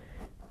sister.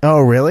 Oh,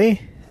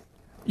 really?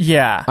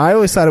 Yeah. I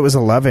always thought it was a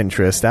love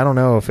interest. I don't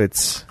know if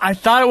it's... I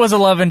thought it was a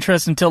love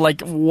interest until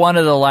one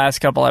of the last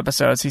couple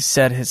episodes. He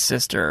said his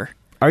sister.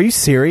 Are you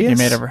serious? He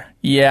made her.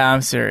 Yeah,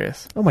 I'm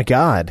serious. Oh my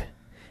god.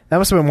 That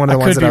must have been one of the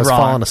ones that I was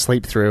falling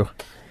asleep through.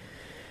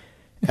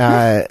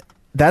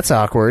 That's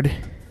awkward.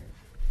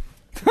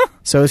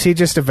 So is he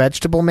just a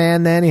vegetable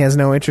man then? He has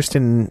no interest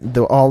in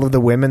all of the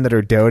women that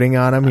are doting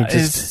on him?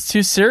 It's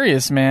too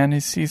serious, man.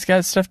 He's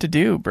got stuff to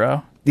do,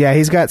 bro. Yeah,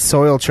 he's got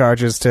soil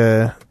charges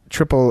to...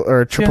 triple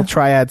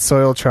triad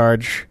soil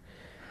charge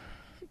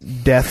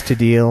death to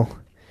deal.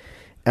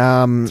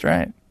 That's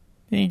right.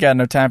 You ain't got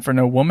no time for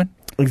no woman.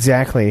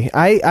 Exactly.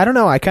 I don't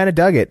know. I kind of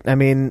dug it.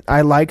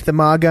 I like the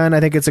Ma gun. I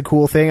think it's a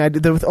cool thing.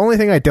 The only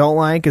thing I don't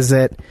like is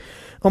that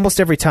almost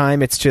every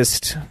time it's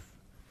just,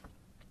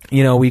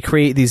 we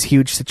create these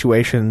huge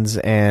situations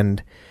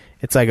and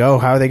it's like, oh,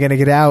 how are they going to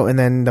get out? And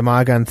then the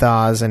Ma gun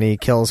thaws and he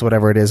kills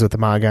whatever it is with the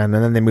Ma gun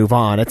and then they move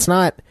on. It's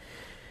not...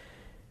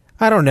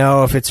 I don't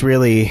know if it's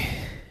really...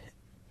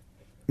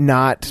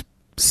 not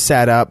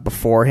set up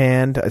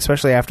beforehand,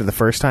 especially after the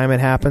first time it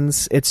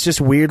happens. It's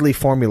just weirdly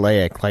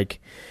formulaic.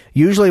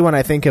 Usually when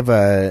I think of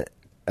a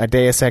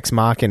Deus Ex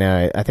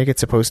Machina, I think it's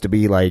supposed to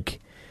be like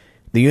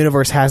the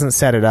universe hasn't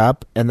set it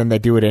up and then they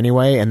do it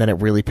anyway and then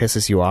it really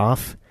pisses you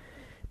off.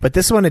 But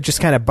this one, it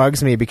just kind of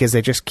bugs me because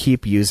they just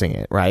keep using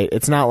it, right?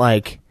 It's not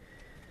like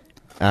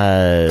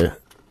I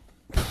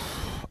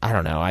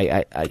don't know.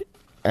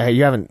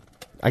 You haven't...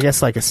 I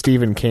guess like a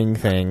Stephen King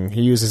thing,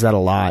 he uses that a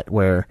lot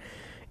where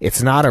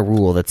it's not a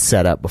rule that's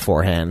set up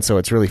beforehand, so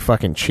it's really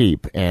fucking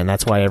cheap, and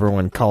that's why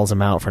everyone calls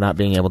him out for not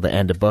being able to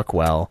end a book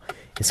well.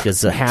 It's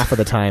because half of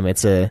the time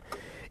it's a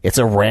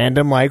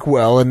random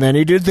and then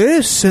he did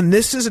this, and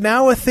this is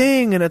now a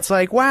thing, and it's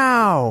like,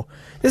 wow,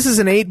 this is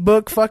an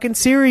 8-book fucking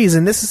series,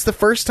 and this is the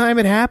first time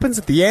it happens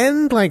at the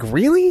end?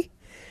 Really?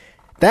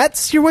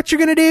 That's what you're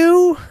gonna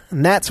do?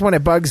 And that's when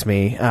it bugs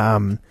me.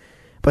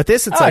 But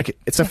this,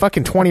 it's a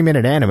fucking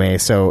 20-minute anime,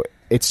 so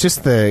it's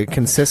just the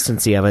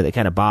consistency of it that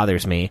kind of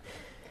bothers me.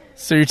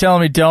 So you're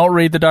telling me don't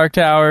read the Dark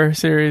Tower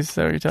series? Is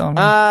that what you're telling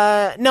me?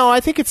 No, I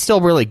think it's still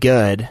really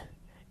good,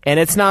 and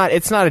it's not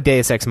a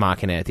Deus Ex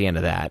Machina at the end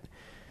of that.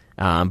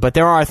 But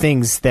there are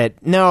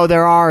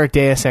there are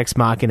Deus Ex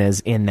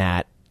Machinas in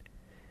that,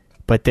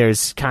 but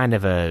there's kind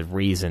of a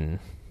reason.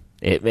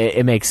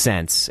 It makes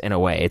sense in a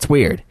way. It's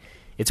weird.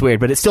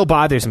 But it still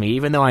bothers me,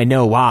 even though I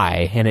know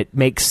why, and it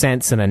makes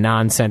sense in a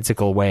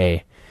nonsensical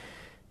way.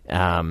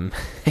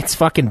 It's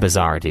fucking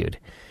bizarre, dude.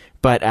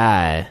 But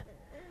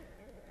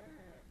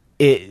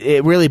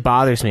it really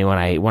bothers me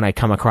when I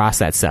come across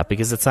that stuff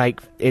because it's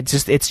like it's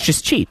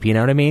just cheap. You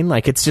know what I mean?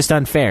 It's just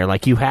unfair.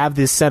 You have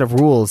this set of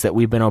rules that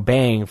we've been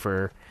obeying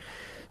for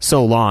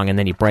so long, and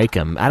then you break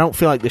them. I don't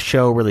feel like the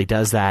show really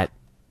does that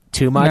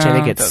too much. No, I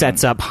think it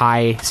sets up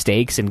high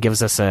stakes and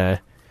gives us a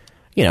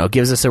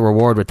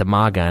reward with the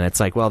Ma gun. It's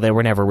like, well, they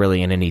were never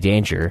really in any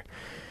danger.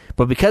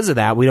 But because of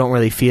that, we don't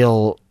really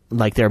feel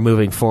like they're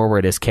moving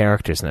forward as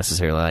characters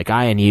necessarily. Like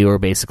I and you are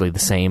basically the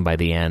same by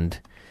the end.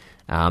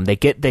 They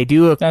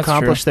do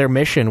accomplish their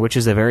mission, which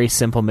is a very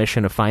simple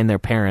mission to find their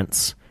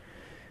parents.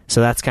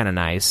 So that's kind of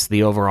nice.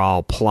 The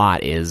overall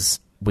plot is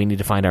we need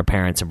to find our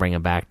parents and bring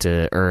them back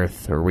to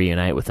Earth or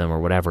reunite with them or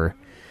whatever.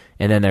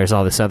 And then there's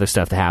all this other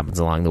stuff that happens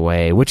along the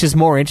way, which is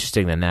more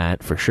interesting than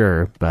that for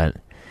sure. But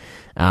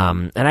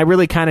and I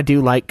really kind of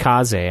do like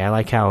Kaze. I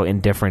like how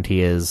indifferent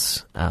he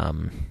is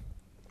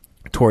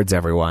towards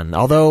everyone.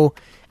 Although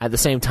at the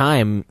same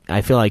time,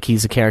 I feel like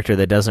he's a character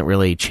that doesn't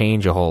really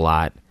change a whole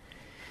lot.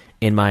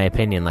 In my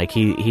opinion, like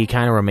he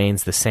kind of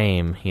remains the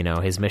same. You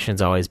know, his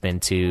mission's always been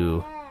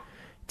to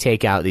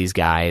take out these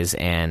guys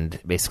and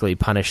basically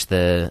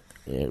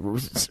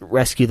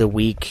rescue the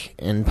weak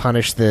and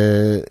punish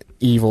the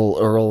evil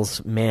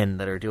Earl's men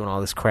that are doing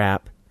all this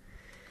crap.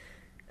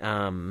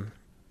 I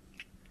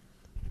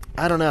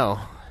don't know.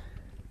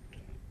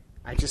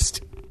 I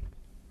just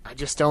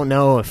don't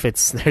know if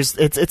it's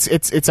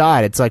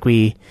odd. It's like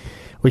we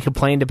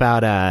complained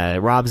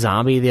about Rob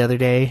Zombie the other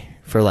day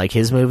for like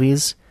his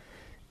movies.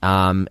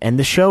 And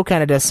the show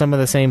kind of does some of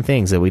the same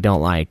things that we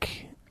don't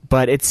like,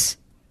 but it's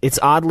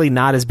oddly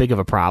not as big of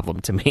a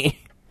problem to me.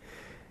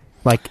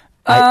 Like,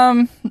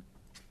 I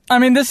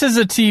mean, this is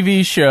a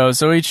TV show,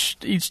 so each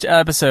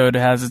episode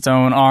has its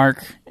own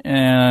arc,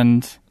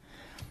 and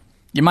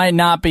you might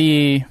not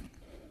be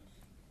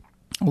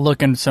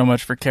looking so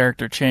much for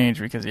character change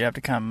because you have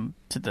to come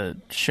to the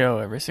show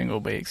every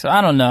single week. So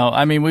I don't know.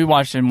 I mean, we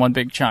watched it in one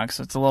big chunk,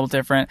 so it's a little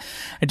different.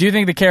 I do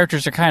think the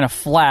characters are kind of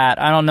flat.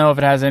 I don't know if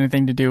it has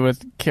anything to do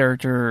with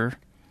character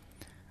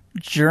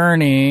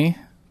journey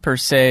per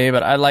se,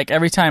 but I like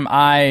every time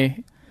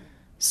I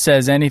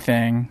says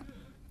anything,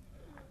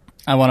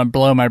 I want to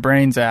blow my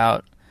brains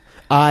out.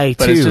 I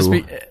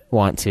too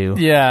want to.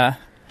 Yeah.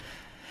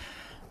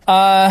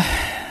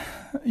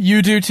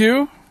 You do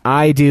too?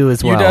 I do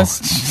as well.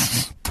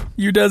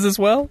 You does as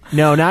well?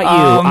 No, not you.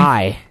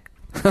 I.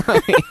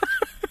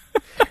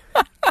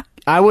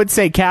 I would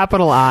say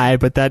capital I,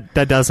 but that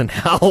doesn't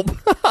help.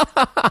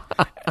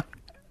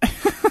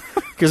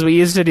 Because we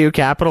used to do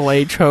capital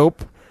H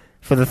Hope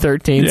for the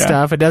 13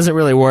 stuff. It doesn't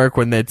really work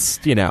when it's,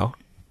 you know.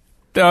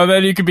 Oh,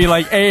 then you could be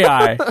like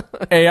AI.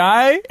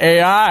 AI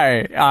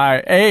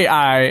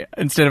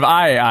instead of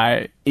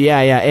I. Yeah,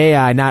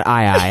 AI, not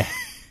I.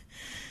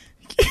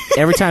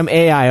 Every time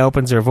AI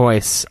opens her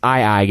voice,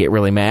 I get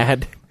really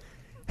mad.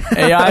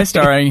 AI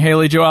starring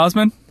Haley Joel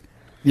Osment?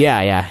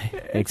 Yeah,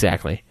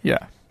 exactly.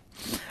 Yeah.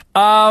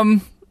 I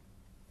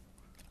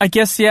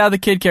guess, the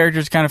kid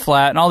character's kind of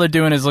flat, and all they're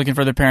doing is looking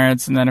for their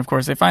parents, and then, of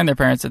course, they find their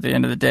parents at the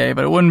end of the day,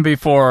 but it wouldn't be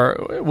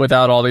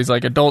without all these,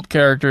 like, adult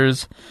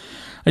characters.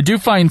 I do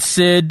find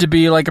Sid to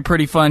be, like, a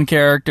pretty fun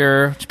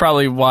character. It's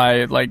probably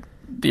why, like,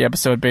 the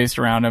episode based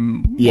around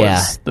him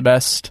was the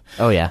best.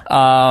 Oh, yeah.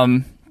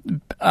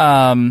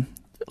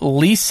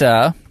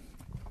 Lisa,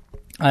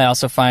 I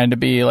also find to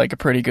be like a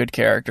pretty good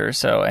character,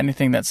 so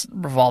anything that's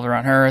revolved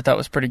around her I thought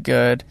was pretty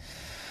good.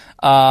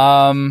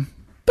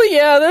 But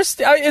yeah,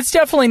 it's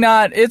definitely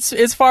not,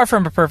 it's far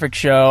from a perfect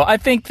show. I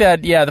think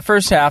that the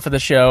first half of the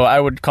show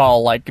I would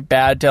call like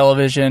bad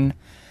television,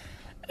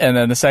 and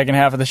then the second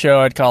half of the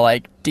show I'd call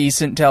like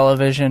decent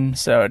television,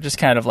 so it just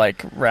kind of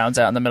like rounds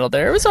out in the middle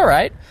there. It was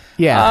alright.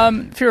 Yeah.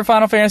 If you're a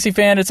Final Fantasy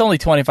fan, it's only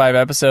 25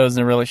 episodes and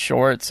they're really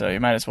short, so you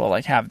might as well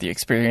like have the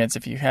experience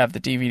if you have the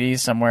DVDs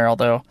somewhere,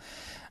 although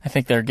I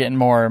think they're getting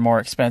more and more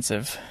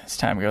expensive as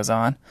time goes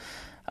on.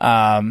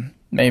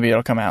 Maybe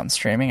it'll come out in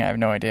streaming. I have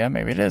no idea.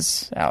 Maybe it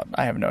is out.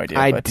 I have no idea.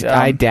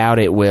 I doubt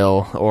it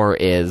will or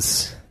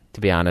is,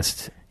 to be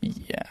honest.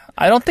 Yeah.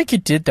 I don't think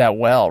it did that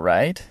well,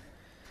 right?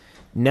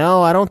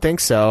 No, I don't think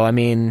so. I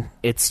mean,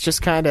 it's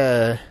just kind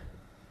of...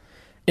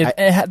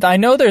 I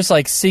know there's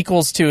like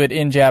sequels to it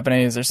in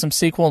Japanese. There's some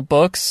sequel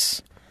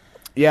books.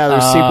 Yeah,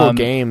 there's sequel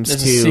games,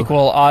 there's too. There's a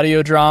sequel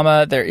audio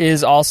drama. There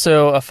is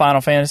also a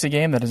Final Fantasy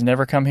game that has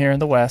never come here in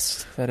the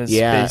West that is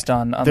based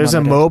on Unlimited. There's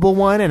a mobile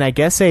one, and I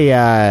guess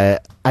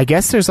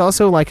there's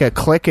also like a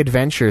click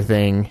adventure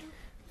thing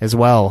as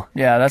well.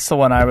 Yeah, that's the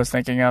one I was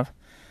thinking of.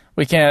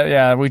 We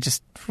can't, we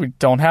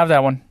don't have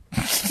that one.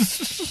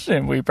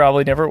 And we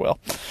probably never will.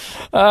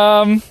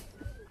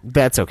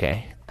 That's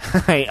okay.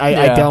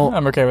 I don't...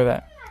 I'm okay with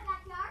that.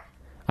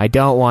 I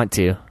don't want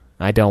to.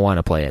 I don't want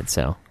to play it,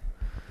 so...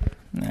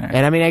 Right.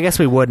 And I mean, I guess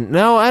we wouldn't.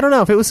 No, I don't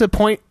know. If it was a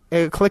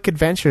point-click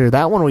adventure,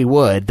 that one we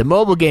would. The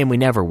mobile game, we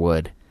never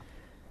would.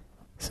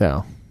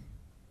 So.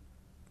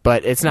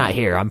 But it's not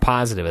here. I'm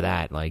positive of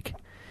that. Like,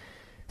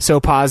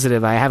 so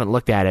positive. I haven't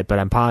looked at it, but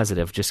I'm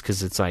positive just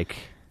because it's like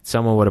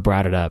someone would have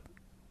brought it up.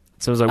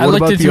 So I was like, I what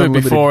looked about into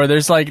it before.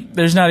 There's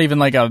not even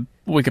like a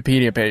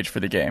Wikipedia page for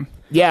the game.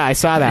 Yeah, I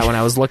saw that when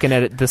I was looking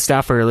at the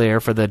stuff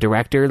earlier for the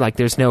director. Like,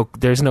 there's no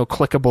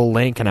clickable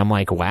link, and I'm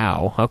like,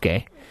 wow,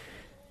 okay.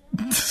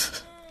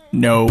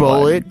 No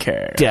bullet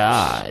cares.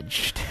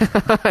 Dodged.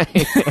 I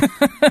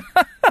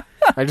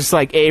just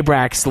like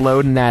Abrax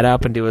loading that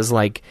up into his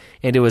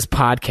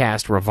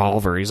podcast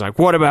revolver. He's like,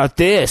 "What about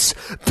this?"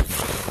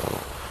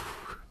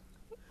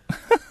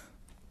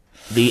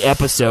 The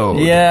episode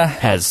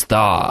has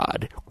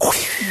thawed.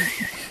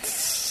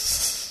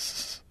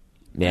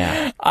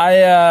 Yeah.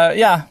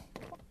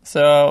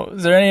 So,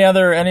 is there any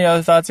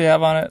other thoughts you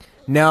have on it?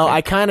 No,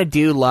 I kind of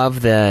do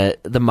love the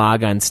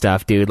Magun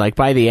stuff, dude. Like,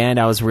 by the end,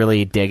 I was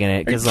really digging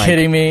it. Are you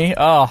kidding me?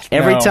 Oh,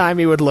 every time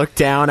he would look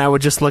down, I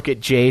would just look at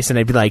Jace, and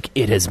I'd be like,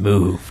 it has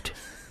moved.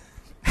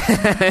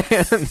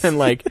 And then,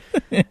 like...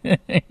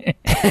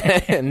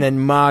 and then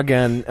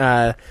Magun,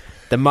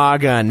 the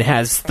Magun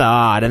has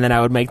thawed, and then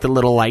I would make the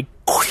little, like...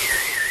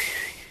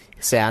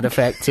 sound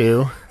effect,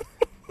 too.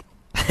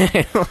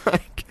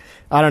 Like,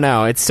 I don't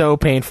know. It's so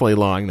painfully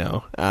long,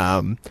 though.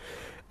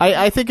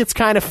 I think it's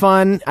kind of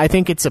fun. I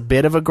think it's a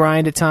bit of a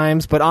grind at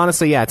times, but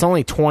honestly, yeah, it's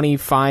only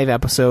 25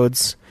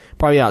 episodes,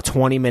 probably about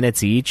 20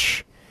 minutes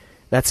each.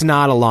 That's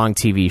not a long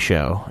TV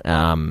show.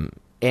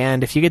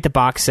 And if you get the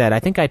box set, I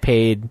think I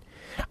paid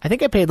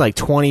like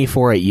 $20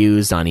 for it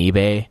used on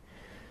eBay.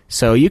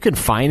 So you can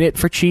find it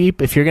for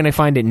cheap. If you're going to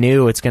find it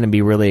new, it's going to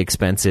be really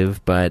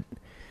expensive, but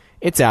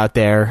it's out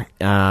there.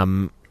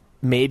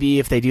 Maybe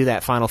if they do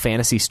that Final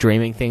Fantasy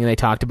streaming thing they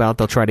talked about,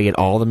 they'll try to get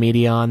all the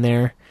media on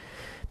there.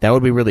 That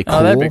would be really cool.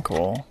 Oh, that'd be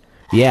cool.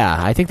 Yeah,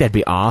 I think that'd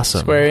be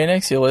awesome. Square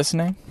Enix, you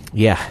listening?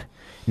 Yeah.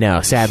 No,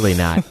 sadly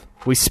not.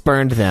 We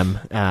spurned them.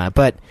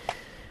 But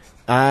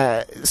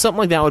something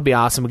like that would be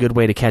awesome, a good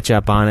way to catch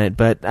up on it.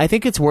 But I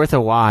think it's worth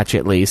a watch,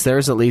 at least.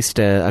 There's at least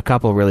a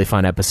couple really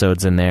fun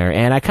episodes in there.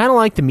 And I kind of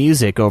like the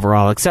music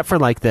overall, except for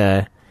like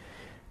the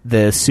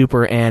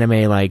super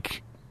anime,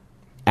 like...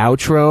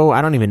 outro.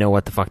 I don't even know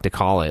what the fuck to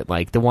call it.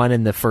 Like the one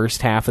in the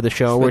first half of the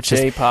show, which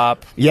is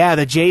J-pop. Yeah,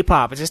 the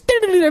J-pop. It's just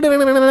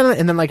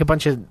and then like a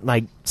bunch of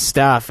like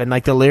stuff, and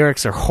like the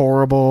lyrics are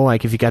horrible.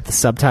 Like if you got the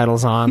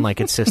subtitles on,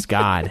 like it's just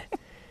God.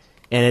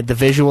 And the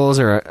visuals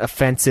are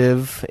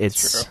offensive.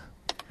 It's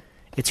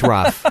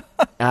rough.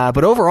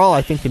 But overall,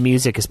 I think the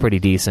music is pretty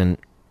decent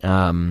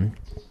for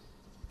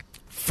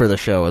the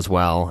show as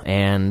well,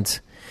 and.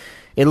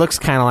 It looks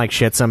kind of like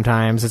shit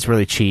sometimes. It's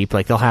really cheap.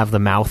 Like, they'll have the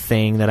mouth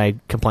thing that I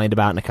complained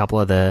about in a couple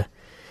of the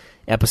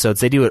episodes.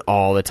 They do it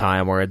all the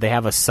time, where they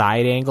have a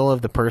side angle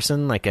of the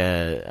person, like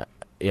a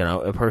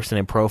person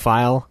in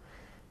profile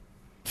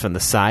from the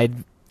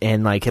side,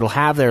 and, like, it'll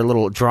have their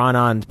little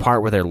drawn-on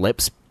part where their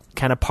lips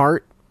kind of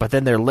part, but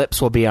then their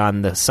lips will be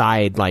on the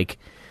side, like,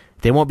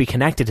 they won't be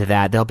connected to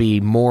that. They'll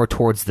be more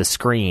towards the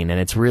screen, and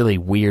it's really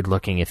weird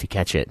looking if you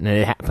catch it, and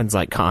it happens,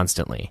 like,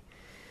 constantly.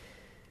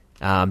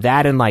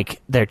 That and, like,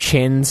 their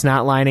chins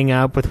not lining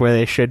up with where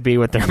they should be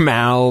with their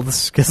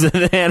mouths because of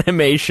the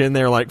animation.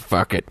 They're like,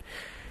 fuck it.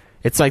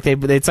 It's like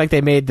they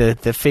made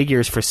the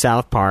figures for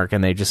South Park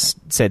and they just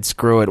said,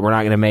 screw it, we're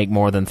not going to make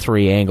more than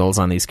 3 angles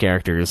on these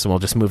characters, so we'll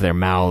just move their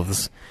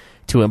mouths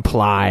to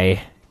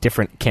imply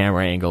different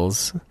camera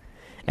angles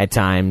at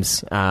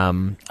times.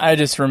 I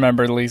just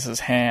remembered Lisa's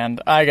hand.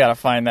 I gotta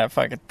find that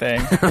fucking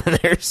thing.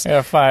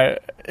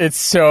 It's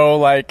so,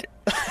 like...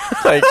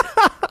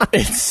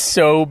 it's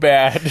so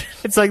bad.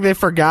 It's like they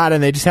forgot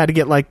and they just had to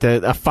get like a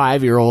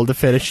 5-year-old to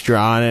finish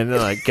drawing it. And they're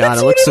like, God,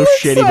 it looks so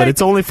shitty, like. But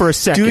it's only for a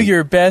second. Do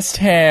your best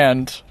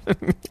hand.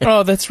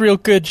 Oh, that's real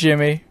good,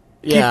 Jimmy.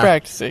 Yeah. Keep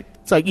practicing.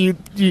 It's like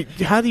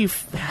how do you?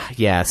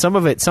 Yeah, some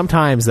of it.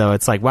 Sometimes though,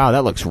 it's like, wow,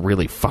 that looks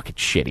really fucking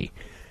shitty.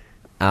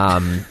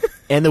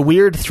 And the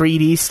weird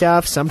 3D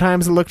stuff,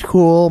 sometimes it looked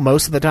cool.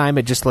 Most of the time,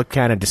 it just looked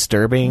kind of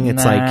disturbing.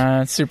 It's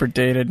it's super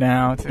dated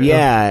now, too.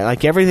 Yeah,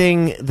 like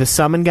everything, the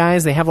summon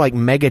guys, they have, like,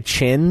 mega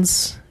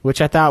chins, which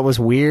I thought was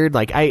weird.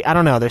 Like, I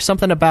don't know, there's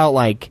something about,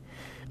 like,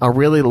 a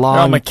really long...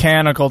 Oh,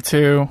 mechanical,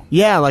 too.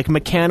 Yeah, like,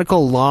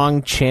 mechanical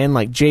long chin,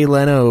 like Jay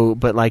Leno,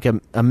 but, like,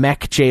 a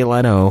mech Jay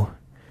Leno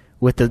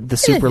with the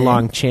super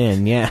long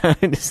chin, yeah.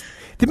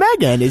 The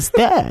Magun is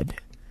bad.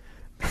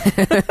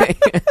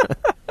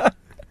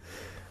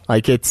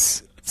 Like,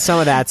 it's... Some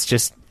of that's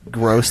just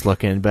gross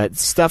looking, but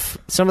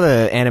some of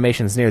the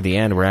animations near the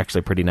end were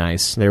actually pretty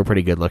nice. They were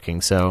pretty good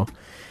looking, so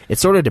it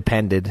sort of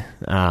depended.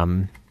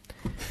 But,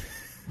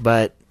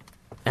 I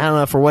don't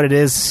know, for what it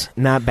is,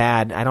 not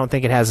bad. I don't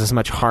think it has as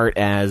much heart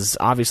as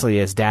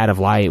Dad of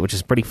Light, which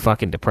is pretty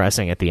fucking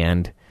depressing at the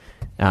end.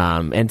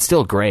 And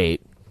still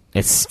great.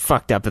 It's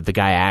fucked up that the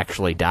guy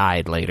actually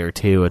died later,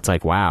 too. It's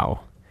like,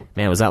 wow.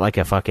 Man, was that like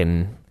a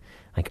fucking...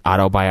 like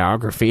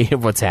autobiography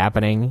of what's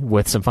happening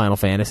with some Final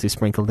Fantasy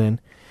sprinkled in?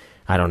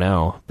 I don't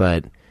know,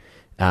 but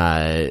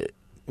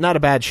not a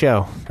bad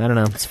show. I don't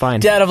know, it's fine.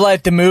 Dad of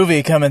Light the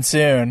movie coming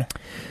soon.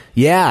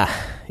 Yeah.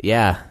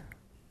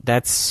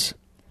 That is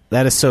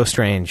so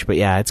strange, but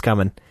yeah, it's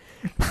coming.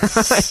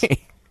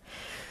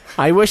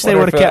 I wish they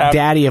would have kept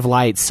Daddy of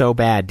Light so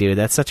bad, dude.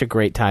 That's such a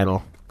great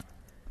title.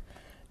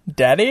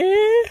 Daddy?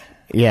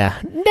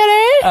 Yeah.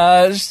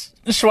 Daddy?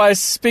 Schweiss,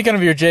 speaking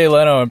of your Jay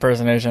Leno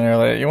impersonation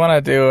earlier, you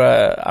want to do?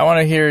 I want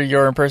to hear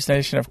your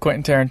impersonation of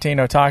Quentin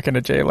Tarantino talking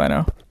to Jay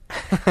Leno.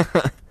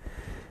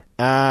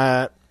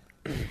 All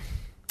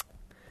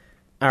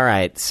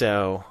right.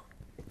 So,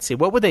 let's see.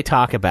 What would they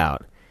talk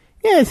about?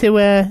 Yeah.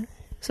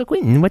 So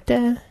Quentin, what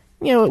kind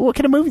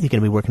of movie are you going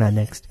to be working on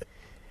next?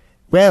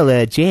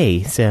 Well,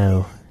 Jay.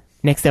 So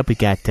next up we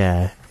got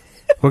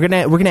We're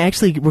gonna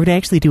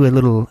actually do a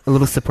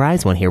little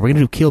surprise one here. We're gonna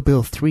do Kill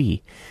Bill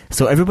 3.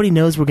 So everybody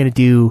knows we're gonna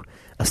do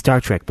a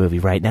Star Trek movie,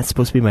 right? And that's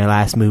supposed to be my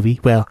last movie.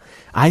 Well,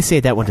 I say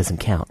that one doesn't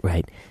count,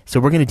 right? So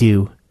we're gonna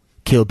do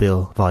Kill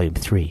Bill Volume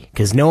 3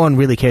 because no one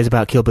really cares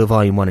about Kill Bill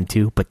Volume 1 and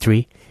 2, but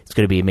 3 is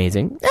gonna be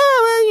amazing. Oh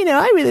well,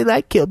 I really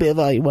like Kill Bill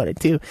Volume 1 and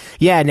 2.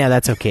 Yeah, no,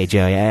 that's okay,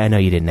 Joey. I know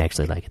you didn't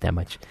actually like it that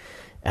much.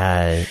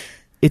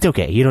 It's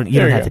okay. You don't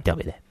have to tell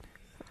me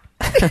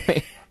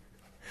that.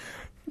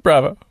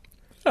 Bravo.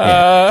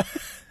 Yeah.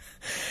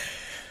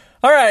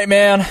 All right,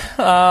 man.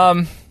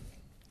 Well,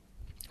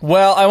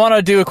 I want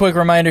to do a quick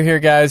reminder here,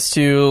 guys,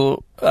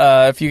 to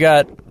if you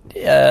got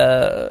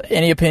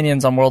any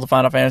opinions on World of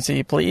Final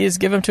Fantasy, please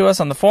give them to us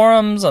on the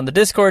forums, on the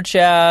Discord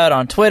chat,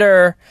 on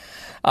Twitter.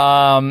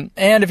 And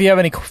if you have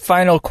any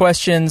final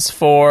questions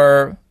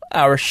for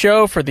our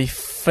show for the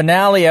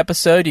finale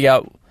episode, you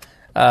got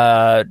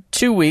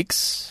 2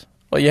 weeks.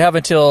 Well, you have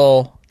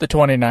until the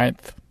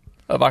 29th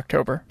of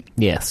October.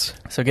 Yes.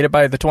 So get it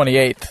by the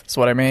 28th, is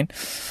what I mean.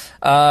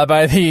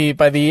 By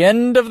the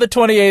end of the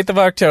 28th of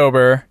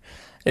October,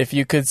 if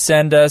you could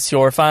send us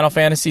your Final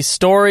Fantasy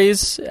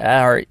stories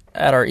at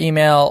our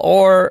email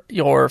or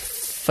your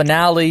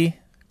finale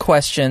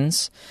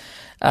questions.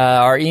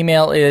 Our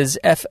email is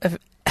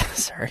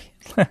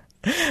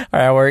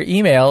our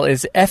email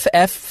is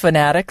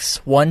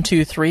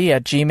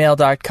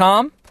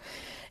fffanatics123@gmail.com.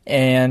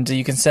 And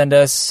you can send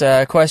us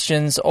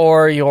questions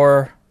or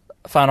your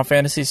Final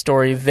Fantasy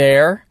story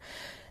there.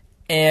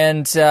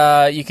 And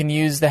you can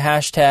use the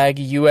hashtag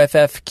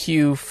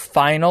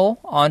UFFQFinal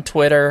on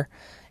Twitter.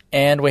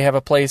 And we have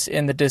a place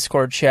in the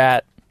Discord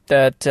chat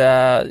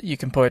that you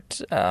can put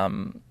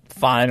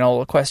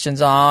final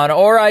questions on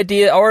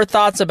or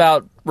thoughts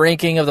about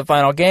ranking of the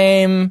final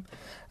game,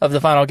 of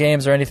the final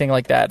games or anything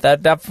like that.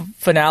 That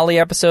finale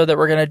episode that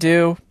we're going to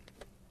do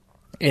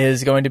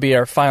is going to be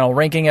our final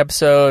ranking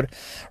episode.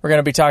 We're going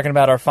to be talking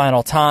about our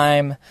final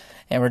time,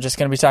 and we're just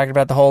going to be talking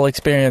about the whole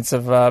experience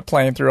of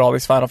playing through all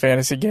these Final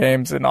Fantasy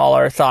games and all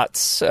our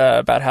thoughts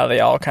about how they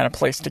all kind of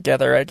place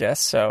together, I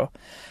guess. So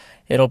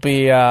it'll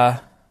be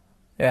it'll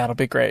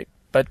be great.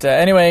 But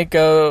anyway,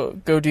 go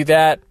do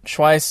that.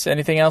 Schweiss,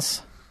 anything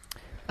else?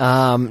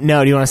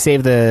 No, do you want to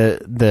save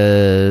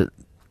the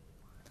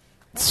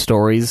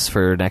stories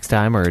for next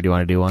time, or do you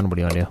want to do one? What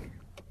do you want to do?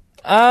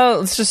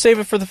 Let's just save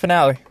it for the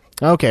finale.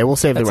 Okay, we'll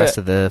save the rest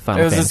of the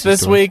Final Fantasy. It was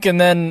this week, and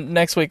then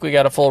next week we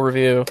got a full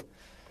review,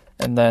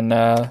 and then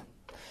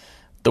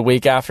the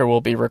week after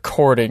we'll be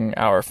recording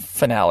our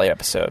finale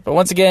episode. But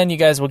once again, you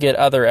guys will get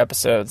other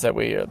episodes that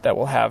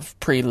we'll have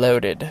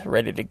preloaded,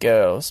 ready to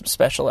go. Some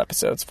special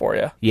episodes for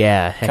you.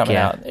 Yeah, coming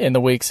out in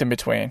the weeks in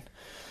between.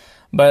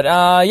 But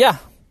yeah,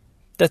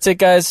 that's it,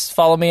 guys.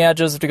 Follow me at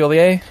Joseph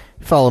DeGolier.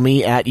 Follow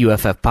me at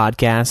UFF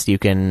Podcast. You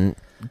can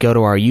go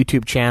to our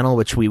YouTube channel,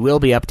 which we will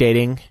be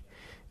updating.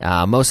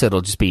 Most of it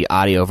will just be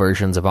audio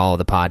versions of all of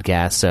the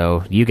podcasts,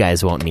 so you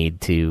guys won't need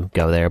to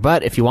go there.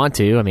 But if you want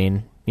to, I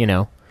mean,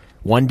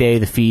 one day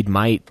the feed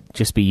might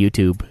just be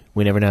YouTube.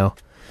 We never know.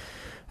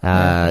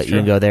 You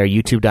can go there,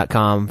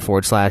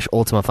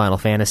 youtube.com/Ultima Final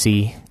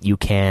Fantasy. You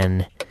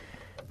can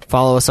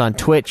follow us on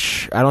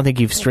Twitch. I don't think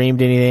you've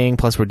streamed anything,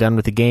 plus we're done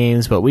with the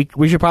games, but we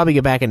should probably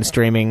get back into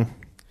streaming.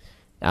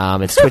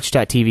 It's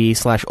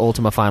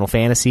twitch.tv/Ultima Final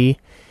Fantasy.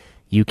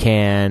 You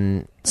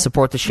can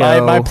support the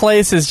show. My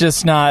place is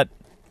just not...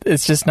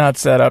 It's just not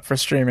set up for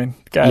streaming,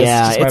 guys.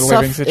 Yeah, it's just my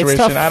living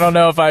situation. I don't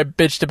know if I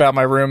bitched about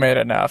my roommate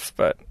enough,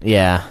 but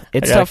yeah,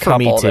 it's tough for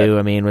me too.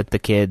 I mean, with the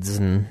kids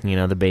and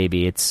the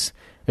baby,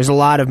 there's a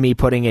lot of me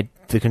putting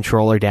the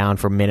controller down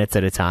for minutes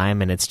at a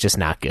time, and it's just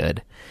not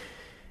good.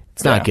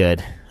 It's not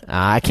good.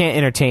 I can't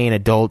entertain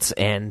adults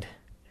and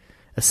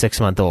a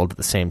 6-month-old at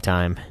the same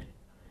time.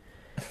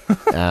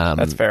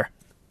 That's fair.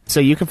 So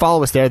you can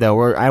follow us there,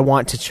 though. I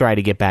want to try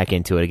to get back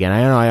into it again.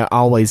 I know I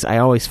always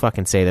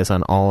fucking say this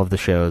on all of the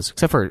shows,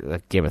 except for the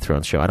Game of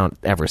Thrones show. I don't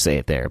ever say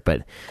it there,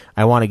 but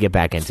I want to get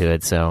back into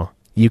it, so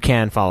you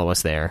can follow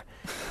us there.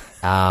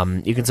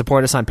 You can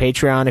support us on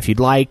Patreon if you'd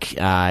like.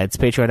 It's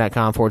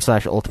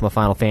patreon.com/Ultima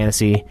Final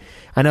Fantasy.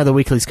 I know the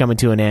weekly's coming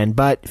to an end,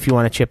 but if you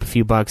want to chip a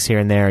few bucks here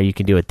and there, you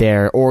can do it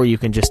there, or you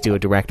can just do a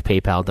direct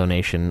PayPal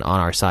donation on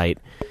our site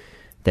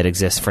that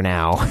exists for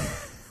now.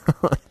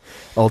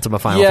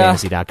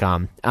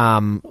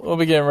 UltimaFinalFantasy.com. We'll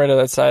be getting rid of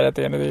that site at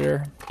the end of the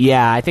year.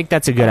 Yeah, I think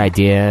that's a good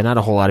idea. Not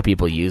a whole lot of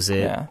people use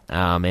it. Yeah.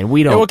 And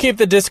we don't... And we'll keep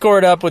the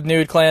Discord up with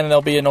Nude Clan, and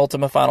there'll be an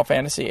Ultima Final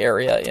Fantasy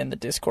area in the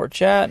Discord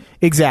chat.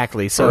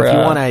 Exactly. So if you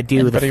want to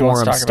do the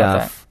forum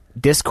stuff,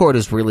 Discord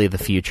is really the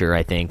future,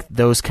 I think.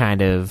 Those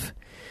kind of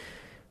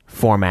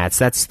formats.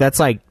 That's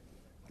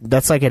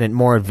like a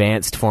more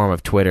advanced form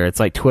of Twitter.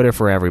 It's like Twitter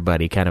for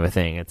everybody kind of a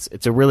thing.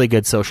 It's a really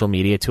good social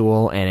media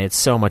tool, and it's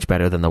so much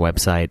better than the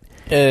website.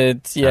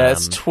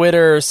 It's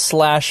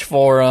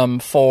Twitter/forum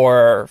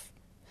for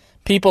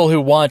people who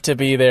want to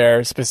be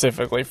there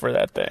specifically for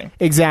that thing.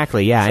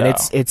 Exactly, yeah, so.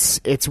 And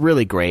it's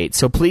really great.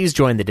 So please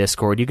join the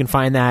Discord. You can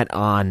find that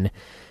on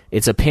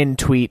It's a pinned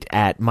tweet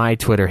at my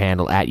Twitter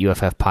handle at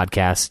UFF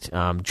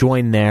Podcast.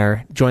 Join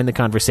there. Join the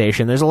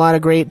conversation. There's a lot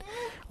of great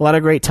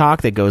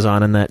talk that goes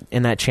on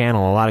in that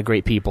channel. A lot of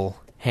great people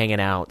hanging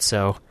out.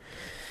 So,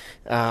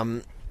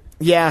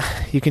 yeah,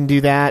 you can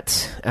do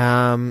that.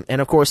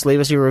 And of course, leave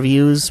us your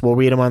reviews. We'll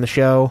read them on the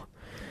show.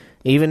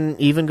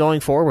 Even going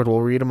forward,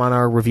 we'll read them on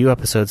our review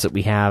episodes that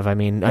we have. I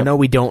mean, I know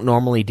we don't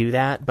normally do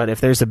that, but if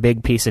there's a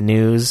big piece of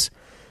news,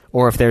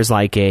 or if there's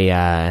like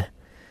a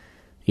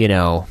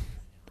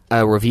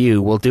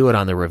review, we'll do it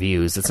on the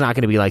reviews. It's not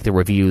going to be like the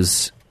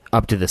reviews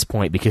up to this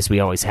point because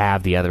we always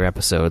have the other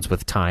episodes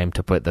with time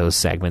to put those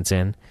segments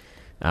in.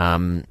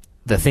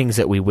 The things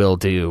that we will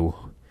do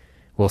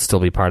will still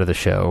be part of the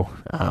show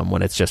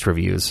when it's just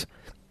reviews.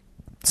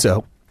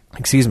 So,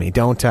 excuse me,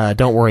 don't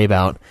worry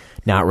about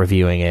not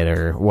reviewing it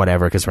or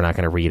whatever because we're not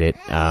going to read it.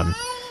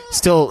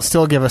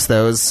 Still give us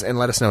those and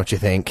let us know what you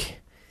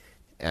think.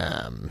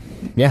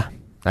 Yeah,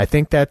 I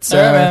think that's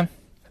man.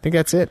 I think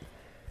that's it.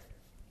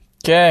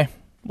 Okay,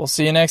 we'll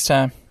see you next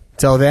time.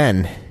 Till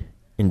then,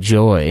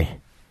 enjoy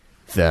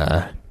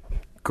the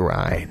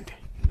grind.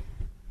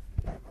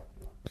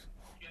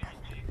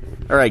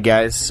 All right,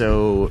 guys,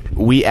 so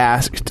we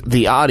asked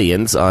the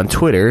audience on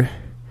Twitter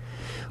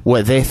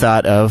what they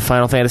thought of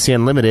Final Fantasy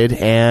Unlimited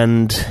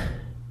and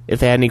if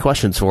they had any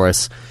questions for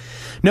us.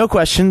 No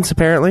questions,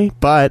 apparently,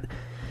 but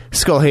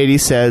Skull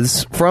Hades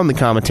says, from the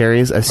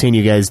commentaries I've seen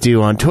you guys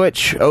do on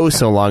Twitch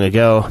so long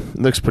ago, it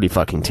looks pretty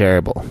fucking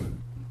terrible.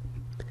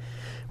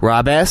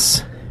 Rob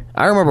S.,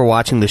 I remember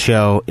watching the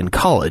show in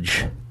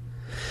college.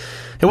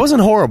 It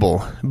wasn't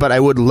horrible, but I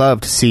would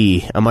love to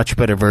see a much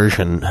better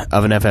version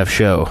of an FF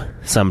show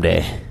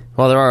someday.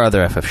 Well, there are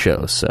other FF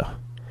shows, so.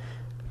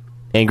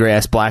 Angry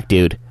ass black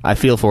dude, I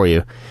feel for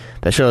you.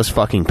 That show is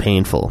fucking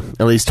painful.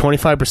 At least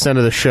 25%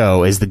 of the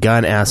show is the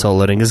gun asshole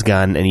loading his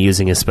gun and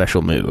using his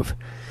special move.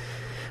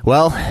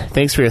 Well,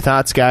 thanks for your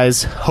thoughts,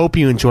 guys. Hope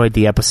you enjoyed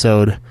the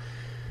episode.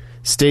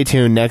 Stay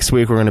tuned. Next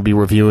week, we're going to be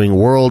reviewing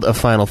World of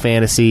Final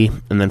Fantasy,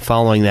 and then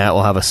following that,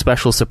 we'll have a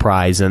special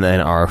surprise and then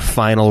our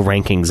final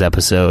rankings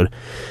episode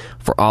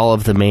for all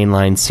of the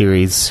mainline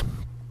series,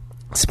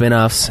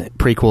 spin-offs,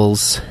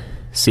 prequels,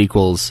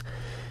 sequels,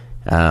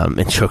 and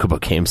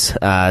Chocobo games.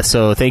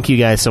 So thank you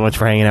guys so much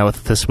for hanging out with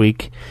us this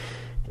week,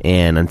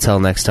 and until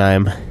next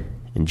time,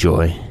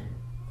 enjoy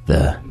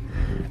the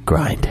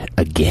grind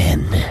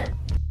again.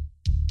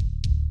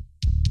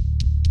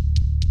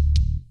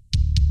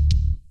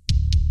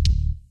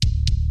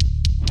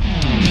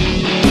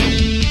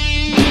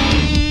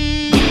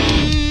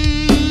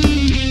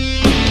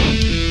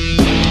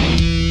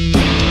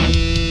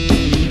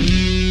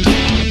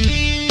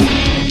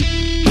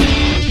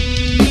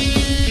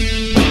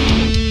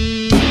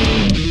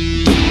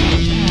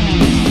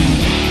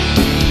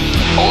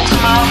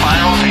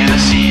 Final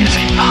Fantasy is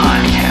a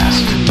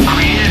podcast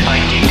created by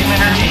Geekdom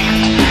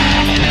Entertainment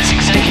and is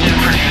executive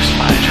produced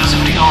by Joseph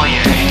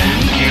DeGollier,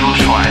 Caleb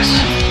Schweiss,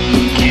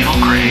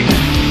 Caleb Craig,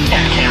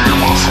 and Cameron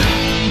Wilson.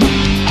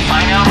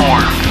 Find out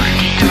more at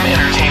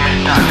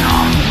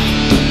geekdomentertainment.com.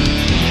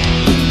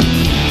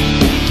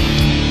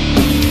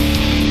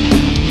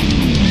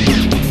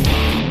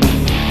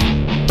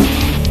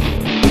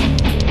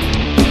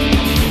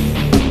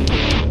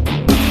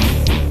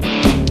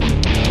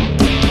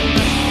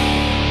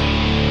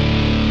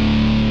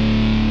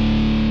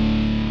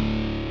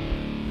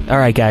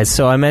 Alright, guys,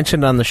 so I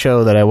mentioned on the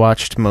show that I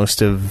watched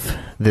most of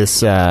this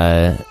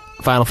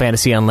Final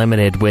Fantasy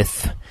Unlimited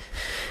with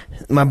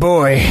my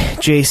boy,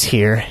 Jace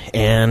here,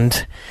 and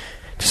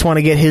just want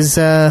to get his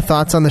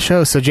thoughts on the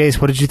show. So, Jace,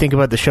 what did you think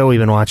about the show we've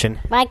been watching?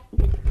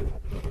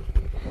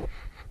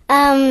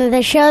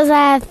 The shows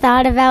I've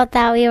thought about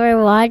that we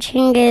were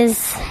watching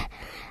is,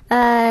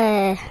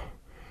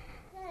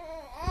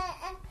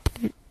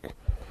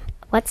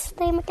 what's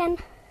the name again?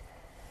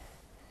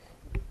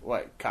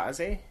 What,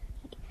 Kaze?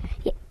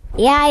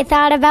 Yeah, I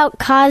thought about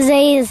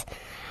Kaze's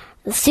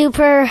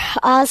super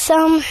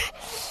awesome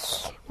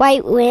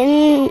white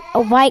wind,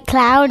 a white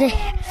cloud.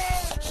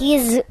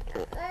 I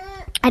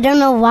don't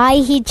know why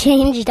he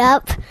changed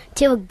up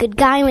to a good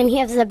guy when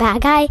he was a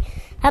bad guy.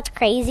 That's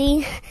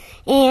crazy.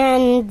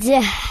 And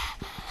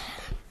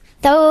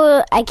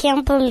though I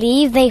can't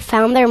believe they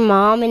found their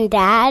mom and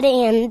dad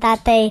and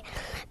that they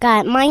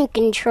got mind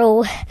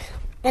control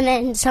and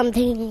then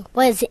something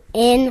was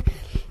in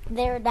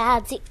their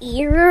dad's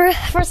ear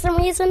for some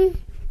reason,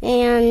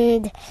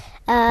 and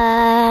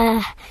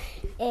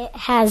it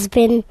has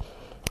been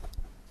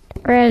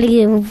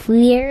really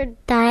weird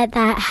that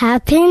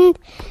happened.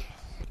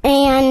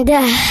 And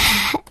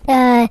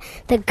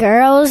the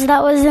girls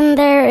that was in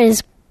there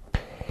is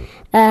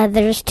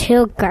there's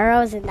 2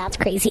 girls, and that's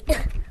crazy.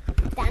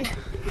 Done.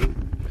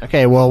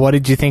 Okay, well, what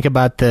did you think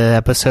about the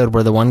episode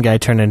where the one guy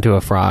turned into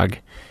a frog?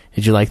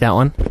 Did you like that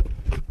one?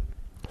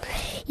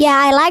 Yeah,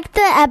 I liked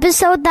the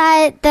episode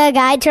that the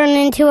guy turned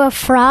into a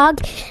frog.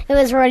 It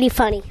was really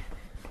funny.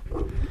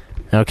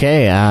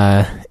 Okay,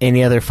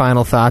 any other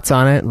final thoughts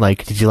on it?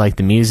 Like, did you like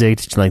the music?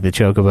 Did you like the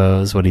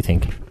chocobos? What do you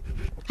think?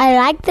 I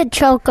like the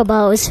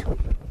chocobos.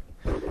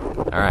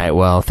 All right.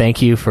 Well,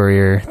 thank you for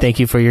your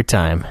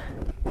time.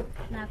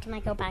 Now can I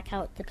go back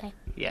out to play?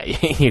 Yeah,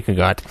 you can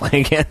go out to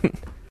play again.